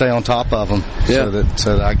trying to stay on top of them so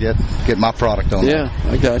that I get my product on there.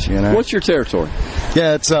 Yeah, I got you. What's your territory?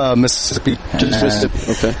 Yeah, it's Mississippi. Just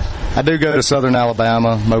Mississippi, okay. I do go to southern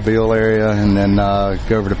Alabama, Mobile area, and then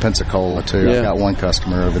go over to Pensacola, too. Yeah. I've got one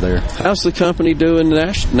customer over there. How's the company doing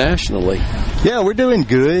nationally? Yeah, we're doing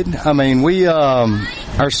good. I mean,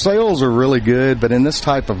 our sales are really good, but in this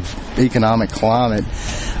type of economic climate,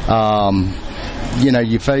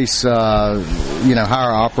 you face,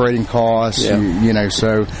 higher operating costs,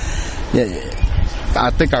 so I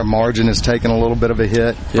think our margin has taken a little bit of a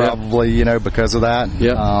hit, probably, because of that.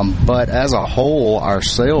 But as a whole, our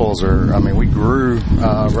sales we grew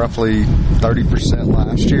roughly 30%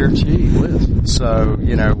 last year. Gee whiz. So,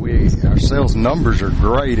 our sales numbers are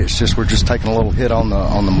great. It's just we're just taking a little hit on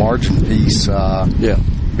the margin piece.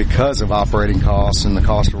 Because of operating costs and the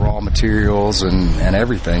cost of raw materials and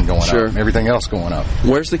everything going up, everything else going up.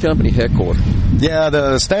 Where's the company headquartered? Yeah,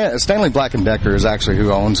 the Stanley Black & Decker is actually who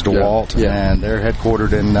owns DeWalt, and they're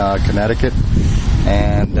headquartered in Connecticut.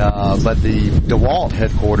 And but the DeWalt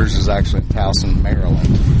headquarters is actually in Towson, Maryland.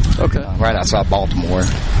 Okay, right outside Baltimore.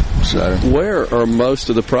 So, where are most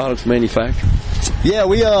of the products manufactured? Yeah,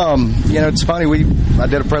 we it's funny. I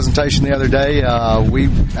did a presentation the other day. We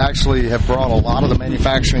actually have brought a lot of the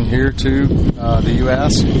manufacturing here to the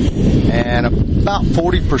U.S. and about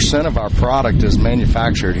 40% of our product is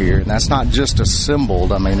manufactured here, and that's not just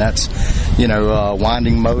assembled. I mean, that's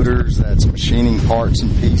winding motors, that's machining parts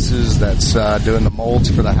and pieces, that's doing the molds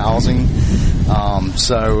for the housing.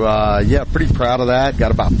 Pretty proud of that.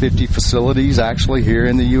 Got about 50 facilities actually here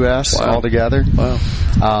in the U.S. altogether. Wow.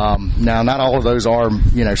 Now, not all of those are,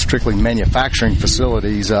 strictly manufacturing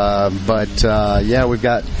facilities, but we've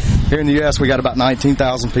got, here in the U.S., we got about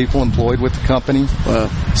 19,000 people employed with the company. Wow.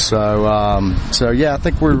 So I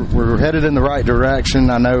think we're headed in the right direction.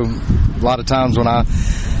 I know a lot of times when I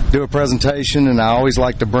do a presentation, and I always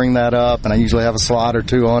like to bring that up, and I usually have a slide or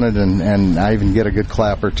two on it, and I even get a good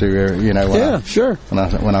clap or two, when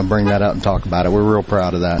I bring that up and talk about it. We're real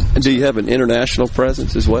proud of that. And do you have an international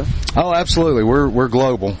presence as well? Oh, absolutely. We're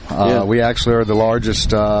global. We actually are the largest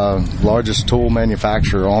tool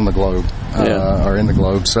manufacturer on the globe, or in the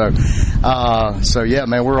globe. So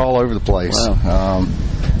man, we're all over the place. Wow.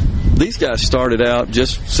 These guys started out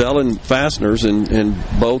just selling fasteners and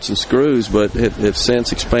bolts and screws, but have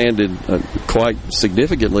since expanded quite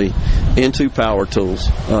significantly into power tools,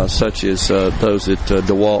 such as those that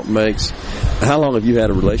DeWalt makes. How long have you had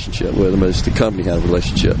a relationship with them? Has the company had a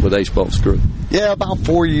relationship with Ace Bolt Screw? Yeah, about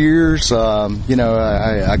 4 years.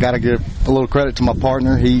 I got to give a little credit to my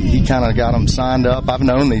partner. He kind of got them signed up. I've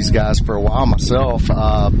known these guys for a while myself,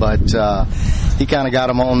 but he kind of got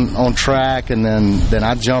them on track, and then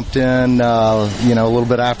I jumped in, a little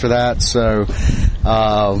bit after that. So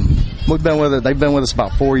we've been with it. They've been with us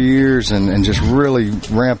about 4 years, and just really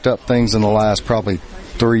ramped up things in the last probably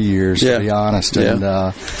 3 years, to be honest.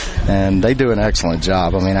 And they do an excellent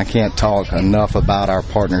job. I mean, I can't talk enough about our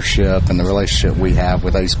partnership and the relationship we have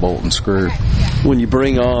with Ace Bolt and Screw. When you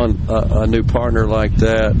bring on a new partner like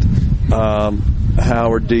that,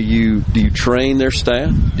 Howard, do you train their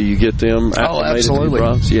staff? Do you get them acclimated to the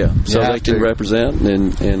Bronx? Yeah, so they can represent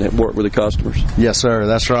and work with the customers. Yes, sir.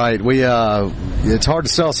 That's right. We it's hard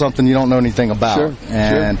to sell something you don't know anything about.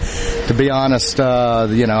 And to be honest,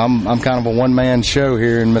 I'm kind of a one-man show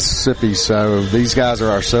here in Mississippi, so these guys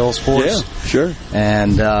are our sales force. Yeah, sure.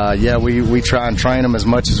 And we try and train them as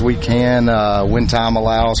much as we can when time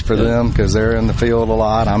allows for them, because they're in the field a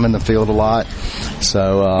lot. I'm in the field a lot.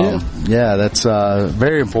 So that's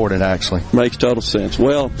very important, actually. Makes total sense.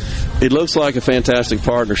 Well, it looks like a fantastic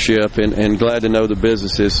partnership, and glad to know the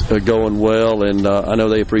business is going well, and I know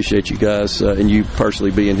they appreciate you guys and you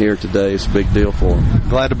personally being here today. It's a big deal for them.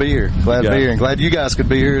 Glad to be here. Glad to be here, and glad you guys could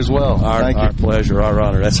be here as well. Our pleasure, our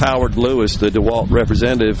honor. That's Howard Lewis, the DeWalt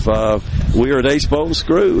representative. We are at Ace Bolt and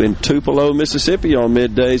Screw in Tupelo, Mississippi on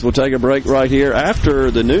Middays. We'll take a break right here.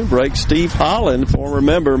 After the noon break, Steve Holland, former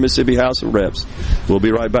member of Mississippi House of Reps. We'll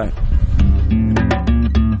be right back.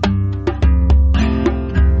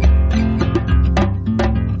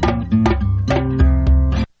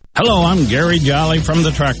 Hello, I'm Gary Jolly from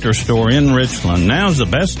the Tractor Store in Richland. Now's the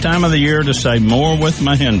best time of the year to save more with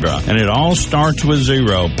Mahindra, and it all starts with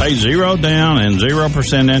zero. Pay zero down and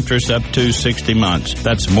 0% interest up to 60 months.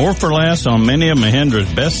 That's more for less on many of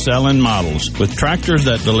Mahindra's best-selling models, with tractors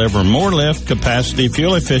that deliver more lift, capacity,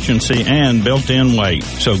 fuel efficiency, and built-in weight.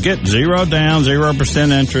 So get zero down,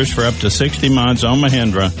 0% interest for up to 60 months on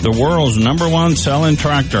Mahindra, the world's #1 selling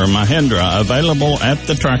tractor, Mahindra, available at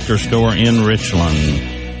the Tractor Store in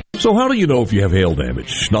Richland. So how do you know if you have hail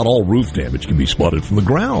damage? Not all roof damage can be spotted from the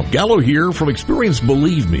ground. Gallo here. From experience,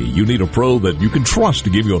 believe me, you need a pro that you can trust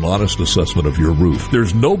to give you an honest assessment of your roof.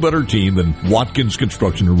 There's no better team than Watkins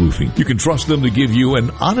Construction and Roofing. You can trust them to give you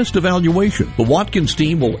an honest evaluation. The Watkins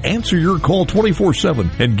team will answer your call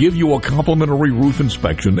 24/7 and give you a complimentary roof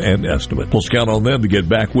inspection and estimate. Plus, count on them to get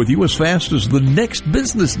back with you as fast as the next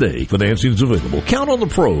business day. Financing's available. Count on the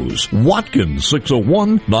pros. Watkins,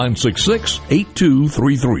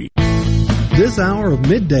 601-966-8233. This hour of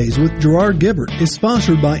Middays with Gerard Gibert is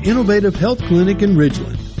sponsored by Innovative Health Clinic in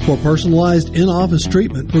Ridgeland. For personalized in-office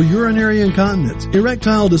treatment for urinary incontinence,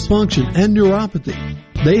 erectile dysfunction, and neuropathy,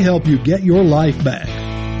 they help you get your life back.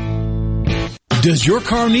 Does your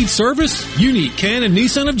car need service? You need Ken and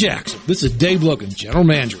Nissan of Jackson. This is Dave Logan, General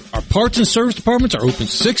Manager. Our parts and service departments are open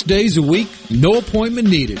 6 days a week, no appointment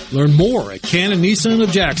needed. Learn more at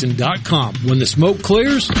CanandNissanofJackson.com. When the smoke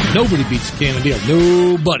clears, nobody beats the Can deal.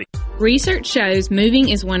 Nobody. Research shows moving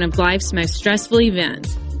is one of life's most stressful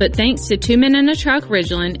events. But thanks to 2 Men and a Truck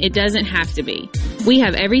Ridgeland, it doesn't have to be. We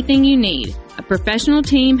have everything you need. A professional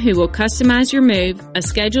team who will customize your move, a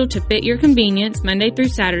schedule to fit your convenience Monday through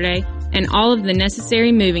Saturday, and all of the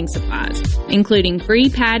necessary moving supplies, including free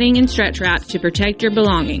padding and stretch wrap to protect your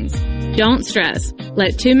belongings. Don't stress.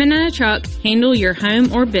 Let 2 Men and a Truck handle your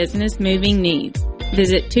home or business moving needs.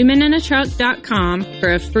 Visit 2menandatruck.com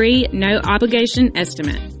for a free, no-obligation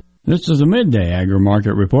estimate. This is a midday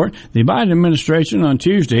agri-market report. The Biden administration on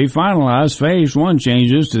Tuesday finalized Phase 1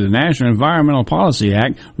 changes to the National Environmental Policy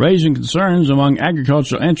Act, raising concerns among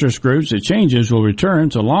agricultural interest groups that changes will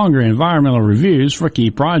return to longer environmental reviews for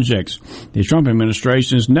key projects. The Trump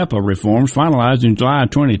administration's NEPA reforms, finalized in July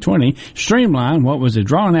 2020, streamlined what was a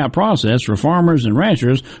drawn-out process for farmers and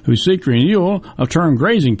ranchers who seek renewal of term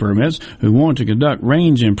grazing permits, who want to conduct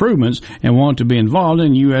range improvements, and want to be involved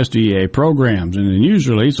in USDA programs. In the news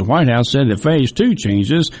release, the White House said that Phase 2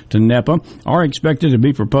 changes to NEPA are expected to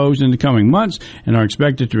be proposed in the coming months and are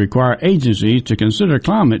expected to require agencies to consider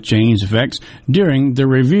climate change effects during the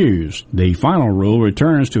reviews. The final rule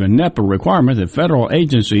returns to a NEPA requirement that federal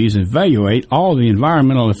agencies evaluate all the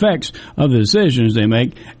environmental effects of the decisions they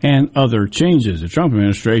make and other changes. The Trump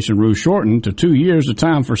administration rule shortened to 2 years of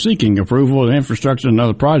time for seeking approval of infrastructure and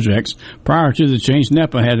other projects. Prior to the change,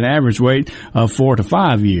 NEPA had an average wait of 4 to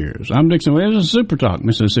 5 years. I'm Dixon Williams, Super Talk,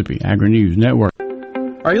 Mississippi Agri-News Network.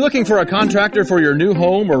 Are you looking for a contractor for your new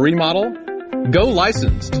home or remodel? Go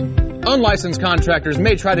licensed. Unlicensed contractors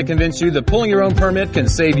may try to convince you that pulling your own permit can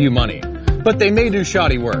save you money, but they may do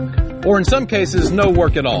shoddy work, or in some cases no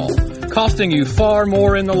work at all, costing you far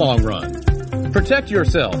more in the long run. Protect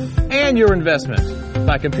yourself and your investment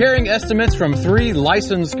by comparing estimates from 3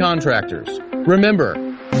 licensed contractors. Remember,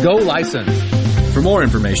 go licensed. For more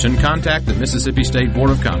information, contact the Mississippi State Board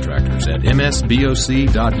of Contractors at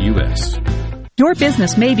msboc.us. Your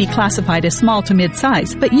business may be classified as small to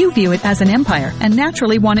mid-size, but you view it as an empire and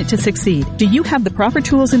naturally want it to succeed. Do you have the proper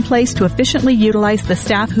tools in place to efficiently utilize the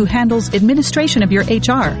staff who handles administration of your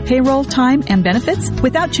HR, payroll, time, and benefits?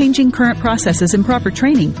 Without changing current processes and proper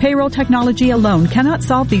training, payroll technology alone cannot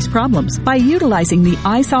solve these problems. By utilizing the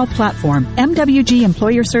iSolve platform, MWG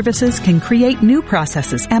Employer Services can create new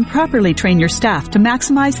processes and properly train your staff to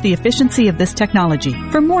maximize the efficiency of this technology.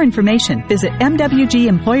 For more information, visit MWG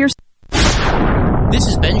Employer. This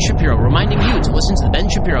is Ben Shapiro reminding you to listen to The Ben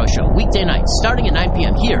Shapiro Show weekday nights starting at 9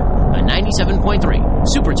 p.m. here on 97.3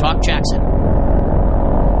 Super Talk Jackson.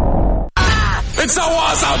 It's so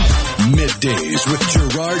awesome! Middays with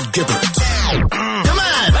Gerard Gibert. Come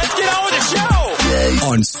on, let's get on with the show!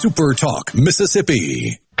 On Super Talk,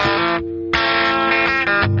 Mississippi.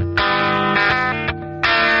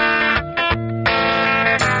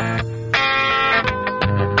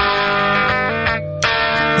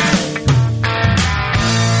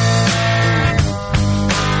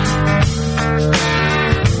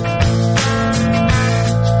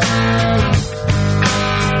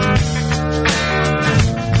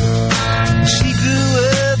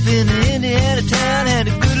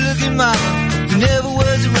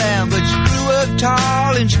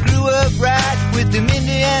 Tall and she grew up right with them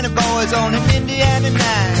Indiana boys on an Indiana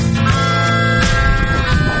night.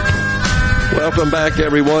 Welcome back,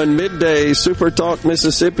 everyone. Midday Super Talk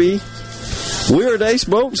Mississippi. We're at Ace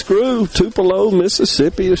Boats Crew, Tupelo,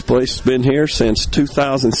 Mississippi. This place has been here since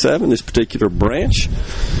 2007, this particular branch.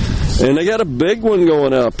 And they got a big one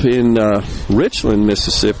going up in Richland,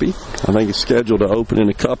 Mississippi. I think it's scheduled to open in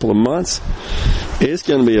a couple of months. It's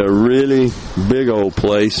going to be a really big old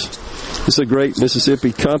place. It's a great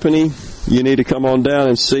Mississippi company. You need to come on down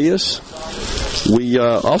and see us. We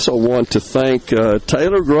also want to thank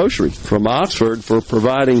Taylor Grocery from Oxford for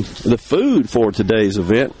providing the food for today's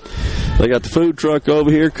event. They got the food truck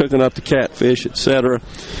over here cooking up the catfish, etc.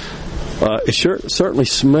 It certainly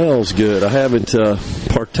smells good. I haven't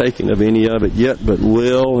partaken of any of it yet, but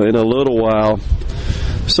will in a little while.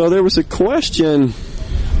 So there was a question,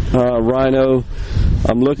 Rhino,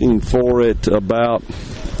 I'm looking for it, about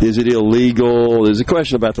is it illegal? There's a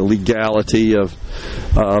question about the legality of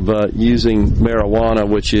using marijuana,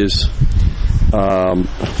 which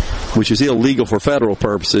is illegal for federal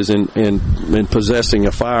purposes in possessing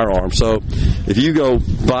a firearm. So if you go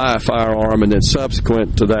buy a firearm and then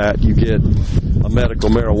subsequent to that you get a medical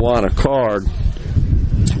marijuana card,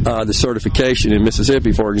 the certification in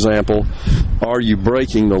Mississippi, for example, are you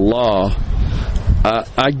breaking the law?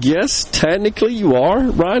 I guess technically you are,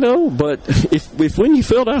 Rhino, but if when you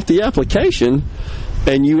filled out the application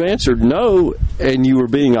and you answered no and you were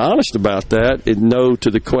being honest about that, and no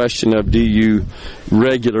to the question of do you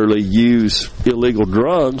regularly use illegal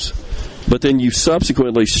drugs, but then you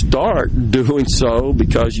subsequently start doing so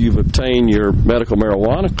because you've obtained your medical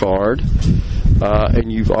marijuana card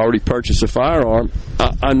and you've already purchased a firearm,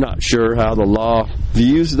 I'm not sure how the law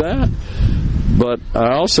views that, but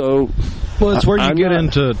I also... Well, it's where you get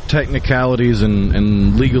into technicalities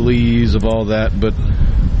and legalese of all that, but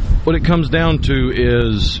what it comes down to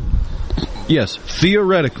is, yes,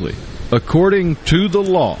 theoretically, according to the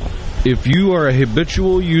law, if you are a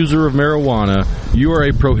habitual user of marijuana, you are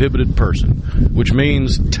a prohibited person, which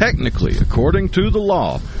means technically, according to the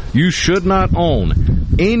law, you should not own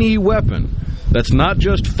any weapon. That's not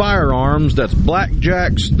just firearms, that's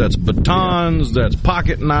blackjacks, that's batons, that's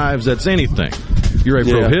pocket knives, that's anything. You're a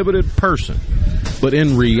prohibited person. But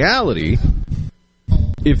in reality,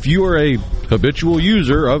 if you are a habitual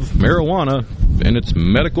user of marijuana, and it's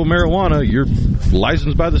medical marijuana, you're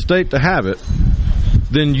licensed by the state to have it,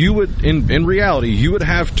 then you would, in reality, you would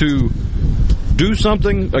have to do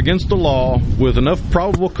something against the law with enough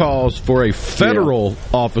probable cause for a federal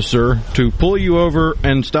officer to pull you over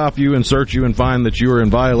and stop you and search you and find that you are in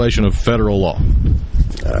violation of federal law.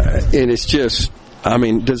 And it's just, I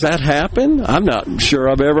mean, does that happen? I'm not sure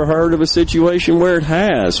I've ever heard of a situation where it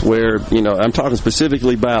has, where, you know, I'm talking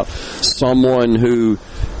specifically about someone who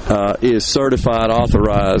is certified,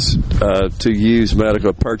 authorized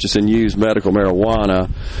to purchase and use medical marijuana,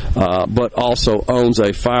 but also owns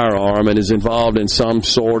a firearm and is involved in some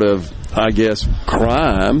sort of, I guess,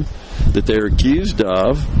 crime that they're accused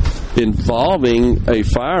of involving a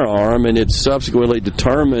firearm, and it's subsequently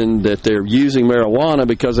determined that they're using marijuana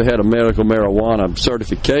because they had a medical marijuana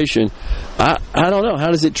certification. I don't know. How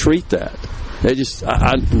does it treat that?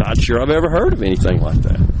 I'm not sure I've ever heard of anything like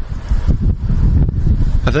that.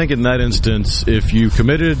 I think in that instance, if you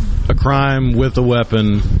committed a crime with a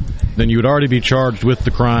weapon, then you would already be charged with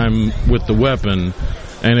the crime with the weapon.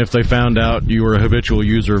 And if they found out you were a habitual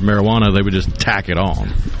user of marijuana, they would just tack it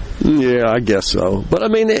on. Yeah, I guess so. But I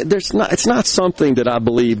mean, it's not something that I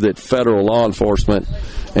believe that federal law enforcement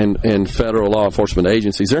and federal law enforcement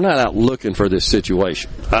agencies, they're not out looking for this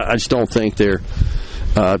situation. I just don't think they're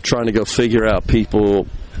trying to go figure out people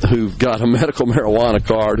who've got a medical marijuana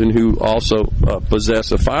card and who also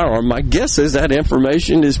possess a firearm. My guess is that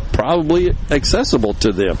information is probably accessible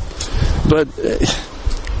to them. But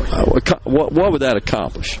what would that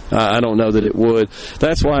accomplish? I don't know that it would.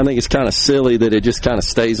 That's why I think it's kind of silly that it just kind of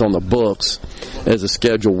stays on the books as a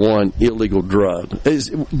Schedule I illegal drug.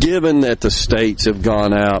 Given that the states have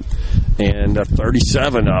gone out and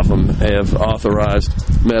 37 of them have authorized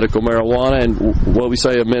medical marijuana, and what we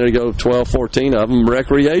say a minute ago, 12, 14 of them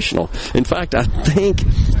recreational. In fact, I think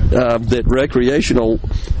that recreational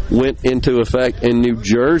went into effect in New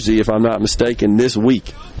Jersey, if I'm not mistaken, this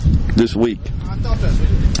week.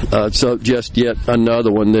 So just yet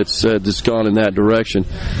another one that's gone in that direction.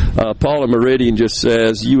 Paula Meridian just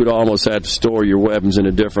says you would almost have to store your weapons in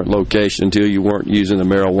a different location until you weren't using the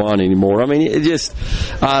marijuana anymore. I mean,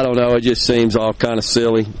 I don't know, it just seems all kind of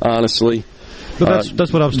silly, honestly. But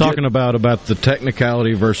that's what I was talking about the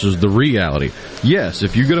technicality versus the reality. Yes,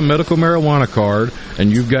 if you get a medical marijuana card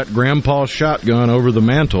and you've got grandpa's shotgun over the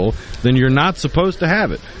mantle, then you're not supposed to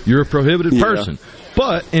have it. You're a prohibited person.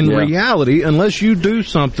 But in reality, unless you do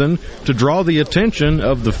something to draw the attention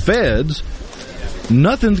of the feds,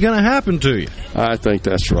 nothing's going to happen to you. I think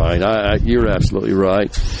that's right. You're absolutely right.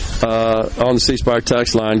 On the C Spire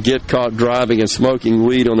text line, get caught driving and smoking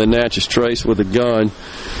weed on the Natchez Trace with a gun.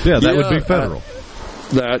 Yeah, that would be federal.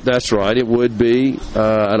 That's right. It would be.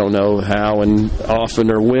 I don't know how and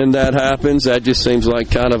often or when that happens. That just seems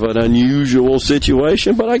like kind of an unusual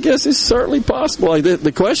situation, but I guess it's certainly possible. Like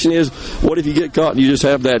the question is, what if you get caught and you just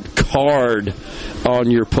have that card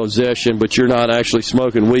on your possession, but you're not actually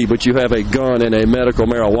smoking weed, but you have a gun and a medical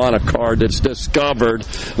marijuana card that's discovered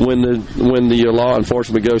when the law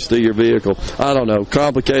enforcement goes through your vehicle? I don't know.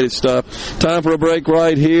 Complicated stuff. Time for a break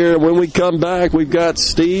right here. When we come back, we've got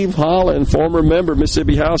Steve Holland, former member of Mississippi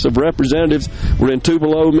House of Representatives. We're in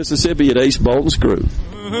Tupelo, Mississippi at Ace Bolton's Crew.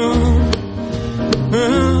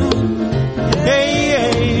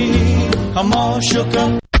 Hey, I'm all shook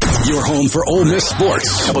up. Your home for Ole Miss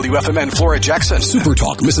sports. WFMN Flora Jackson. Super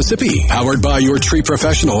Talk Mississippi. Powered by your tree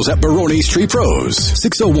professionals at Barone's Tree Pros.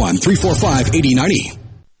 601-345-8090.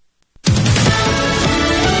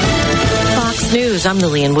 News, I'm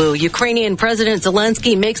Lillian Wu. Ukrainian President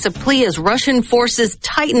Zelensky makes a plea as Russian forces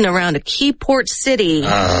tighten around a key port city.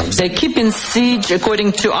 They keep in siege,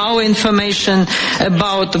 according to our information,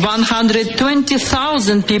 about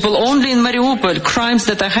 120,000 people only in Mariupol. Crimes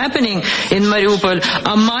that are happening in Mariupol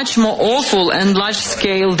are much more awful and large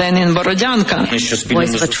scale than in Borodyanka.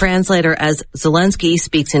 Voice of a translator as Zelensky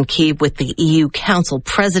speaks in Kyiv with the EU Council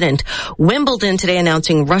President. Wimbledon today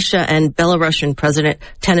announcing Russia and Belarusian President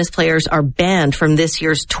tennis players are banned from this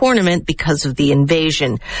year's tournament because of the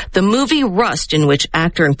invasion. The movie Rust, in which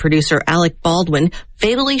actor and producer Alec Baldwin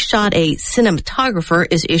fatally shot a cinematographer,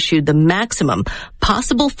 is issued the maximum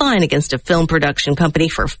possible fine against a film production company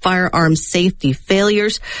for firearms safety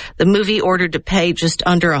failures. The movie ordered to pay just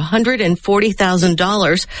under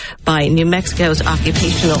 $140,000 by New Mexico's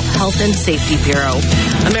Occupational Health and Safety Bureau.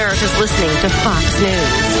 America's listening to Fox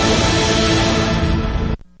News.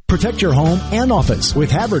 Protect your home and office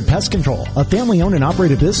with Havard Pest Control, a family-owned and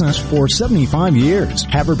operated business for 75 years.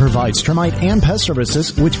 Havard provides termite and pest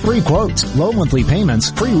services with free quotes, low monthly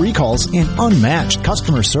payments, free recalls, and unmatched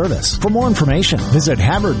customer service. For more information, visit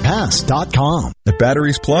HavardPest.com. At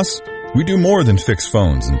Batteries Plus, we do more than fix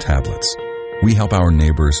phones and tablets. We help our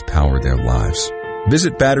neighbors power their lives.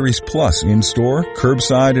 Visit Batteries Plus in-store,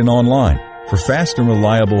 curbside, and online for fast and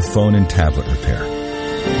reliable phone and tablet repair.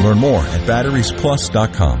 Learn more at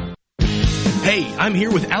batteriesplus.com. Hey, I'm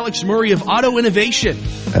here with Alex Murray of Auto Innovation.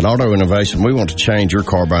 At Auto Innovation, we want to change your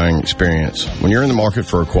car buying experience. When you're in the market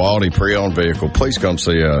for a quality pre-owned vehicle, please come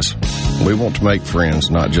see us. We want to make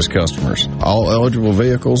friends, not just customers. All eligible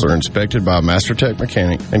vehicles are inspected by a Master Tech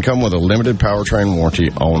mechanic and come with a limited powertrain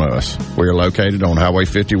warranty on us. We are located on Highway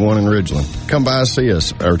 51 in Ridgeland. Come by and see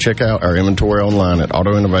us or check out our inventory online at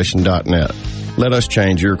autoinnovation.net. Let us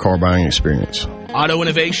change your car buying experience. Auto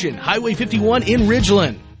Innovation, Highway 51 in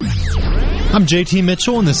Ridgeland. I'm JT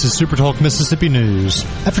Mitchell, and this is Super Talk Mississippi News.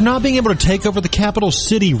 After not being able to take over the capital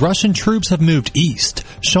city, Russian troops have moved east.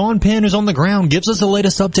 Sean Penn, who's on the ground, gives us the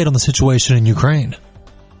latest update on the situation in Ukraine.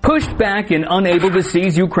 Pushed back and unable to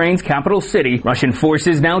seize Ukraine's capital city, Russian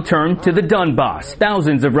forces now turn to the Donbas.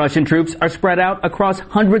 Thousands of Russian troops are spread out across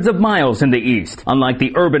hundreds of miles in the east. Unlike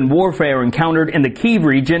the urban warfare encountered in the Kyiv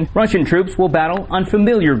region, Russian troops will battle on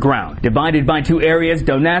familiar ground. Divided by two areas,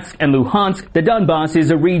 Donetsk and Luhansk, the Donbas is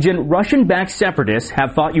a region Russian-backed separatists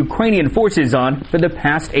have fought Ukrainian forces on for the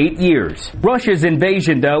past 8 years. Russia's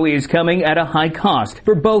invasion, though, is coming at a high cost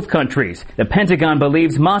for both countries. The Pentagon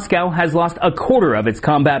believes Moscow has lost a quarter of its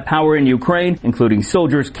combat power in Ukraine, including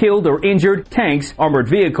soldiers killed or injured, tanks, armored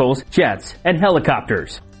vehicles, jets, and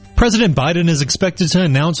helicopters. President Biden is expected to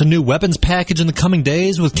announce a new weapons package in the coming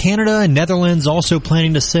days, with Canada and Netherlands also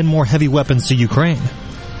planning to send more heavy weapons to Ukraine.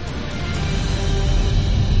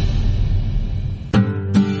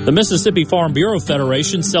 The Mississippi Farm Bureau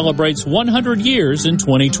Federation celebrates 100 years in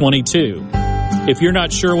 2022. If you're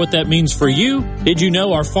not sure what that means for you, did you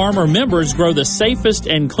know our farmer members grow the safest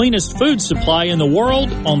and cleanest food supply in the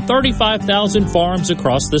world on 35,000 farms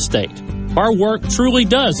across the state? Our work truly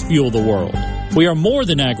does fuel the world. We are more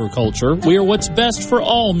than agriculture. We are what's best for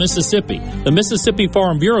all Mississippi. The Mississippi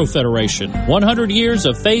Farm Bureau Federation. 100 years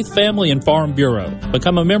of faith, family, and Farm Bureau.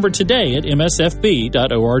 Become a member today at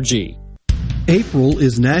msfb.org. April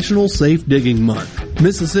is National Safe Digging Month.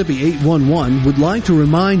 Mississippi 811 would like to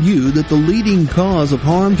remind you that the leading cause of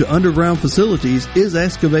harm to underground facilities is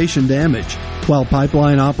excavation damage. While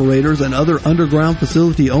pipeline operators and other underground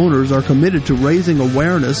facility owners are committed to raising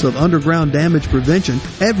awareness of underground damage prevention,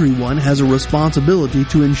 everyone has a responsibility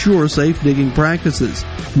to ensure safe digging practices.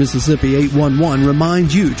 Mississippi 811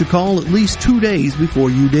 reminds you to call at least 2 days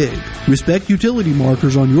before you dig. Respect utility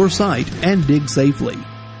markers on your site and dig safely.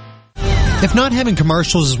 If not having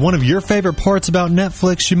commercials is one of your favorite parts about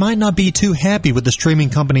Netflix, you might not be too happy with the streaming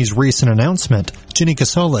company's recent announcement. Jenny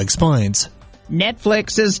Casola explains.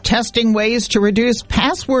 Netflix is testing ways to reduce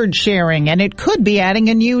password sharing, and it could be adding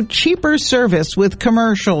a new, cheaper service with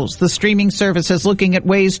commercials. The streaming service is looking at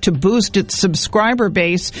ways to boost its subscriber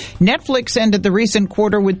base. Netflix ended the recent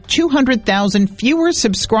quarter with 200,000 fewer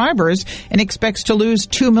subscribers and expects to lose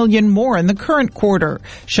 2 million more in the current quarter.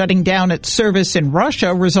 Shutting down its service in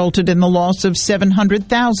Russia resulted in the loss of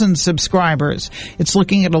 700,000 subscribers. It's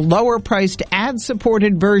looking at a lower-priced,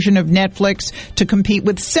 ad-supported version of Netflix to compete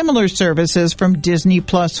with similar services from Disney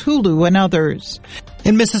Plus, Hulu, and others.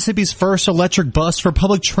 And Mississippi's first electric bus for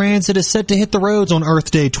public transit is set to hit the roads on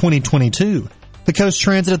Earth Day 2022. The Coast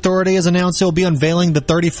Transit Authority has announced it will be unveiling the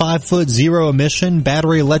 35-foot zero-emission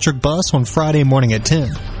battery electric bus on Friday morning at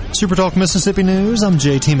 10. Super Talk Mississippi News, I'm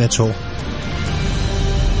JT Mitchell.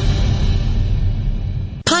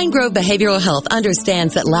 Pine Grove Behavioral Health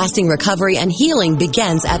understands that lasting recovery and healing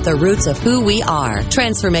begins at the roots of who we are.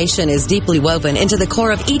 Transformation is deeply woven into the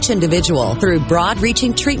core of each individual through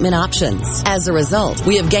broad-reaching treatment options. As a result,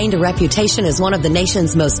 we have gained a reputation as one of the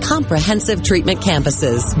nation's most comprehensive treatment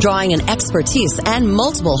campuses, drawing on expertise and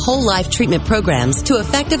multiple whole-life treatment programs to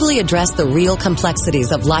effectively address the real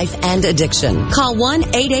complexities of life and addiction. Call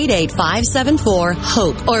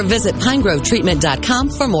 1-888-574-HOPE or visit pinegrovetreatment.com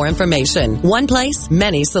for more information. One place,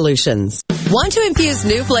 many solutions. Want to infuse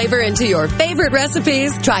new flavor into your favorite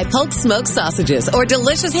recipes? Try Polk's smoked sausages or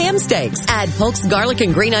delicious ham steaks. Add Polk's garlic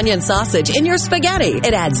and green onion sausage in your spaghetti.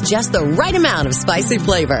 It adds just the right amount of spicy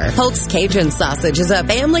flavor. Polk's Cajun sausage is a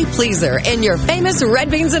family pleaser in your famous red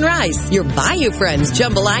beans and rice. Your Bayou Friends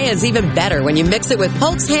jambalaya is even better when you mix it with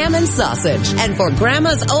Polk's ham and sausage. And for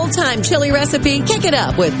Grandma's old-time chili recipe, kick it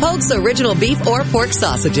up with Polk's original beef or pork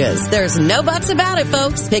sausages. There's no buts about it,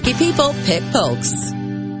 folks. Picky people pick Polk's.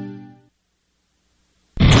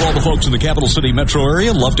 To all the folks in the Capital City metro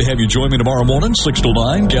area, love to have you join me tomorrow morning, 6 till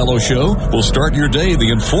 9, Gallo Show. We'll start your day the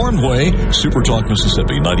informed way. Super Talk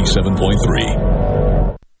Mississippi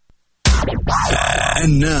 97.3.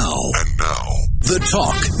 And now, the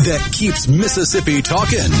talk that keeps Mississippi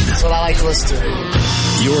talking. That's what I like to listen to.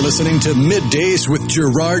 You're listening to MidDays with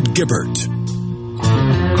Gerard Gibert.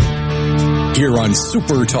 Here on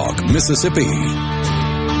Super Talk Mississippi.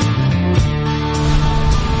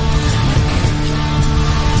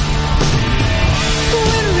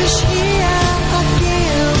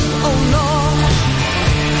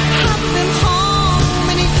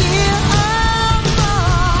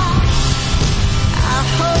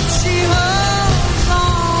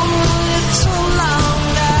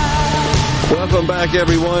 Welcome back,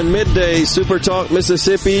 everyone. MidDays, Super Talk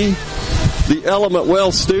Mississippi, the Element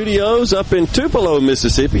Wealth Studios up in Tupelo,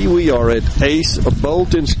 Mississippi. We are at Ace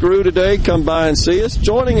Bolt and Screw today. Come by and see us.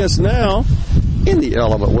 Joining us now in the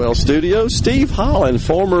Element Well studios, Steve Holland,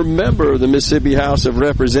 former member of the Mississippi House of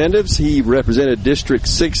Representatives. He represented District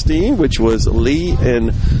 16, which was Lee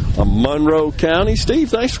and Monroe County. Steve,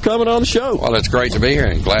 thanks for coming on the show. Well, it's great to be here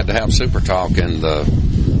and glad to have Super Talk in the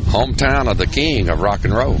hometown of the king of rock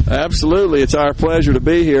and roll. Absolutely. It's our pleasure to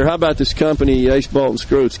be here. How about this company, Ace Bolt and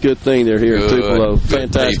Screw? It's a good thing they're here in Tupelo.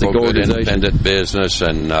 Fantastic people, organization. Good independent business,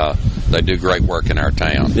 and they do great work in our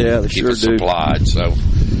town. Yeah, they Keep sure us do. supplied, so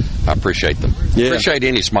I appreciate them. Yeah. Appreciate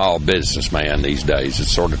any small businessman these days.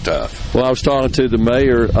 It's sort of tough. Well, I was talking to the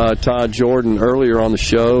mayor, Todd Jordan, earlier on the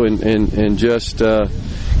show, and just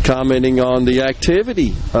commenting on the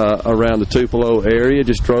activity around the Tupelo area.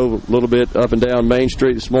 Just drove a little bit up and down Main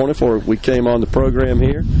Street this morning before we came on the program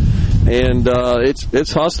here. And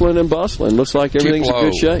it's hustling and bustling. Looks like everything's in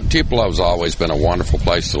good shape. Tupelo's always been a wonderful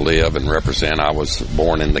place to live and represent. I was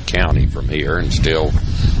born in the county from here and still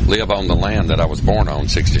live on the land that I was born on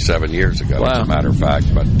 67 years ago, as a matter of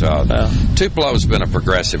fact. But Tupelo's been a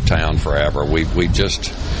progressive town forever. We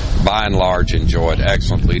just, by and large, enjoyed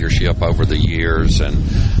excellent leadership over the years, and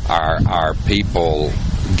our people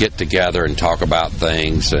get together and talk about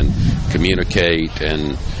things and communicate,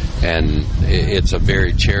 and it's a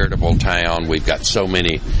very charitable town. We've got so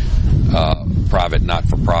many private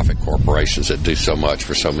not-for-profit corporations that do so much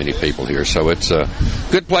for so many people here. So it's a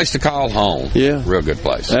good place to call home. Yeah. Real good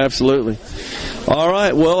place. Absolutely. All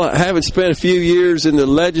right. Well, having spent a few years in the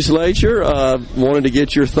legislature, wanted to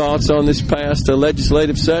get your thoughts on this past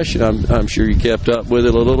legislative session. I'm sure you kept up with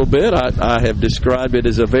it a little bit. I have described it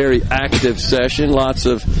as a very active session. Lots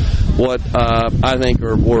of what I think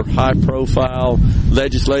were high-profile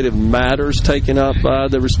legislative matters taken up by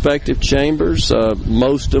the respective chambers,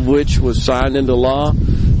 most of which was signed into law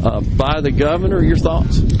by the governor. Your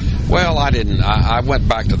thoughts? Well, I didn't. I went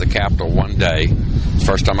back to the Capitol one day. It's the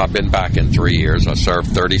first time I've been back in 3 years. I served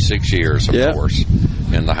 36 years, of course,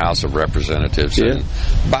 in the House of Representatives. Yeah. And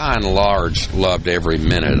by and large, loved every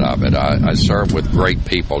minute of it. I served with great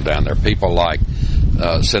people down there. People like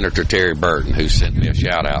Senator Terry Burton, who sent me a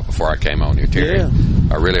shout-out before I came on here. Terry,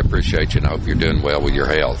 I really appreciate you and I hope you're doing well with your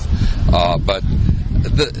health. But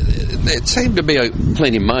it seemed to be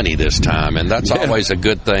plenty of money this time, and that's always a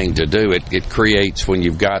good thing to do. It creates, when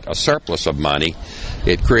you've got a surplus of money,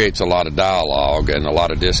 it creates a lot of dialogue and a lot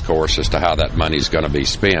of discourse as to how that money is going to be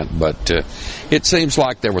spent. But it seems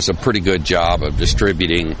like there was a pretty good job of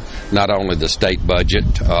distributing not only the state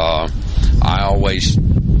budget. I always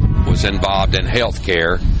was involved in health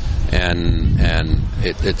care, and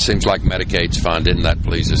it seems like Medicaid's funded, and that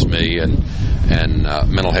pleases me, and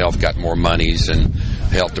mental health got more monies, and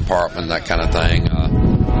health department, that kind of thing.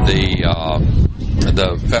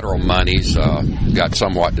 The federal monies got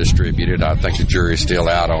somewhat distributed. I think the jury's still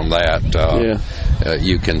out on that.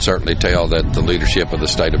 You can certainly tell that the leadership of the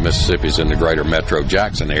state of Mississippi is in the greater Metro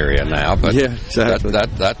Jackson area now, but exactly.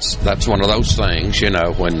 that's one of those things,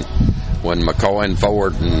 when McCoy and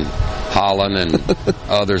Ford and Holland and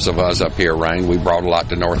others of us up here reigned, we brought a lot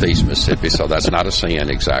to Northeast Mississippi, so that's not a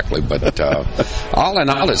sin exactly. But all in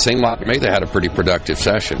all, it seemed like to me they had a pretty productive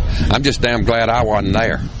session. I'm just damn glad I wasn't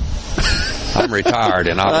there. I'm retired,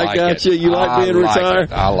 and I like it. I got you. You like being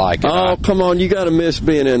retired? I like it. Oh, come on! You got to miss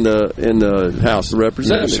being in the House of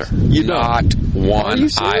Representatives. No, sir. You not one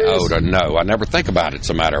iota. No, I never think about it. As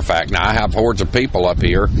a matter of fact, now I have hordes of people up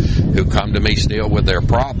here who come to me still with their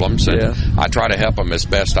problems, and I try to help them as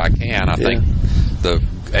best I can. I think the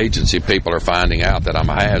agency people are finding out that I'm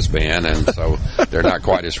a has-been, and so they're not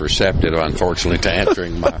quite as receptive, unfortunately, to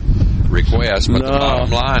answering my requests. But the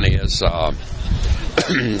bottom line is,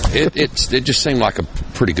 it just seemed like a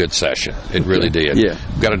pretty good session. It really did. Yeah.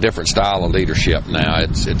 We've got a different style of leadership now.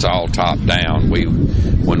 It's all top down.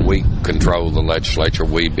 When we control the legislature,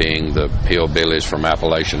 we being the hillbillies from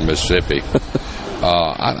Appalachian, Mississippi,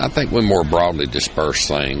 I think we more broadly disperse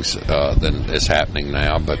things than is happening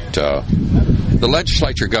now. But the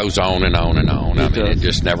legislature goes on and on and on. I mean, it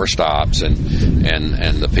just never stops, and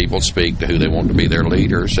the people speak to who they want to be their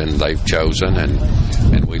leaders, and they've chosen,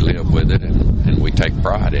 and we live with it, and we take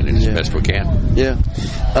pride in it as best we can.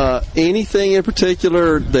 Yeah. Anything in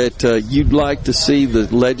particular that you'd like to see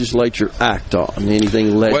the legislature act on?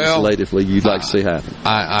 Anything legislatively you'd like to see happen?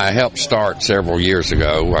 I helped start several years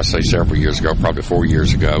ago. I say several years ago, probably 4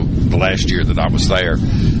 years ago, the last year that I was there.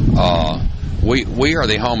 We are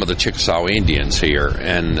the home of the Chickasaw Indians here,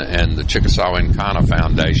 and the Chickasaw Encana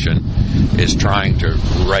Foundation is trying to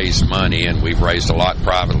raise money, and we've raised a lot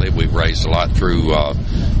privately. We've raised a lot through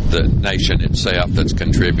the nation itself that's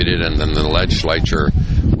contributed, and then the legislature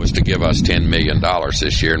was to give us $10 million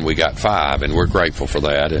this year, and we got $5 million, and we're grateful for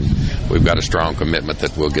that, and we've got a strong commitment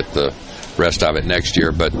that we'll get the rest of it next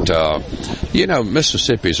year. But,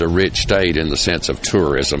 Mississippi's a rich state in the sense of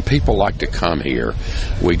tourism. People like to come here.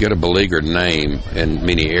 We get a beleaguered name in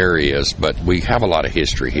many areas, but we have a lot of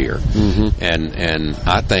history here. Mm-hmm. And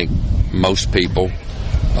I think most people,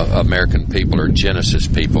 American people, are Genesis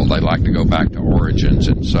people. They like to go back to origins.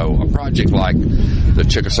 And so a project like the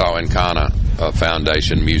Chickasaw and Kana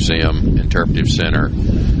Foundation Museum Interpretive Center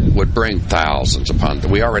would bring thousands upon.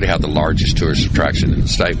 We already have the largest tourist attraction in the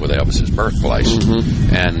state with Elvis's birthplace.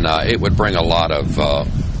 Mm-hmm. And it would bring a lot of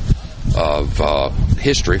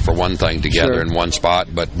history, for one thing, together in one spot,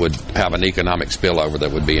 but would have an economic spillover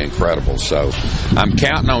that would be incredible. So I'm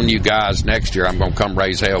counting on you guys next year. I'm going to come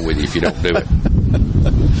raise hell with you if you don't do it.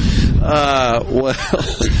 I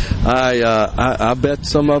bet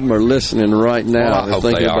some of them are listening right now. Well, I hope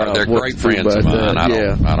they are. They're great friends of mine.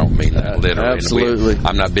 I don't mean that literally. Absolutely.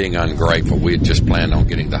 I'm not being ungrateful. We had just planned on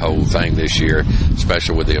getting the whole thing this year,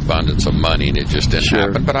 especially with the abundance of money, and it just didn't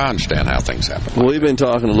happen. But I understand how things happen. Well, we've been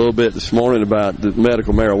talking a little bit this morning about the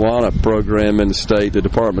medical marijuana program in the state. The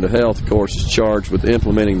Department of Health, of course, is charged with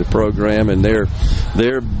implementing the program, and they're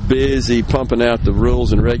busy pumping out the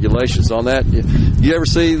rules and regulations on that. You ever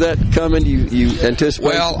see that coming? You anticipate?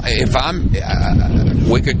 Well, if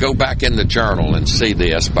we could go back in the journal and see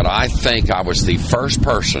this, but I think I was the first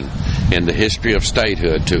person in the history of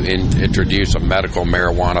statehood to introduce a medical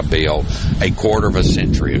marijuana bill a quarter of a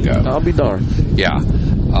century ago. I'll be darned. Yeah.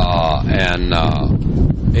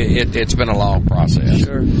 It's been a long process.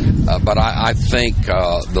 Sure. But I think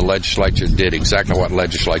the legislature did exactly what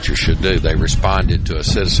legislatures should do. They responded to a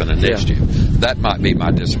citizen initiative. Yeah. That might be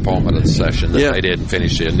my disappointment of the session, that they didn't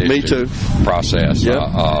finish the initiative process.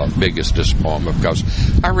 Biggest disappointment, because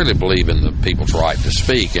I really believe in the people's right to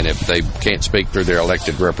speak, and if they can't speak through their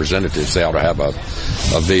elected representatives, they ought to have a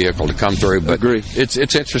vehicle to come through. But agree. It's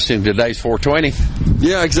interesting. Today's 420.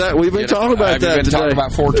 Yeah, exactly. We've been talking about that today. Talking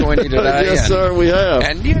about 420 today? Yes, sir, we have.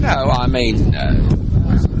 And,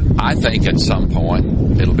 I think at some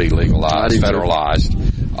point it'll be legalized,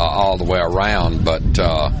 federalized, all the way around. But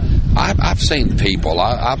I've seen people.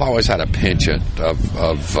 I've always had a penchant of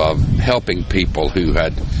helping people who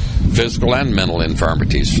had physical and mental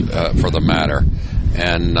infirmities, for the matter.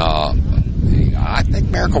 And I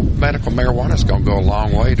think medical marijuana is going to go a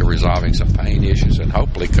long way to resolving some pain issues and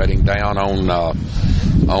hopefully cutting down on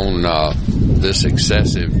this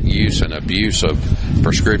excessive use and abuse of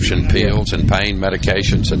prescription pills and pain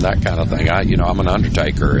medications and that kind of thing. I'm an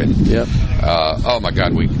undertaker, and oh my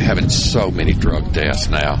God, we're having so many drug deaths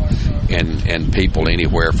now, and people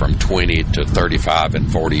anywhere from 20 to 35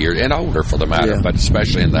 and 40 years and older, for the matter, but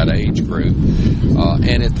especially in that age group.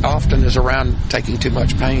 And it often is around taking too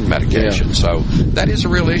much pain medication. So that is a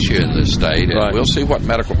real issue in this state, and we'll see what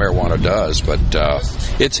medical marijuana does. But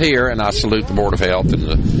it's here, and I salute the Board of Health and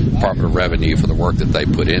the Department of Revenue for the work that they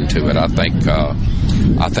put into it. I think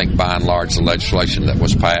by and large the legislation that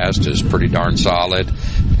was passed is pretty darn solid,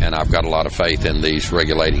 and I've got a lot of faith in these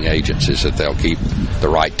regulating agencies that they'll keep the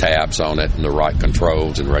right tabs on it and the right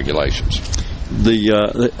controls and regulations.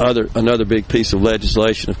 Another big piece of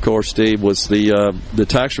legislation, of course, Steve, was the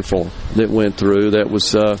tax reform that went through. That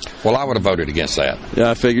was well, I would have voted against that.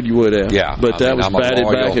 Yeah, I figured you would have. Yeah, but that was batted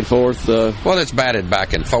back and forth. Well, it's batted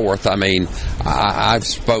back and forth. I mean, I've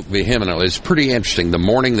spoke vehemently. It's pretty interesting. The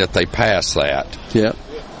morning that they passed that,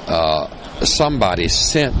 somebody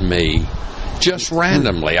sent me, just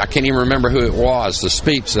randomly, I can't even remember who it was, the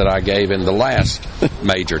speech that I gave in the last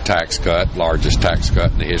major tax cut, largest tax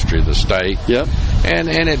cut in the history of the state. Yep. And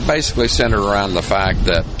it basically centered around the fact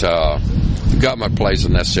that the government plays a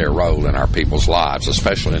necessary role in our people's lives,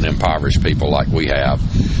 especially in impoverished people like we have.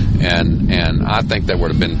 And I think there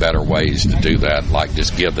would have been better ways to do that, like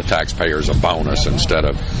just give the taxpayers a bonus instead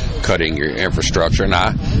of cutting your infrastructure. And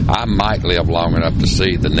I might live long enough to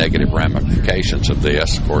see the negative ramifications of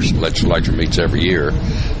this. Of course, the legislature meets every year,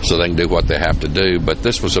 so they can do what they have to do. But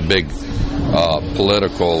this was a big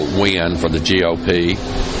political win for the GOP,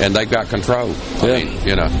 and they got control. I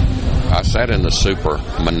mean, I sat in the super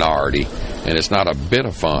minority, and it's not a bit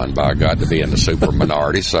of fun, by God, to be in the super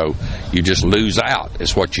minority. So you just lose out.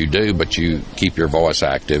 It's what you do, but you keep your voice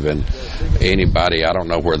active. And anybody, I don't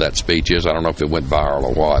know where that speech is. I don't know if it went viral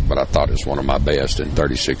or what, but I thought it was one of my best in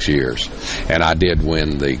 36 years. And I did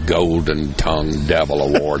win the Golden Tongue Devil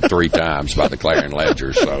Award 3 times by the Clarion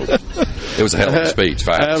Ledger. So it was a hell of a speech.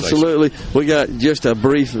 Absolutely. We got just a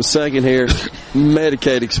brief second here.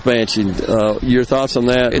 Medicaid expansion. Your thoughts on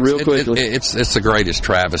that, real quickly? It's the greatest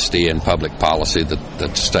travesty in public policy that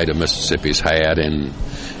the state of Mississippi's had in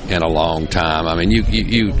a long time. I mean,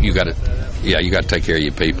 you got to take care of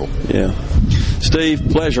your people. Yeah. Steve,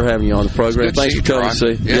 pleasure having you on the program. Thanks for coming to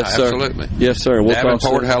see. Yeah, yes, sir. Absolutely. Yes, sir. We'll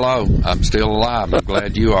Davenport, hello. I'm still alive. I'm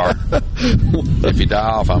glad you are. If you die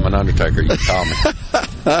off, I'm an undertaker. You can call me.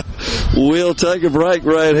 We'll take a break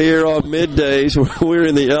right here on Middays. We're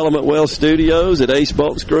in the Element Well Studios at Ace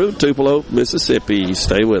Bolt Screw, Tupelo, Mississippi.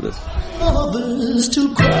 Stay with us. Others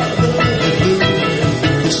to cry.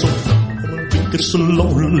 It's so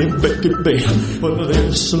lonely, baby. Well,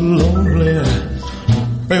 it's so lonely.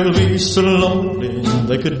 They'll be so lonely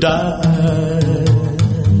they could die.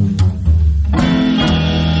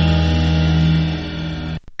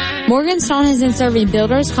 Morganstone has been serving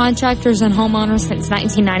builders, contractors, and homeowners since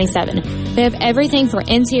 1997. They have everything for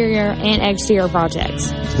interior and exterior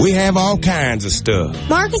projects. We have all kinds of stuff.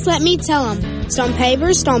 Marcus, let me tell them. Stone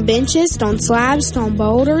pavers, stone benches, stone slabs, stone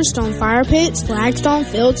boulders, stone fire pits, flagstone,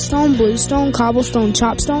 fieldstone, bluestone, cobblestone,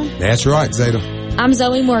 chopstone. That's right, Zeta. I'm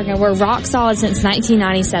Zoe Morgan. We're rock solid since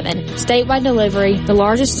 1997. Statewide delivery, the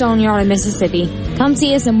largest stone yard in Mississippi. Come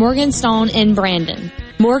see us in Morganstone in Brandon.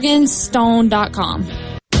 Morganstone.com.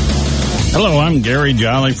 Hello, I'm Gary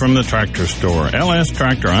Jolly from the Tractor Store. LS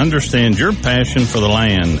Tractor understands your passion for the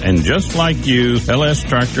land, and just like you, LS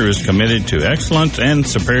Tractor is committed to excellence and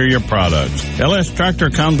superior products. LS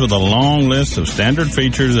Tractor comes with a long list of standard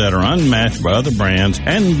features that are unmatched by other brands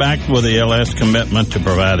and backed with the LS commitment to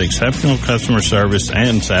provide exceptional customer service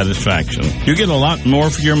and satisfaction. You get a lot more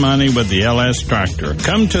for your money with the LS Tractor.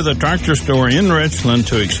 Come to the Tractor Store in Richland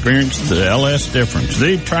to experience the LS difference.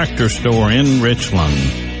 The Tractor Store in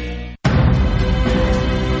Richland.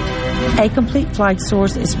 A Complete Flag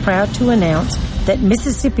Source is proud to announce that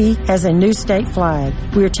Mississippi has a new state flag.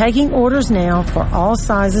 We are taking orders now for all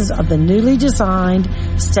sizes of the newly designed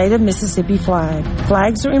State of Mississippi flag.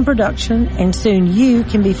 Flags are in production, and soon you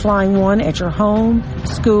can be flying one at your home,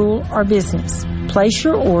 school, or business. Place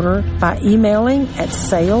your order by emailing at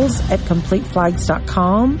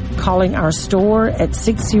sales@completeflags.com, calling our store at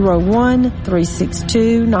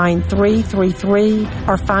 601-362-9333,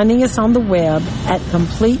 or finding us on the web at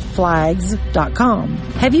completeflags.com.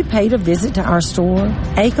 Have you paid a visit to our store?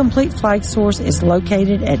 A Complete Flag Source is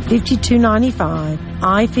located at 5295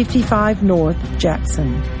 I-55 North,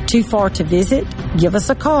 Jackson. Too far to visit? Give us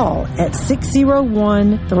a call at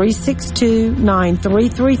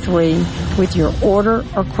 601-362-9333 with your order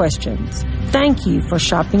or questions. Thank you for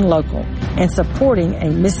shopping local and supporting a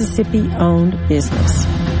Mississippi-owned business.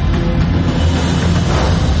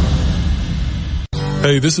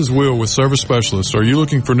 Hey, this is Will with Service Specialists. Are you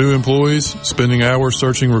looking for new employees, spending hours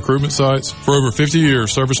searching recruitment sites? For over 50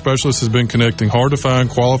 years, Service Specialists has been connecting hard-to-find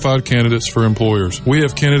qualified candidates for employers. We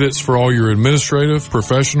have candidates for all your administrative,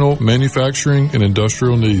 professional, manufacturing, and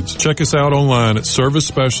industrial needs. Check us out online at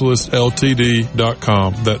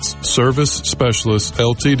ServiceSpecialistLTD.com. That's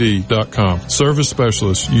ServiceSpecialistLTD.com. Service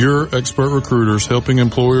Specialists, your expert recruiters helping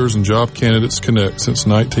employers and job candidates connect since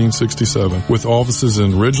 1967 with offices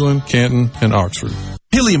in Ridgeland, Canton, and Oxford.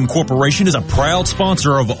 Pilium Corporation is a proud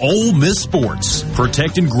sponsor of Ole Miss Sports.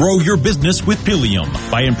 Protect and grow your business with Pilium.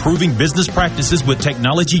 By improving business practices with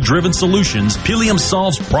technology-driven solutions, Pilium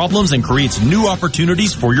solves problems and creates new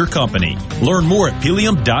opportunities for your company. Learn more at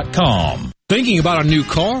Pilium.com. Thinking about a new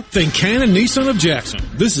car? Think Cannon Nissan of Jackson.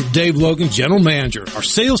 This is Dave Logan, General Manager. Our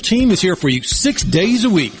sales team is here for you 6 days a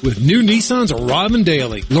week with new Nissans arriving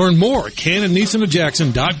daily. Learn more at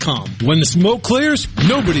CannonNissanofJackson.com. When the smoke clears,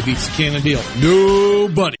 nobody beats the Cannon deal.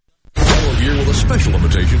 Nobody. All here with a special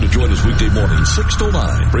invitation to join us weekday morning, 6 to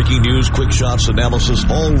 9. Breaking news, quick shots, analysis,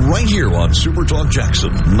 all right here on Super Talk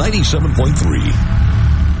Jackson 97.3.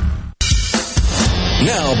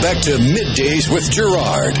 Now back to Middays with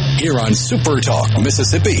Gerard here on Super Talk,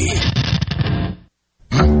 Mississippi.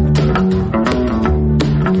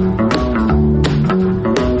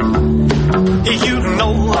 You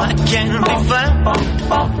know I can be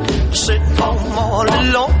found sitting home all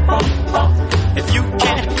alone. If you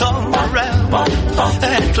can't come around,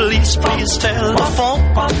 at least please tell the phone.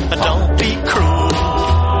 Don't be cruel.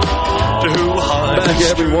 Back,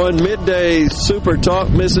 everyone. Middays, Super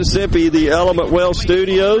Talk, Mississippi. The Element Well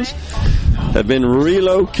Studios have been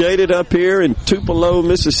relocated up here in Tupelo,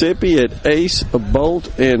 Mississippi at Ace,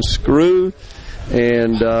 Bolt, and Screw.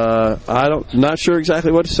 And not sure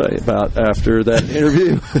exactly what to say about after that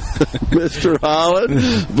interview, Mr.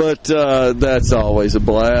 Holland, but that's always a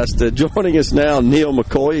blast. Joining us now, Neil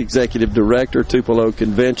McCoy, Executive Director, Tupelo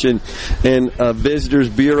Convention and Visitors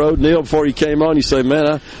Bureau. Neil, before you came on, you say,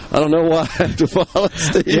 man, I don't know why I have to follow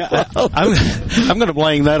Steve. Yeah, I'm going to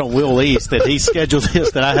blame that on Will East, that he scheduled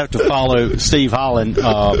this, that I have to follow Steve Holland.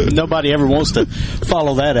 Nobody ever wants to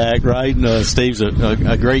follow that act, right? And, Steve's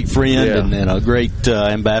a great friend and a great great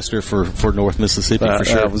ambassador for North Mississippi for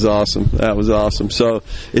sure. That was awesome. So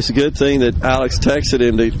it's a good thing that Alex texted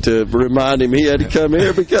him to remind him he had to come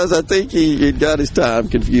here, because I think he'd got his time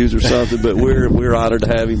confused or something. But we're honored to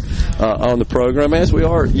have him on the program, as we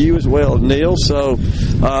are you as well, Neil. So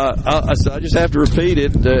I just have to repeat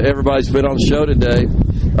it. Everybody's been on the show today.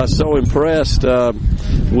 So impressed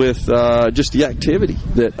with just the activity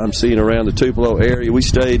that I'm seeing around the Tupelo area. We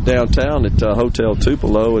stayed downtown at Hotel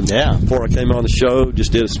Tupelo, and before I came on the show,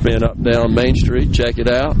 just did a spin up down Main Street. Check it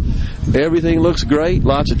out. Everything looks great.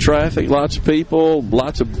 Lots of traffic, lots of people,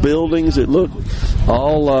 lots of buildings that look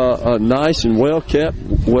all nice and well kept,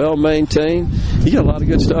 well maintained. You got a lot of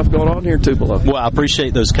good stuff going on here in Tupelo. Well, I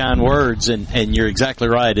appreciate those kind words, and you're exactly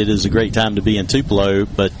right. It is a great time to be in Tupelo,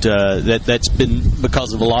 but that's been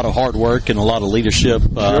because of a lot of hard work and a lot of leadership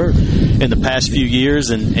in the past few years,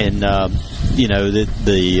 and you know,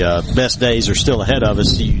 the best days are still ahead of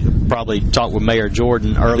us. You probably talked with Mayor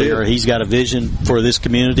Jordan earlier. He's got a vision for this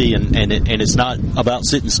community, and it's not about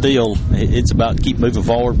sitting still. It's about keep moving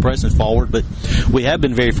forward, pressing forward. But we have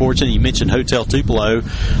been very fortunate. You mentioned Hotel Tupelo.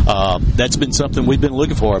 That's been something we've been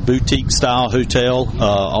looking for, a boutique-style hotel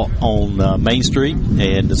on Main Street.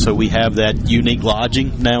 And so we have that unique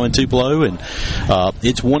lodging now in Tupelo. And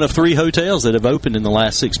it's one of 3 hotels that have opened in the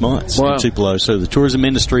last 6 months in Tupelo. So the tourism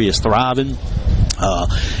industry is thriving.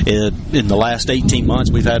 In the last 18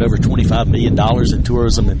 months, we've had over $25 million in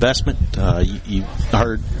tourism investment. You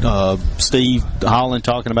heard Steve Holland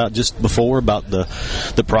talking about just before about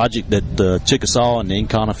the project that the Chickasaw and the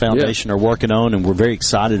Encana Foundation are working on, and we're very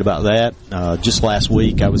excited about that. Just last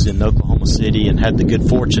week, I was in Oklahoma City and had the good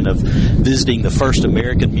fortune of visiting the First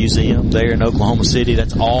American Museum there in Oklahoma City.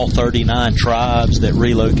 That's all 39 tribes that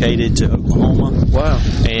relocated to Oklahoma. Wow.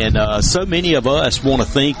 And so many of us want to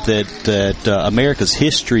think that America's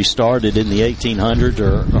history started in the 1800s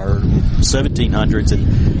or 1700s,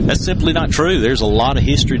 and that's simply not true. There's a lot of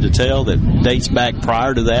history to tell that dates back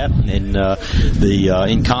prior to that, and the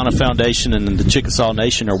Encana Foundation and the Chickasaw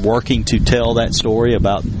Nation are working to tell that story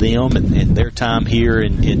about them and their time here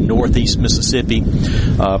in northeast Mississippi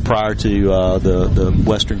prior to the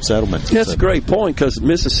Western settlement. Yeah, that's a great point, because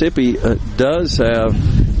Mississippi does have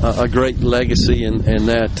a great legacy in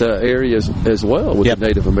that area as well with the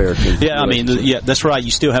Native Americans. Yeah, I mean, that's right.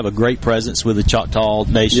 You still have a great presence with the Choctaw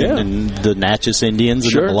Nation and the Natchez Indians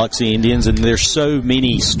and the Biloxi Indians, and there's so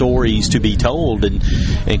many stories to be told, and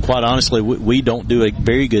quite honestly, we don't do a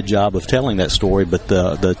very good job of telling that story, but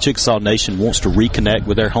the Chickasaw Nation wants to reconnect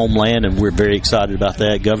with their homeland, and we're very excited about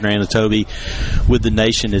that. Governor Anatobi with the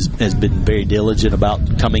nation has been very diligent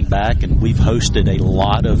about coming back, and we've hosted a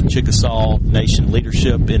lot of Chickasaw Nation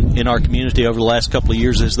leadership in our community over the last couple of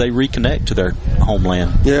years as they reconnect to their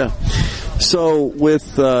homeland. Yeah. So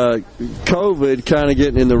with COVID kind of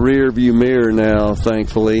getting in the rear view mirror now,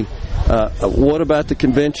 thankfully, what about the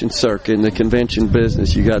convention circuit and the convention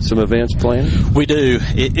business? You got some events planned? We do.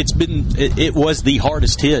 It was the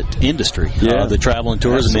hardest hit industry, the travel and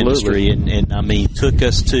tourism industry, and I mean, took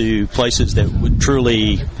us to places that would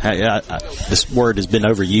truly, this word has been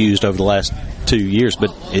overused over the last 2 years,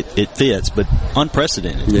 but it fits, but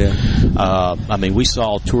unprecedented. Yeah. I mean, we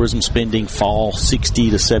saw tourism spending fall 60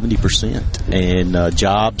 to 70%, and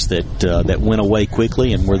jobs that went away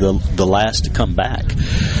quickly and were the last to come back.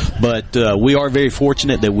 But we are very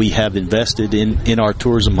fortunate that we have invested in our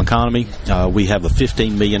tourism economy. We have a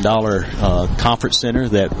 $15 million conference center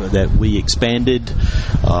that we expanded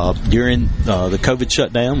during the COVID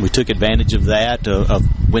shutdown. We took advantage of that, of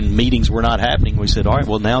when meetings were not happening. We said, all right,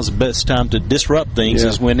 well, now's the best time to disrupt things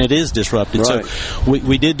is when it is disrupted. Right. So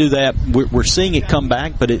we did do that. We're seeing it come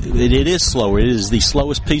back, but it is slower. It is the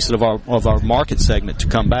slowest piece of our market segment to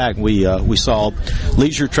come back. We saw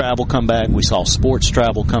leisure travel come back. We saw sports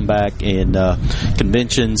travel come back, and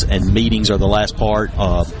conventions and meetings are the last part.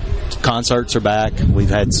 Concerts are back. We've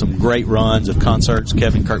had some great runs of concerts.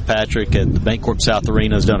 Kevin Kirkpatrick at the Bancorp South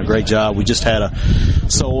Arena has done a great job. We just had a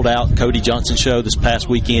sold-out Cody Johnson show this past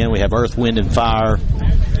weekend. We have Earth, Wind, and Fire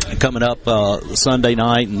coming up Sunday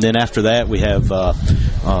night, and then after that we have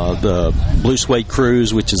the Blue Suede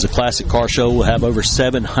Cruise, which is a classic car show. We'll have over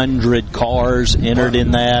 700 cars entered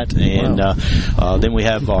in that, and then we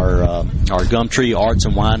have our Gumtree Arts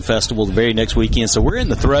and Wine Festival the very next weekend. So we're in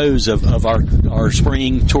the throes of our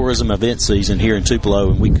spring tourism event season here in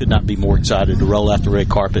Tupelo, and we could not be more excited to roll out the red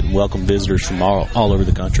carpet and welcome visitors from all over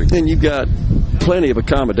the country. And you've got plenty of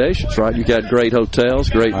accommodations, right? You got great hotels,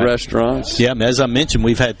 great restaurants. Yeah, as I mentioned,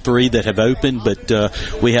 we've had 3 that have opened, but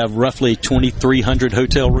we have roughly 2,300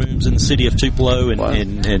 hotel rooms in the city of Tupelo,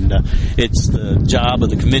 and it's the job of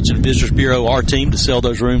the Convention and Visitors Bureau, our team, to sell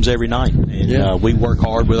those rooms every night. And we work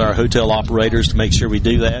hard with our hotel operators to make sure we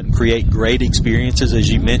do that and create great experiences. As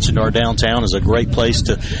you mentioned, our downtown is a great place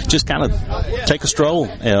to just kind of take a stroll.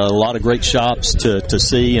 A lot of great shops to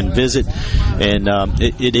see and visit, and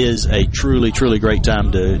it is a truly great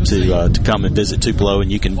time to come and visit Tupelo.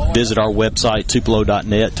 And you can visit our website,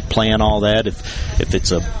 tupelo.net, to plan all that. If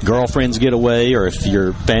it's a girlfriend's getaway, or if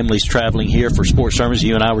your family's traveling here for sports tournaments.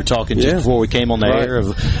 You and I were talking just before we came on the air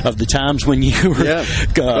of the times when you were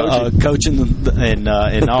coaching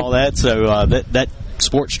and all that. So that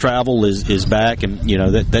sports travel is back, and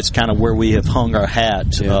that's kind of where we have hung our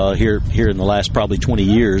hat here in the last probably 20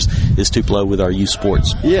 years, is Tupelo with our youth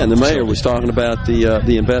sports. Yeah, and the mayor was talking about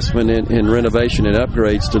the investment in renovation and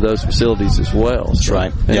upgrades to those facilities as well. That's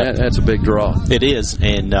right. And that's a big draw. It is,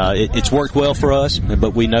 and it's worked well for us,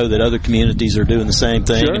 but we know that other communities are doing the same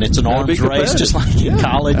thing, and it's an arms race, just like in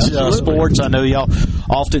college sports. I know y'all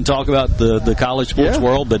often talk about the college sports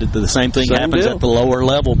world, but the same thing happens at the lower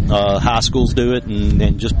level. High schools do it, and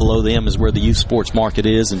just below them is where the youth sports market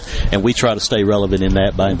is, and we try to stay relevant in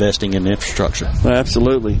that by investing in infrastructure.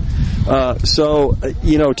 Absolutely. So,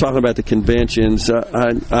 talking about the conventions,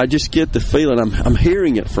 I just get the feeling, I'm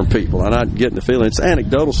hearing it from people, and I'm getting the feeling, it's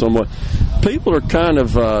anecdotal somewhat, people are kind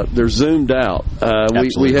of, they're zoomed out.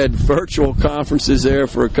 We had virtual conferences there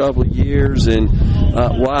for a couple of years, and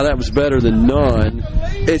while that was better than none,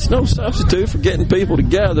 it's no substitute for getting people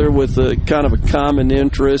together with a kind of a common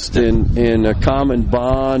interest and a common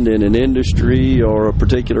bond in an industry or a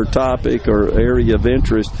particular topic or area of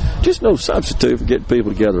interest. Just no substitute for getting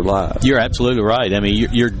people together live. You're absolutely right. I mean,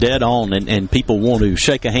 you're dead on, and people want to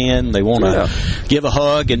shake a hand, they want to give a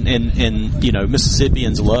hug, and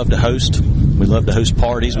Mississippians love to host. We love to host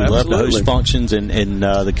parties. We love to host functions, and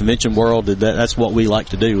the convention world, that's what we like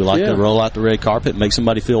to do. We like to roll out the red carpet and make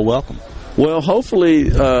somebody feel welcome. Well, hopefully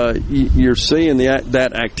you're seeing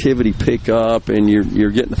that activity pick up, and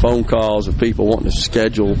you're getting the phone calls of people wanting to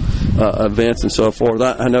schedule events and so forth.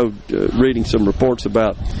 I know reading some reports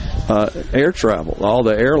about air travel. All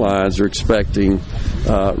the airlines are expecting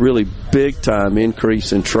really big-time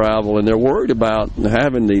increase in travel, and they're worried about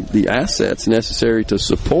having the assets necessary to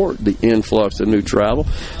support the influx of new travel.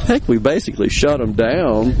 Heck, we basically shut them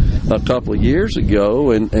down a couple of years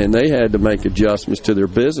ago, and they had to make adjustments to their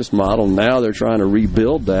business model. Now they're trying to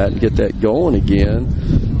rebuild that and get that going again.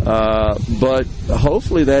 But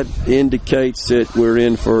hopefully that indicates that we're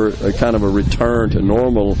in for a kind of a return to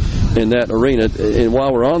normal in that arena. And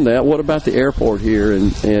while we're on that, what about the airport here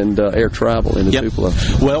and air travel in Tupelo?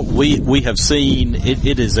 Well, we have seen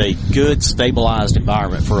it is a good, stabilized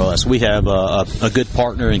environment for us. We have a good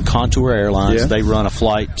partner in Contour Airlines. They run a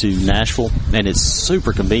flight to Nashville, and it's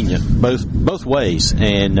super convenient both ways.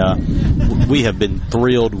 And we have been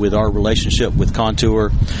thrilled with our relationship with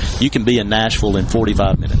Contour. You can be in Nashville in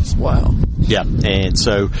 45 minutes. Wow. Yeah, and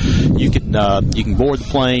so you can board the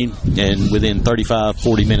plane, and within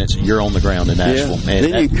 35-40 minutes you're on the ground in Nashville. And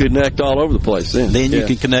then you connect all over the place. Then you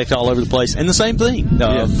can connect all over the place. And the same thing,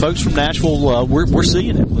 folks from Nashville, we're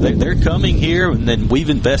seeing it. They're coming here, and then we've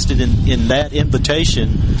invested in that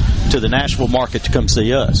invitation to the Nashville market to come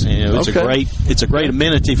see us. It's a great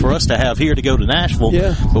amenity for us to have here to go to Nashville.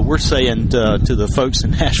 But we're saying to the folks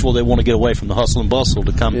in Nashville, they want to get away from the hustle and bustle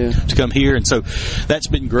to come here, and so that's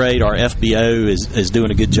been great. Our FBO is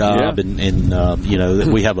doing a good job, and that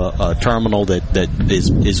we have a terminal that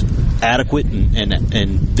is adequate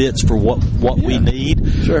and fits for what we need.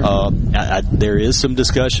 Sure. There is some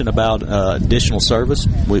discussion about additional service.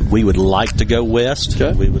 We would like to go west.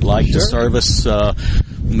 Okay. We would like to service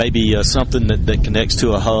maybe something that connects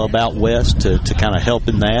to a hub out west to kind of help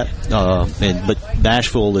in that. But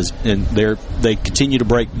Nashville is, and they continue to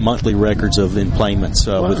break monthly records of enplanements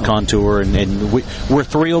with Contour, and we're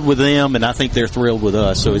thrilled with them, and I think they're thrilled with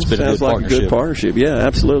us. So it's been a good partnership. A good partnership. Yeah,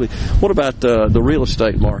 absolutely. What about the real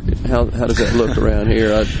estate market? How does that look around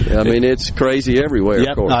here? I mean, it's crazy everywhere.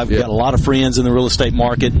 Of course. I've got a lot of friends in the real estate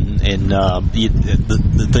market, and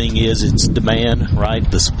the thing is, it's demand, right?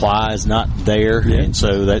 The supply is not there, and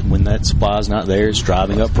so that when that supply is not there, it's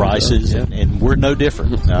driving up prices, and we're no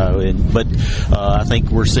different. But I think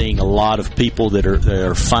we're seeing a lot of people that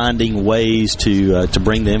are finding ways to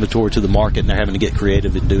bring the inventory to the market, and they're having to get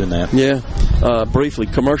creative in doing that. Yeah. Briefly,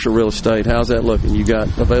 commercial real estate, how's that looking? You got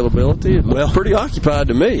availability? Well, pretty occupied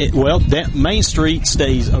to me. That Main Street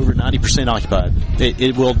stays over 90% occupied.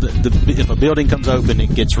 It will. If a building comes open,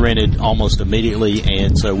 it gets rented. printed almost immediately,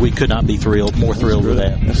 and so we could not be more thrilled with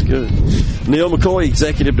that. That's good. Neil McCoy,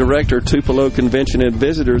 Executive Director, Tupelo Convention and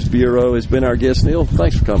Visitors Bureau, has been our guest. Neil,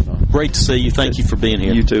 thanks for coming on. Great to see you. Thank you for being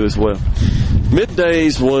here. You too as well.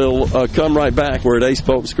 Middays will come right back. We're at Ace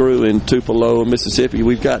Polk Screw in Tupelo, Mississippi.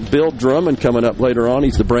 We've got Bill Drummond coming up later on.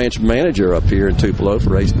 He's the branch manager up here in Tupelo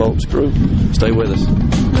for Ace Polk Screw. Stay with us.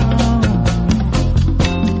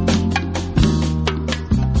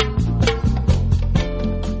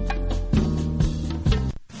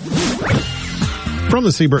 From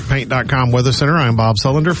the SeabrookPaint.com Weather Center, I'm Bob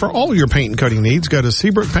Sullender. For all your paint and coating needs, go to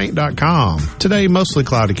SeabrookPaint.com. Today, mostly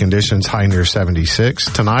cloudy conditions, high near 76.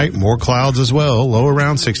 Tonight, more clouds as well, low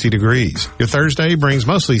around 60 degrees. Your Thursday brings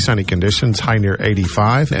mostly sunny conditions, high near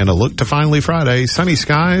 85. And a look to finally Friday, sunny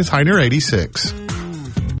skies, high near 86.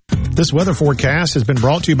 This weather forecast has been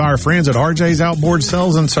brought to you by our friends at RJ's Outboard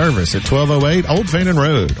Sales and Service at 1208 Old Fannin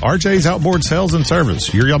Road. RJ's Outboard Sales and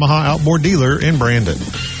Service, your Yamaha outboard dealer in Brandon.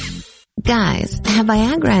 Guys, have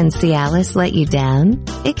Viagra and Cialis let you down?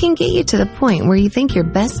 It can get you to the point where you think your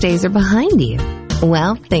best days are behind you.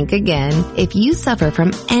 Well, think again. If you suffer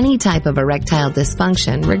from any type of erectile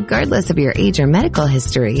dysfunction, regardless of your age or medical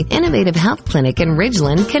history, Innovative Health Clinic in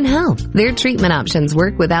Ridgeland can help. Their treatment options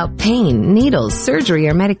work without pain, needles, surgery,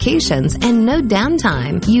 or medications, and no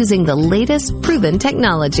downtime, using the latest proven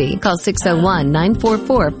technology. Call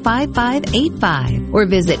 601-944-5585 or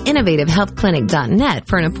visit innovativehealthclinic.net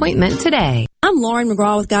for an appointment today. I'm Lauren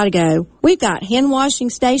McGraw with Gotta Go. We've got hand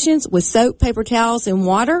washing stations with soap, paper towels, and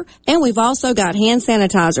water, and we've also got hand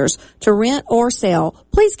sanitizers to rent or sell.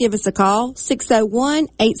 Please give us a call,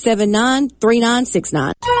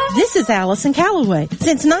 601-879-3969. This is Allison Callaway.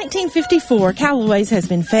 Since 1954, Callaway's has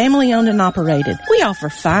been family-owned and operated. We offer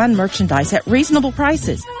fine merchandise at reasonable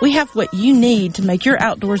prices. We have what you need to make your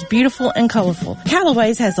outdoors beautiful and colorful.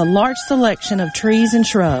 Callaway's has a large selection of trees and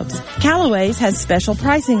shrubs. Callaway's has special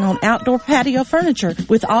pricing on outdoor patio furniture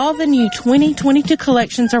with all the new 2022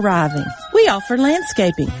 collections arriving. We offer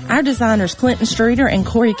landscaping. Our designers Clinton Streeter and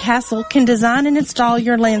Corey Castle can design and install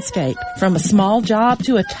your landscape from a small job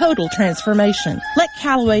to a total transformation. Let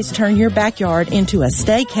Callaway's turn your backyard into a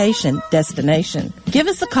staycation destination. Give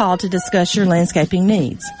us a call to discuss your landscaping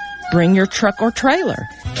needs. Bring your truck or trailer.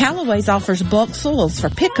 Callaway's offers bulk soils for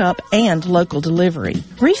pickup and local delivery.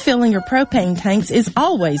 Refilling your propane tanks is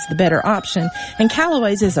always the better option, and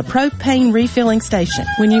Callaway's is a propane refilling station.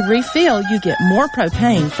 When you refill, you get more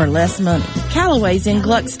propane for less money. Callaway's in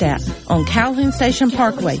Gluckstadt on Calhoun Station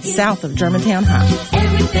Parkway, south of Germantown High.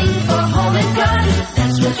 Everything for home and garden,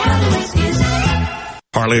 that's what Callaway's is.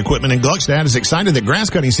 Harley Equipment in Gluckstadt is excited that grass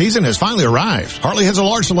cutting season has finally arrived. Harley has a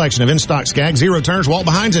large selection of in-stock Skag zero turns, walk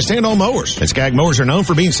behinds, and stand-on mowers. And Skag mowers are known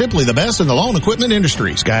for being simply the best in the lawn equipment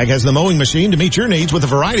industry. Skag has the mowing machine to meet your needs with a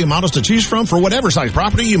variety of models to choose from for whatever size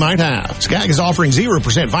property you might have. Skag is offering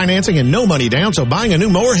 0% financing and no money down, so buying a new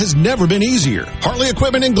mower has never been easier. Harley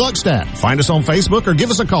Equipment in Gluckstadt. Find us on Facebook or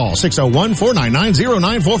give us a call,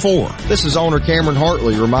 601-499-0944. This is owner Cameron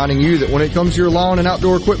Hartley reminding you that when it comes to your lawn and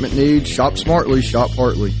outdoor equipment needs, shop smartly, shop Hartley.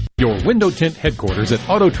 Your window tint headquarters at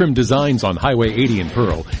Auto Trim Designs on Highway 80 in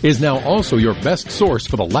Pearl is now also your best source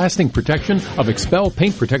for the lasting protection of Expel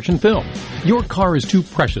paint protection film. Your car is too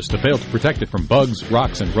precious to fail to protect it from bugs,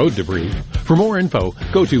 rocks, and road debris. For more info,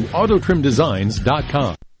 go to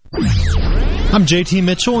autotrimdesigns.com. I'm JT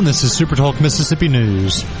Mitchell, and this is Super Talk Mississippi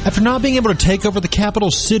News. After not being able to take over the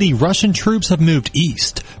capital city, Russian troops have moved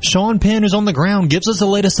east. Sean Penn, who's on the ground, gives us the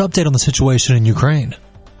latest update on the situation in Ukraine.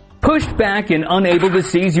 Pushed back and unable to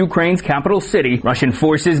seize Ukraine's capital city, Russian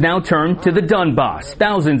forces now turn to the Donbass.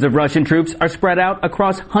 Thousands of Russian troops are spread out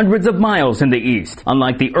across hundreds of miles in the east.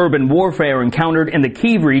 Unlike the urban warfare encountered in the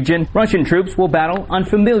Kyiv region, Russian troops will battle on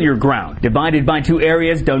familiar ground. Divided by two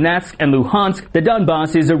areas, Donetsk and Luhansk, the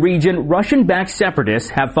Donbass is a region Russian-backed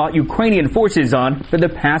separatists have fought Ukrainian forces on for the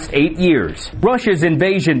past 8 years. Russia's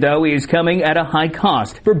invasion, though, is coming at a high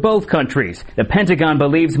cost for both countries. The Pentagon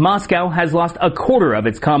believes Moscow has lost a quarter of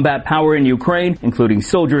its combat power in Ukraine, including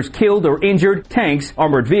soldiers killed or injured, tanks,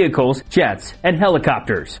 armored vehicles, jets, and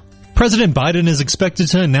helicopters. President Biden is expected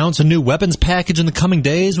to announce a new weapons package in the coming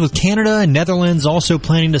days, with Canada and Netherlands also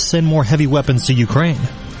planning to send more heavy weapons to Ukraine.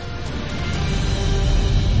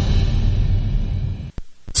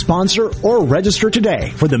 sponsor, or register today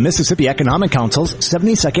for the Mississippi Economic Council's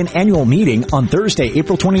 72nd annual meeting on Thursday,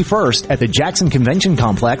 April 21st at the Jackson Convention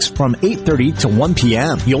Complex from 8:30 to 1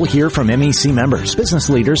 p.m. You'll hear from MEC members, business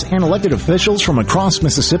leaders, and elected officials from across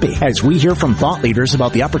Mississippi as we hear from thought leaders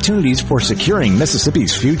about the opportunities for securing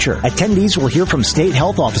Mississippi's future. Attendees will hear from State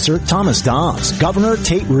Health Officer Thomas Dobbs, Governor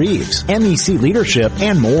Tate Reeves, MEC leadership,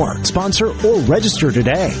 and more. Sponsor or register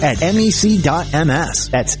today at mec.ms.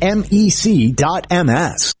 That's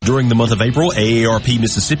mec.ms. During the month of April, AARP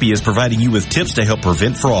Mississippi is providing you with tips to help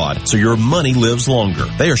prevent fraud so your money lives longer.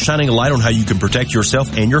 They are shining a light on how you can protect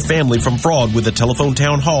yourself and your family from fraud with a telephone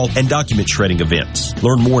town hall and document shredding events.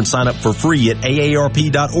 Learn more and sign up for free at aarp.org/ms.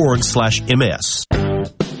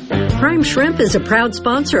 Prime Shrimp is a proud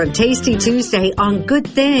sponsor of Tasty Tuesday on Good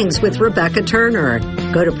Things with Rebecca Turner.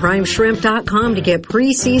 Go to primeshrimp.com to get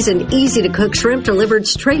pre-seasoned, easy-to-cook shrimp delivered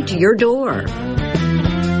straight to your door.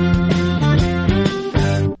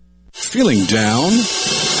 Feeling down?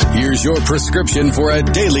 Here's your prescription for a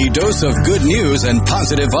daily dose of good news and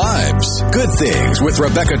positive vibes. Good Things with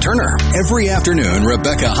Rebecca Turner. Every afternoon,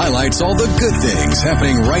 Rebecca highlights all the good things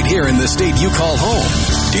happening right here in the state you call home.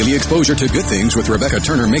 Daily exposure to Good Things with Rebecca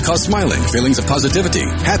Turner may cause smiling, feelings of positivity,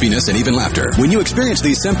 happiness, and even laughter. When you experience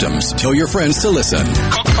these symptoms, tell your friends to listen.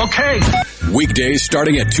 Okay. Weekdays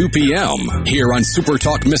starting at 2 p.m. here on Super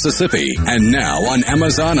Talk Mississippi and now on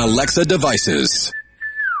Amazon Alexa devices.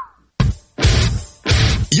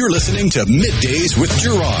 You're listening to Middays with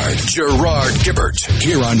Gerard Gibert,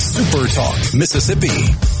 here on Super Talk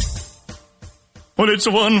Mississippi. Well, it's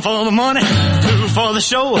one for the money, two for the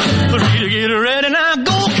show, three to get ready. Now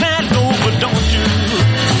go, cat, go, but don't you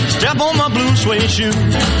step on my blue suede shoe.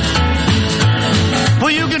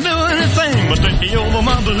 Well, you can do anything but take over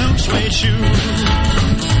my blue suede shoe.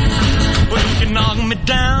 Well, you can knock me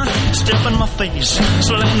down, step in my face,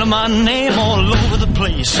 slander my name all over the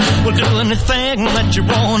place. We'll do anything that you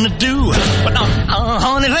want to do, but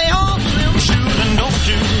honey, lay off them shoes and don't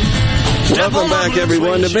you. Welcome back,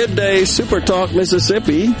 everyone, to Midday Super Talk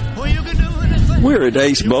Mississippi. We're at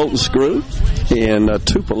Ace Bolt and Screw in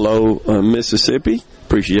Tupelo, Mississippi.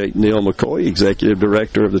 Appreciate Neil McCoy, Executive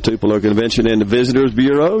Director of the Tupelo Convention and the Visitors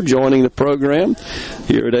Bureau, joining the program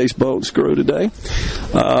here at Ace Bolt and Screw today.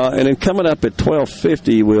 And then coming up at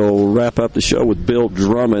 12:50, we'll wrap up the show with Bill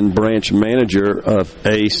Drummond, Branch Manager of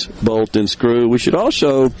Ace Bolt and Screw. We should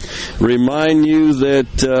also remind you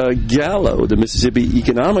that Gallo, the Mississippi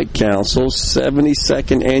Economic Council's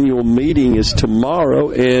 72nd annual meeting is tomorrow,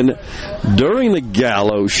 and during the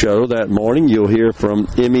Gallo show that morning, you'll hear from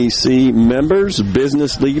MEC members, business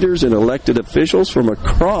leaders, and elected officials from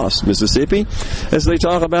across Mississippi as they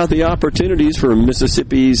talk about the opportunities for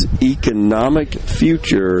Mississippi's economic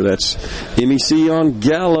future. That's MEC on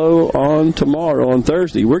Gallo on tomorrow, on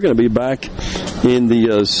Thursday. We're going to be back in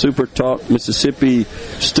the Super Talk Mississippi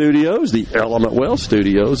studios, the Element Well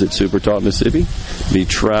studios at Super Talk Mississippi. Be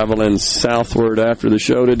traveling southward after the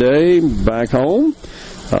show today, back home.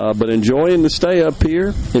 But enjoying the stay up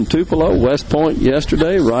here in Tupelo, West Point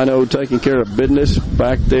yesterday. Rhino taking care of business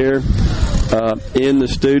back there in the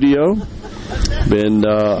studio. Been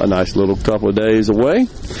a nice little couple of days away.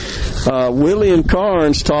 Willie and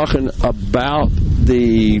Carnes talking about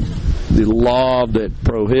the law that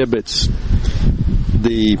prohibits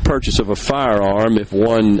the purchase of a firearm if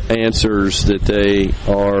one answers that they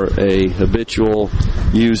are a habitual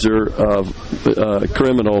user of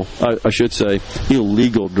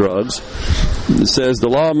illegal drugs. It says the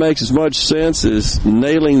law makes as much sense as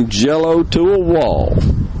nailing Jell-O to a wall.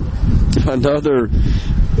 Another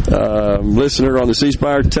listener on the C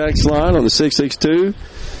Spire text line on the 662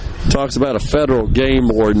 talks about a federal game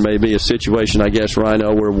warden may be a situation, I guess,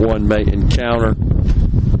 Rhino, where one may encounter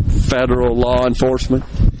federal law enforcement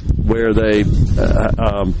where they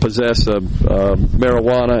possess a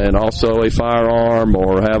marijuana and also a firearm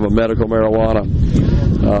or have a medical marijuana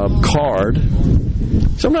card.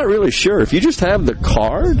 So I'm not really sure. If you just have the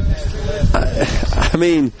card, I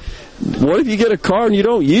mean, what if you get a card and you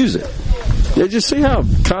don't use it? You just see how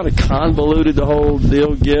kind of convoluted the whole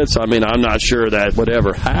deal gets? I mean, I'm not sure that would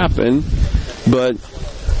ever happen, but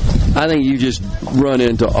I think you just run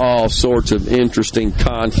into all sorts of interesting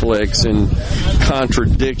conflicts and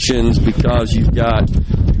contradictions because you've got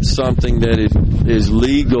something that is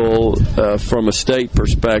legal from a state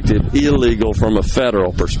perspective, illegal from a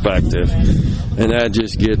federal perspective. And that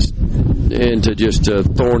just gets into just a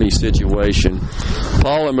thorny situation.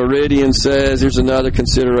 Paula Meridian says there's another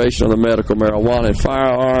consideration on the medical marijuana and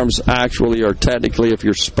firearms. Actually, or technically, if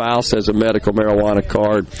your spouse has a medical marijuana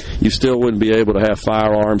card, you still wouldn't be able to have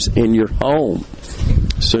firearms in your home.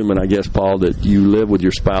 assuming, I guess, Paul, that you live with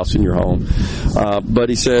your spouse in your home. But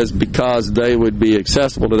he says because they would be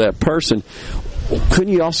accessible to that person.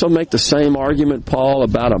 Couldn't you also make the same argument, Paul,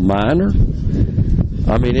 about a minor?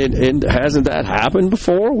 I mean, hasn't that happened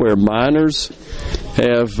before, where minors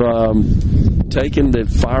have taken the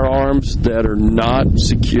firearms that are not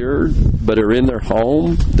secured but are in their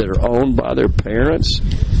home, that are owned by their parents,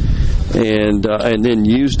 and then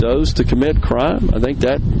use those to commit crime? I think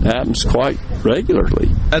that happens quite regularly.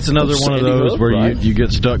 That's another one of those where right? you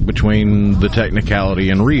get stuck between the technicality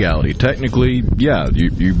and reality. Technically, yeah,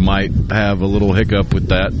 you might have a little hiccup with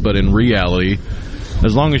that, but in reality,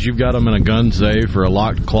 as long as you've got them in a gun safe or a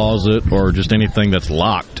locked closet or just anything that's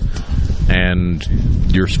locked, and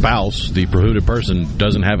your spouse, the prohibited person,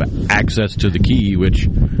 doesn't have access to the key, which,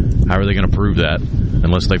 how are they going to prove that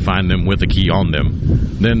unless they find them with a key on them,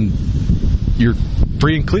 then you're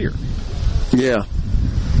free and clear. Yeah,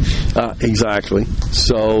 exactly.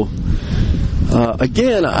 So,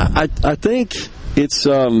 again, I think it's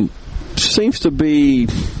seems to be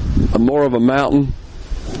more of a mountain,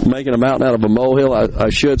 making a mountain out of a molehill, I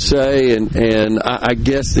should say, and I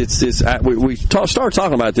guess it's this. We started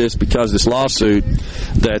talking about this because this lawsuit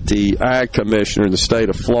that the Ag Commissioner in the state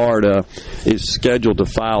of Florida is scheduled to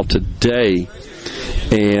file today,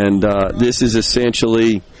 and this is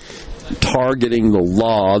essentially targeting the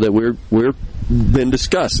law that we've been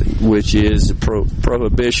discussing, which is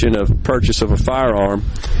prohibition of purchase of a firearm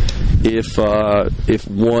if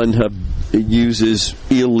one uses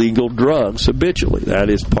illegal drugs habitually. That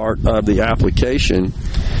is part of the application,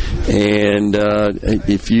 and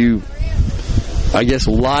if you, I guess,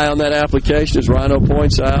 lie on that application, as Rhino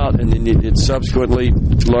points out, and then it subsequently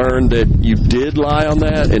learned that you did lie on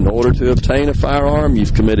that in order to obtain a firearm,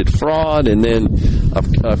 you've committed fraud, and then,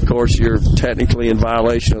 of course, you're technically in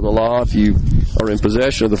violation of the law if you are in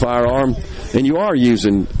possession of the firearm, and you are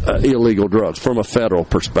using illegal drugs from a federal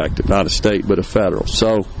perspective, not a state, but a federal.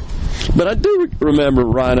 So, but I do remember,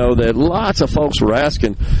 Rhino, that lots of folks were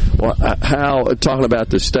asking how, talking about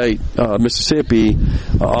the state, Mississippi,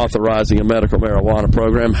 authorizing a medical marijuana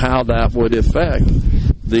program, how that would affect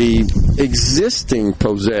the existing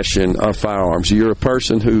possession of firearms. You're a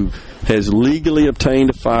person who has legally obtained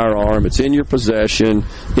a firearm, it's in your possession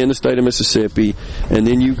in the state of Mississippi, and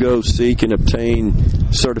then you go seek and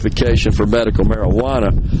obtain certification for medical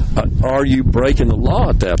marijuana. Are you breaking the law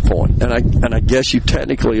at that point? And I guess you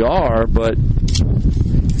technically are, but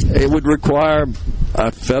it would require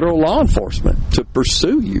federal law enforcement to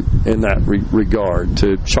pursue you in that regard,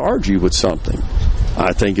 to charge you with something.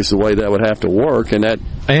 I think is the way that would have to work, and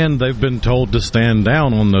they've been told to stand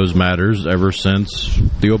down on those matters ever since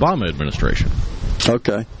the Obama administration.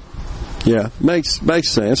 Okay, yeah, makes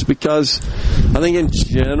sense, because I think in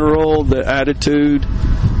general the attitude,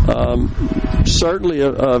 certainly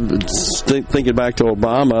thinking back to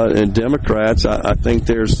Obama and Democrats, I think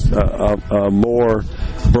there's a more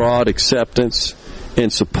broad acceptance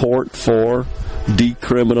and support for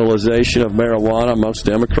decriminalization of marijuana amongst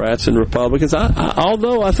Democrats and Republicans.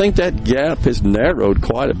 Although I think that gap has narrowed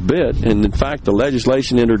quite a bit, and in fact the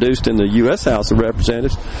legislation introduced in the U.S. House of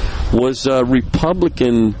Representatives was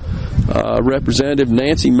Republican Representative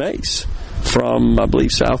Nancy Mace from, I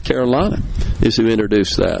believe, South Carolina is who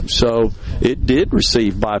introduced that. So it did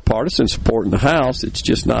receive bipartisan support in the House. It's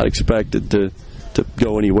just not expected to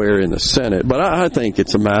go anywhere in the Senate. But I think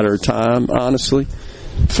it's a matter of time, honestly,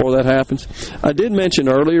 before that happens. I did mention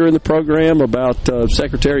earlier in the program about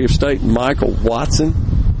Secretary of State Michael Watson.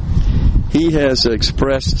 He has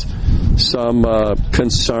expressed some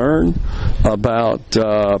concern about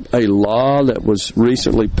a law that was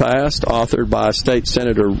recently passed, authored by State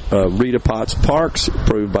Senator Rita Potts Parks,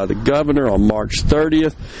 approved by the governor on March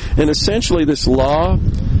 30th. And essentially this law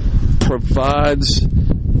provides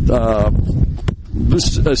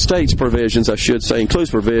state's provisions, I should say,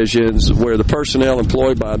 includes provisions where the personnel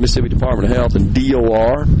employed by Mississippi Department of Health and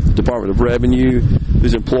DOR, Department of Revenue,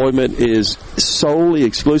 whose employment is solely,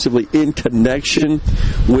 exclusively in connection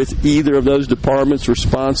with either of those departments'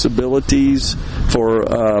 responsibilities for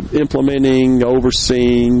implementing,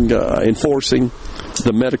 overseeing, enforcing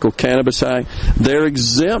the Medical Cannabis Act, they're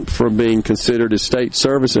exempt from being considered as state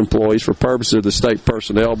service employees for purposes of the State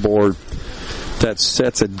Personnel Board that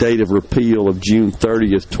sets a date of repeal of June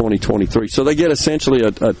 30th, 2023. So they get essentially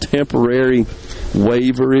a temporary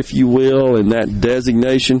waiver, if you will, in that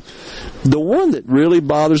designation. The one that really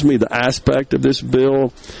bothers me, the aspect of this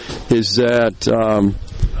bill, is that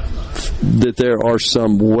there are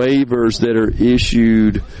some waivers that are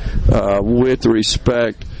issued with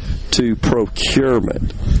respect to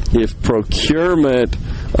procurement. If procurement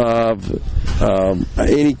of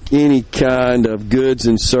any kind of goods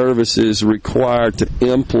and services required to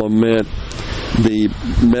implement the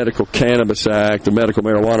Medical Cannabis Act, the medical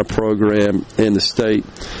marijuana program in the state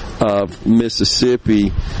of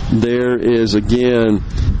Mississippi, there is again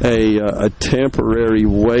a temporary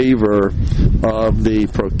waiver of the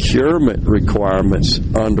procurement requirements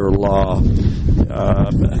under law.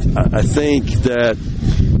 I think that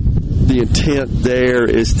the intent there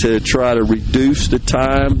is to try to reduce the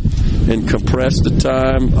time and compress the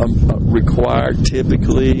time required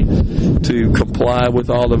typically to comply with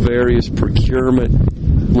all the various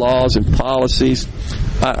procurement laws and policies.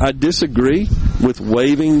 I disagree with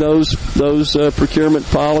waiving those procurement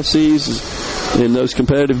policies and those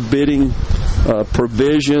competitive bidding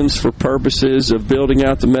provisions for purposes of building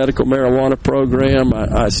out the medical marijuana program.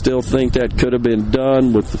 I still think that could have been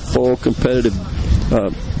done with the full competitive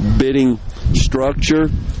bidding structure,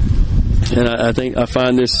 and I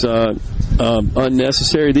find this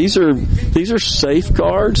unnecessary. These are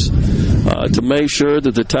safeguards to make sure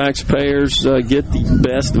that the taxpayers get the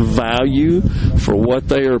best value for what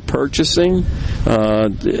they are purchasing,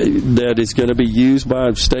 that is going to be used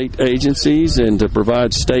by state agencies and to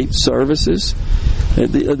provide state services.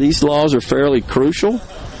 These laws are fairly crucial,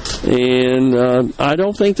 and I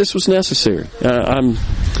don't think this was necessary. I'm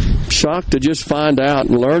shocked to just find out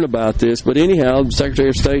and learn about this, but anyhow, Secretary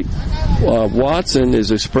of State Watson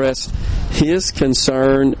has expressed his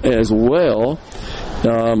concern as well.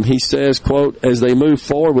 He says, quote, as they move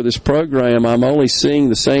forward with this program, I'm only seeing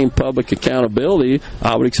the same public accountability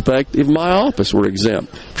I would expect if my office were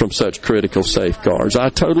exempt from such critical safeguards. I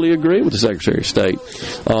totally agree with the Secretary of State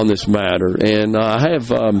on this matter, and I have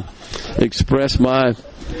expressed my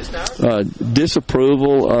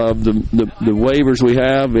disapproval of the waivers we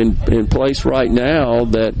have in place right now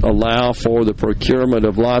that allow for the procurement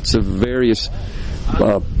of lots of various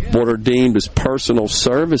what are deemed as personal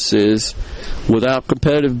services without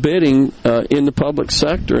competitive bidding in the public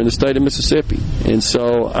sector in the state of Mississippi. And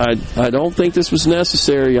so I don't think this was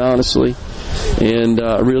necessary, honestly, and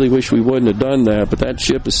I really wish we wouldn't have done that, but that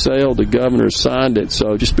ship has sailed. The governor has signed it,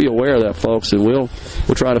 so just be aware of that, folks, and we'll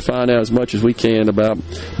try to find out as much as we can about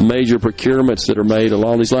major procurements that are made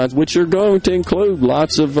along these lines, which are going to include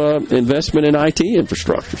lots of investment in IT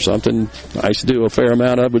infrastructure, something I used to do a fair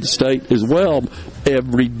amount of with the state as well.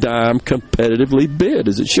 Every dime competitively bid,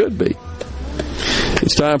 as it should be.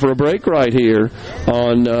 It's time for a break right here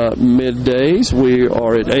on Middays. We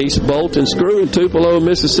are at Ace Bolt and Screw in Tupelo,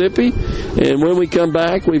 Mississippi. And when we come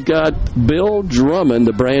back, we've got Bill Drummond,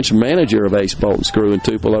 the branch manager of Ace Bolt and Screw in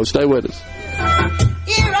Tupelo. Stay with us.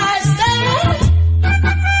 Here I stand. No,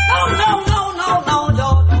 no, no, no, no, no,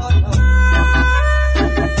 no, no.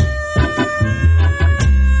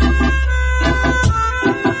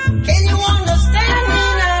 Can you understand me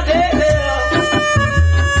now, baby?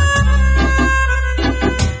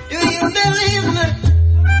 Do you believe me?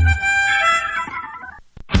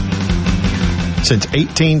 Since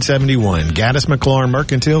 1871, Gaddis McLaurin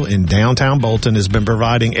Mercantile in downtown Bolton has been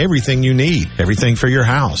providing everything you need. Everything for your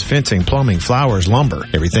house, fencing, plumbing, flowers, lumber.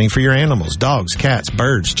 Everything for your animals, dogs, cats,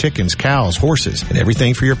 birds, chickens, cows, horses, and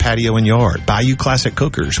everything for your patio and yard. Bayou Classic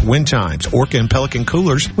cookers, wind chimes, Orca and Pelican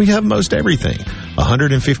coolers. We have most everything.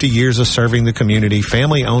 150 years of serving the community,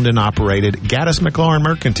 family owned and operated. Gaddis McLaurin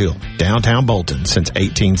Mercantile, downtown Bolton since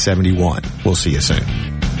 1871. We'll see you soon.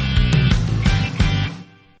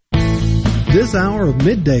 This hour of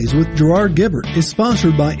Middays with Gerard Gibert is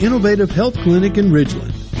sponsored by Innovative Health Clinic in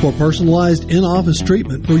Ridgeland. For personalized in-office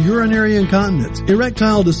treatment for urinary incontinence,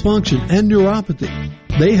 erectile dysfunction, and neuropathy,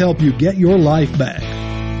 they help you get your life back.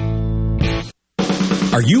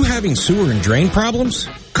 Are you having sewer and drain problems?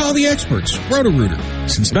 Call the experts, Roto-Rooter.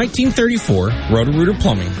 Since 1934, Roto-Rooter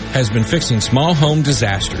Plumbing has been fixing small home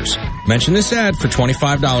disasters. Mention this ad for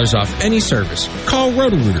 $25 off any service. Call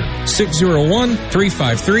Roto-Rooter,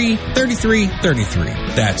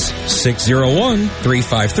 601-353-3333. That's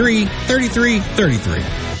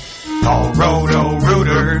 601-353-3333. Call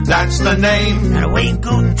Roto-Rooter, that's the name. And away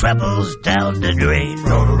good troubles down the drain.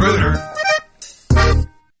 Roto-Rooter.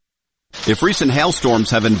 If recent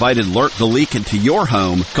hailstorms have invited Lurk the Leak into your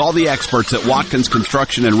home, call the experts at Watkins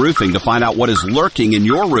Construction and Roofing to find out what is lurking in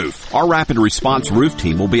your roof. Our rapid response roof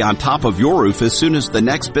team will be on top of your roof as soon as the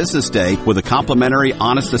next business day with a complimentary,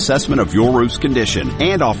 honest assessment of your roof's condition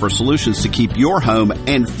and offer solutions to keep your home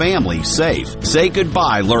and family safe. Say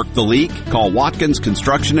goodbye, Lurk the Leak. Call Watkins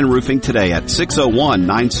Construction and Roofing today at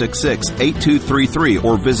 601-966-8233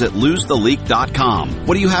 or visit losetheleak.com.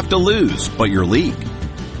 What do you have to lose but your leak?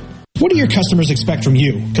 What do your customers expect from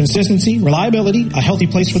you? Consistency, reliability, a healthy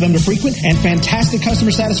place for them to frequent, and fantastic customer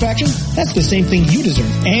satisfaction? That's the same thing you deserve.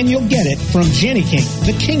 And you'll get it from Jenny King,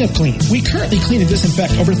 the king of clean. We currently clean and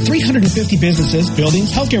disinfect over 350 businesses,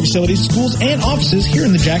 buildings, healthcare facilities, schools, and offices here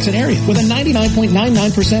in the Jackson area with a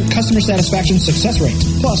 99.99% customer satisfaction success rate.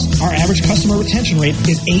 Plus, our average customer retention rate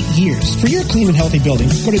is 8 years. For your clean and healthy building,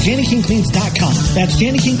 go to JannyKingCleans.com. That's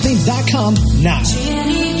JannyKingCleans.com now.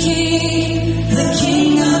 Jenny King, the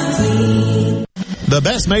king of clean. The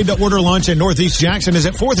best made-to-order lunch in Northeast Jackson is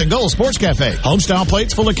at 4th and Gold Sports Cafe. Home-style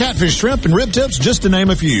plates full of catfish, shrimp, and rib tips, just to name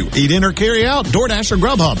a few. Eat in or carry out, DoorDash or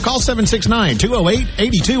Grubhub. Call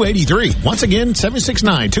 769-208-8283. Once again,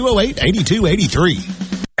 769-208-8283.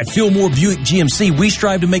 At Fillmore Buick GMC, we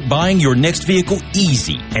strive to make buying your next vehicle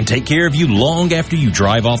easy and take care of you long after you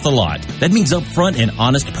drive off the lot. That means upfront and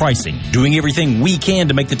honest pricing, doing everything we can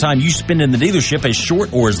to make the time you spend in the dealership as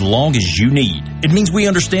short or as long as you need. It means we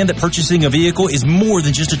understand that purchasing a vehicle is more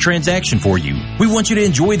than just a transaction for you. We want you to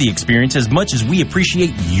enjoy the experience as much as we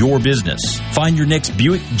appreciate your business. Find your next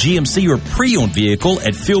Buick, GMC, or pre-owned vehicle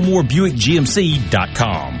at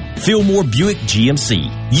FillmoreBuickGMC.com. Fillmore Buick GMC.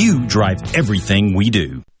 You drive everything we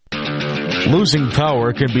do. Losing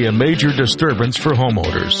power can be a major disturbance for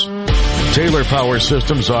homeowners. Taylor Power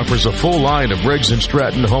Systems offers a full line of Briggs &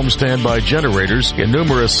 Stratton home standby generators in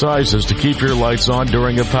numerous sizes to keep your lights on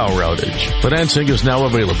during a power outage. Financing is now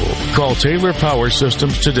available. Call Taylor Power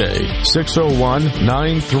Systems today,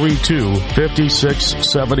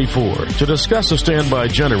 601-932-5674 to discuss a standby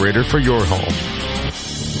generator for your home.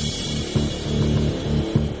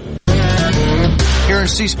 Here in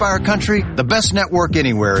C Spire country, the best network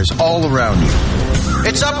anywhere is all around you.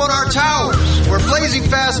 It's up on our towers, where blazing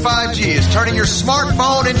fast 5G is turning your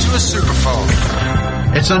smartphone into a superphone.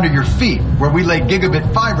 It's under your feet, where we lay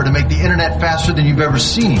gigabit fiber to make the internet faster than you've ever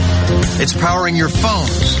seen. It's powering your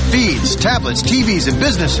phones, feeds, tablets, TVs, and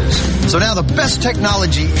businesses. So now the best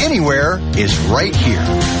technology anywhere is right here.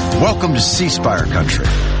 Welcome to C Spire country.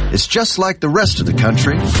 It's just like the rest of the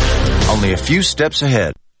country, only a few steps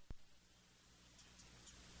ahead.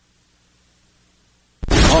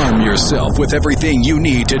 Arm yourself with everything you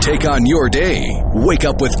need to take on your day. Wake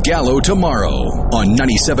up with Gallo tomorrow on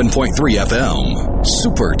 97.3 FM,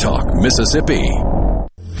 Super Talk, Mississippi.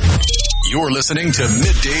 You're listening to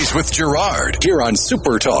Middays with Gerard here on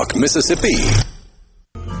Super Talk, Mississippi.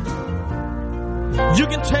 You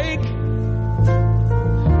can take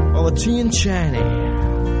all the tea and Chinese,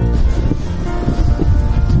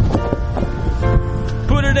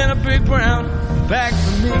 put it in a big brown bag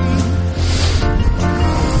for me.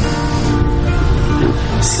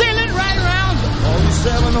 Sail it right around all the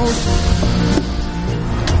 7 oceans.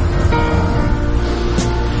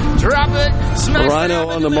 Drop it, smash Rhino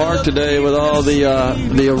on the mark today with all the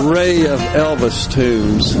array of Elvis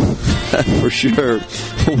tunes. For sure.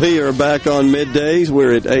 We are back on Middays.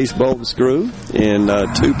 We're at Ace Bolt and Screw in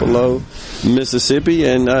Tupelo, Mississippi.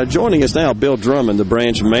 And joining us now, Bill Drummond, the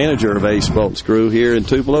branch manager of Ace Bolt and Screw here in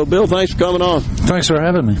Tupelo. Bill, thanks for coming on. Thanks for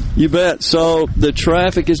having me. You bet. So the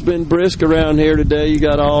traffic has been brisk around here today. You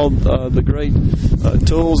got all the great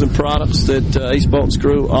tools and products that Ace Bolt and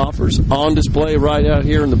Screw offers on display right out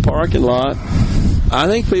here in the parking lot. I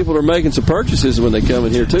think people are making some purchases when they come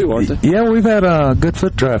in here too, aren't they? Yeah, we've had good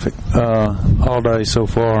foot traffic all day so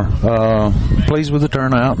far. Pleased with the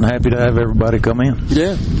turnout and happy to have everybody come in.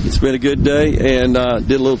 Yeah, it's been a good day, and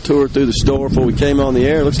did a little tour through the store before we came on the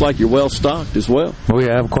air. Looks like you're well stocked as well. We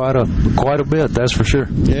have quite a bit, that's for sure.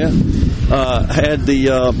 Yeah, had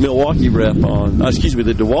the Milwaukee rep on.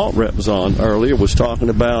 The DeWalt rep was on earlier. Was talking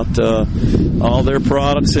about all their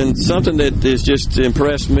products, and something that has just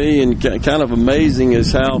impressed me and kind of amazing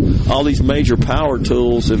is how all these major power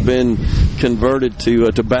tools have been converted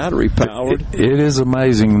to battery powered. It is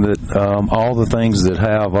amazing that all the things that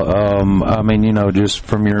have, just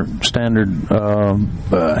from your standard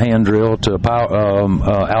hand drill to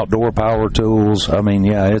outdoor power tools.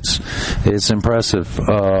 It's impressive.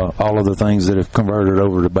 All of the things that have converted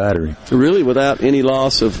over to battery. Really, without any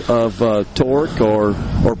loss of torque or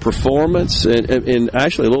performance, and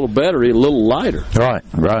actually a little better, a little lighter. Right.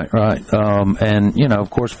 And of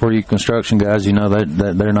course, for you construction guys,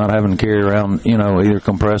 that they're not having to carry around, either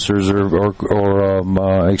compressors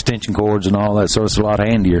or extension cords and all that, so it's a lot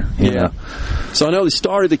handier. Yeah. So I know they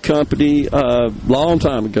started the company a long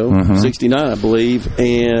time ago, 69, I believe,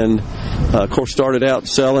 and of course started out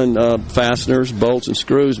selling fasteners, bolts, and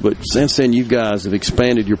screws, but since then you guys have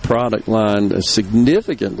expanded your product line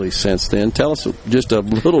significantly since then. Tell us just a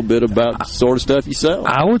little bit about the sort of stuff you sell.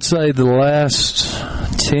 I would say the last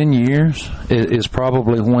 10 years is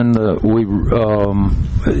probably when we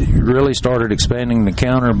really started expanding the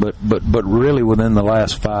counter, but really within the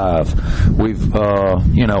last 5, we've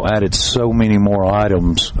added so many more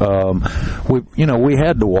items. We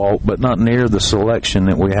had DeWalt, but not near the selection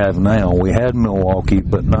that we have now. We had Milwaukee,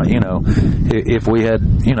 but not, if we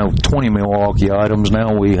had 20 Milwaukee items,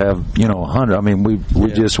 now we have 100. I mean, we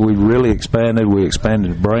really expanded. We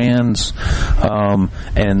expanded brands,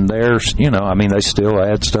 and there's they still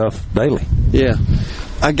add stuff daily. Yeah.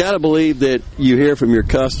 I got to believe that you hear from your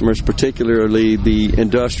customers, particularly the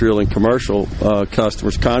industrial and commercial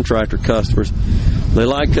customers, contractor customers. They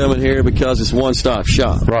like coming here because it's one-stop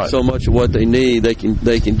shop. Right. So much of what they need, they can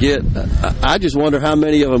get. I just wonder how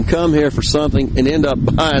many of them come here for something and end up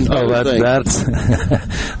buying other things.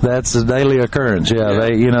 That's a daily occurrence. Yeah.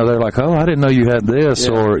 They're like, oh, I didn't know you had this,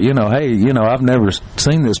 or hey, I've never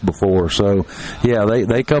seen this before. So yeah,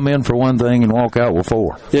 they come in for one thing and walk out with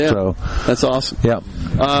 4. Yeah, so that's awesome. Yeah.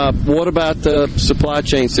 What about the supply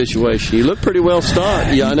chain situation? You look pretty well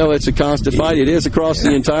stocked. Yeah, I know it's a constant fight. It is across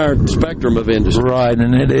the entire spectrum of industry. Right,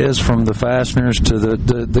 and it is from the fasteners to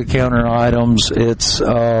the counter items. It's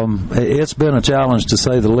been a challenge to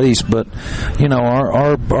say the least. But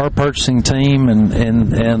our purchasing team and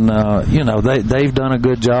they've done a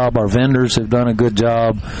good job. Our vendors have done a good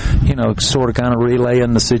job. Sort of kind of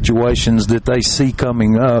relaying the situations that they see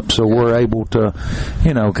coming up, so we're able to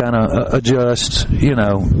kind of adjust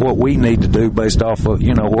what we need to do based off of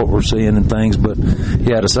what we're seeing and things. But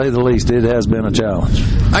yeah, to say the least, it has been a challenge.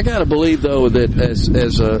 I got to believe though that as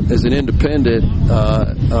an independent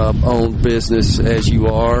owned business as you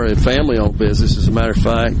are, and family owned business as a matter of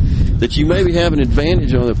fact, that you maybe have an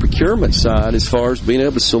advantage on the procurement side as far as being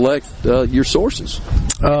able to select your sources.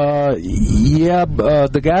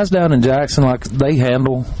 The guys down in Jackson, they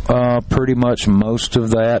handle pretty much most of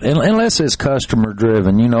that, unless it's customer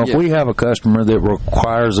driven. If we have a customer that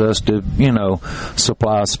requires us to,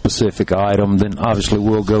 supply a specific item, then obviously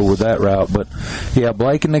we'll go with that route. But yeah,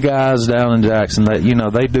 Blake and the guys down in Jackson,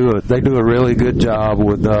 they do a really good job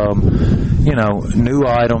with new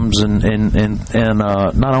items and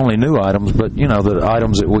not only new items, but the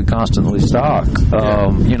items that we constantly stock.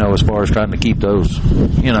 As far as trying to keep those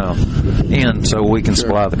in so we can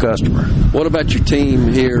supply the customer. What about your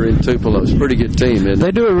team here in Tupelo? It's a pretty good team, isn't it?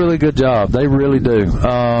 They do a really good job. They really do.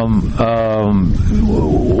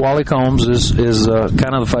 Wally Combs is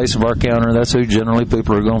kind of the face of our counter. That's who generally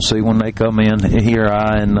people are going to see when they come in here.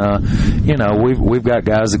 We've got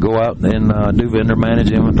guys that go out and do vendor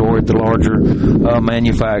manage inventory at the larger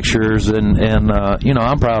manufacturers, and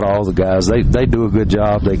I'm proud of all the guys. They do a good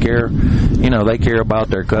job. They care, they care about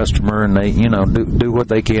their customer, and they do what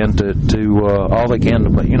they can to all they can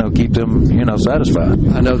to keep them satisfied.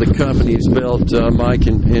 I know the company has built Mike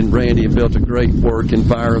and Randy have built a great work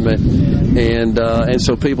environment, and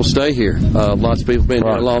so people stay here. Lots of people have been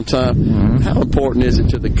here a long time. Mm-hmm. How important is it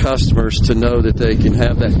to the customers to know that they can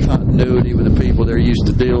have that continuity with the people they're used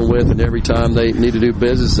to dealing with, and every time they need to do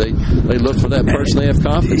business, they look for that person they have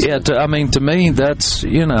confidence? Yeah, to me, that's for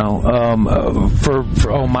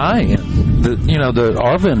on my end,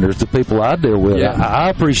 our vendors, the people I deal with, I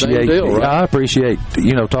appreciate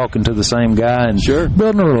talking to the same guy and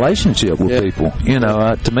building a relationship with people.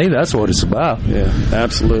 To me, that's what it's about. Yeah,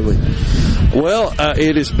 absolutely. Well,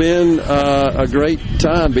 it has been a great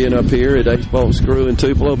time being up here at Ace Bolt Screw in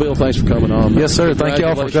Tupelo. Bill, thanks for coming on. Yes, sir. Thank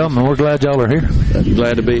y'all for coming. We're glad y'all are here.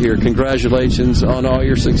 Glad to be here. Congratulations on all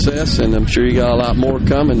your success, and I'm sure you got a lot more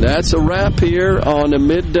coming. That's a wrap here on the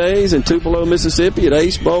Middays in Tupelo, Mississippi at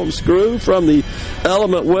Ace Bolt Screw from the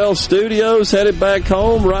Element Well Studios. Headed back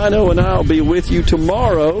home. Rhino and I will be with you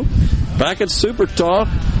tomorrow back at Super Talk.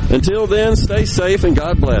 Until then, stay safe and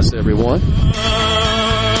God bless everyone.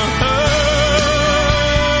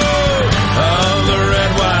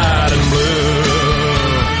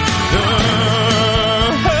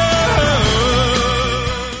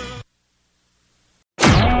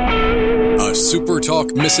 Super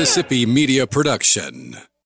Talk Mississippi Media Production.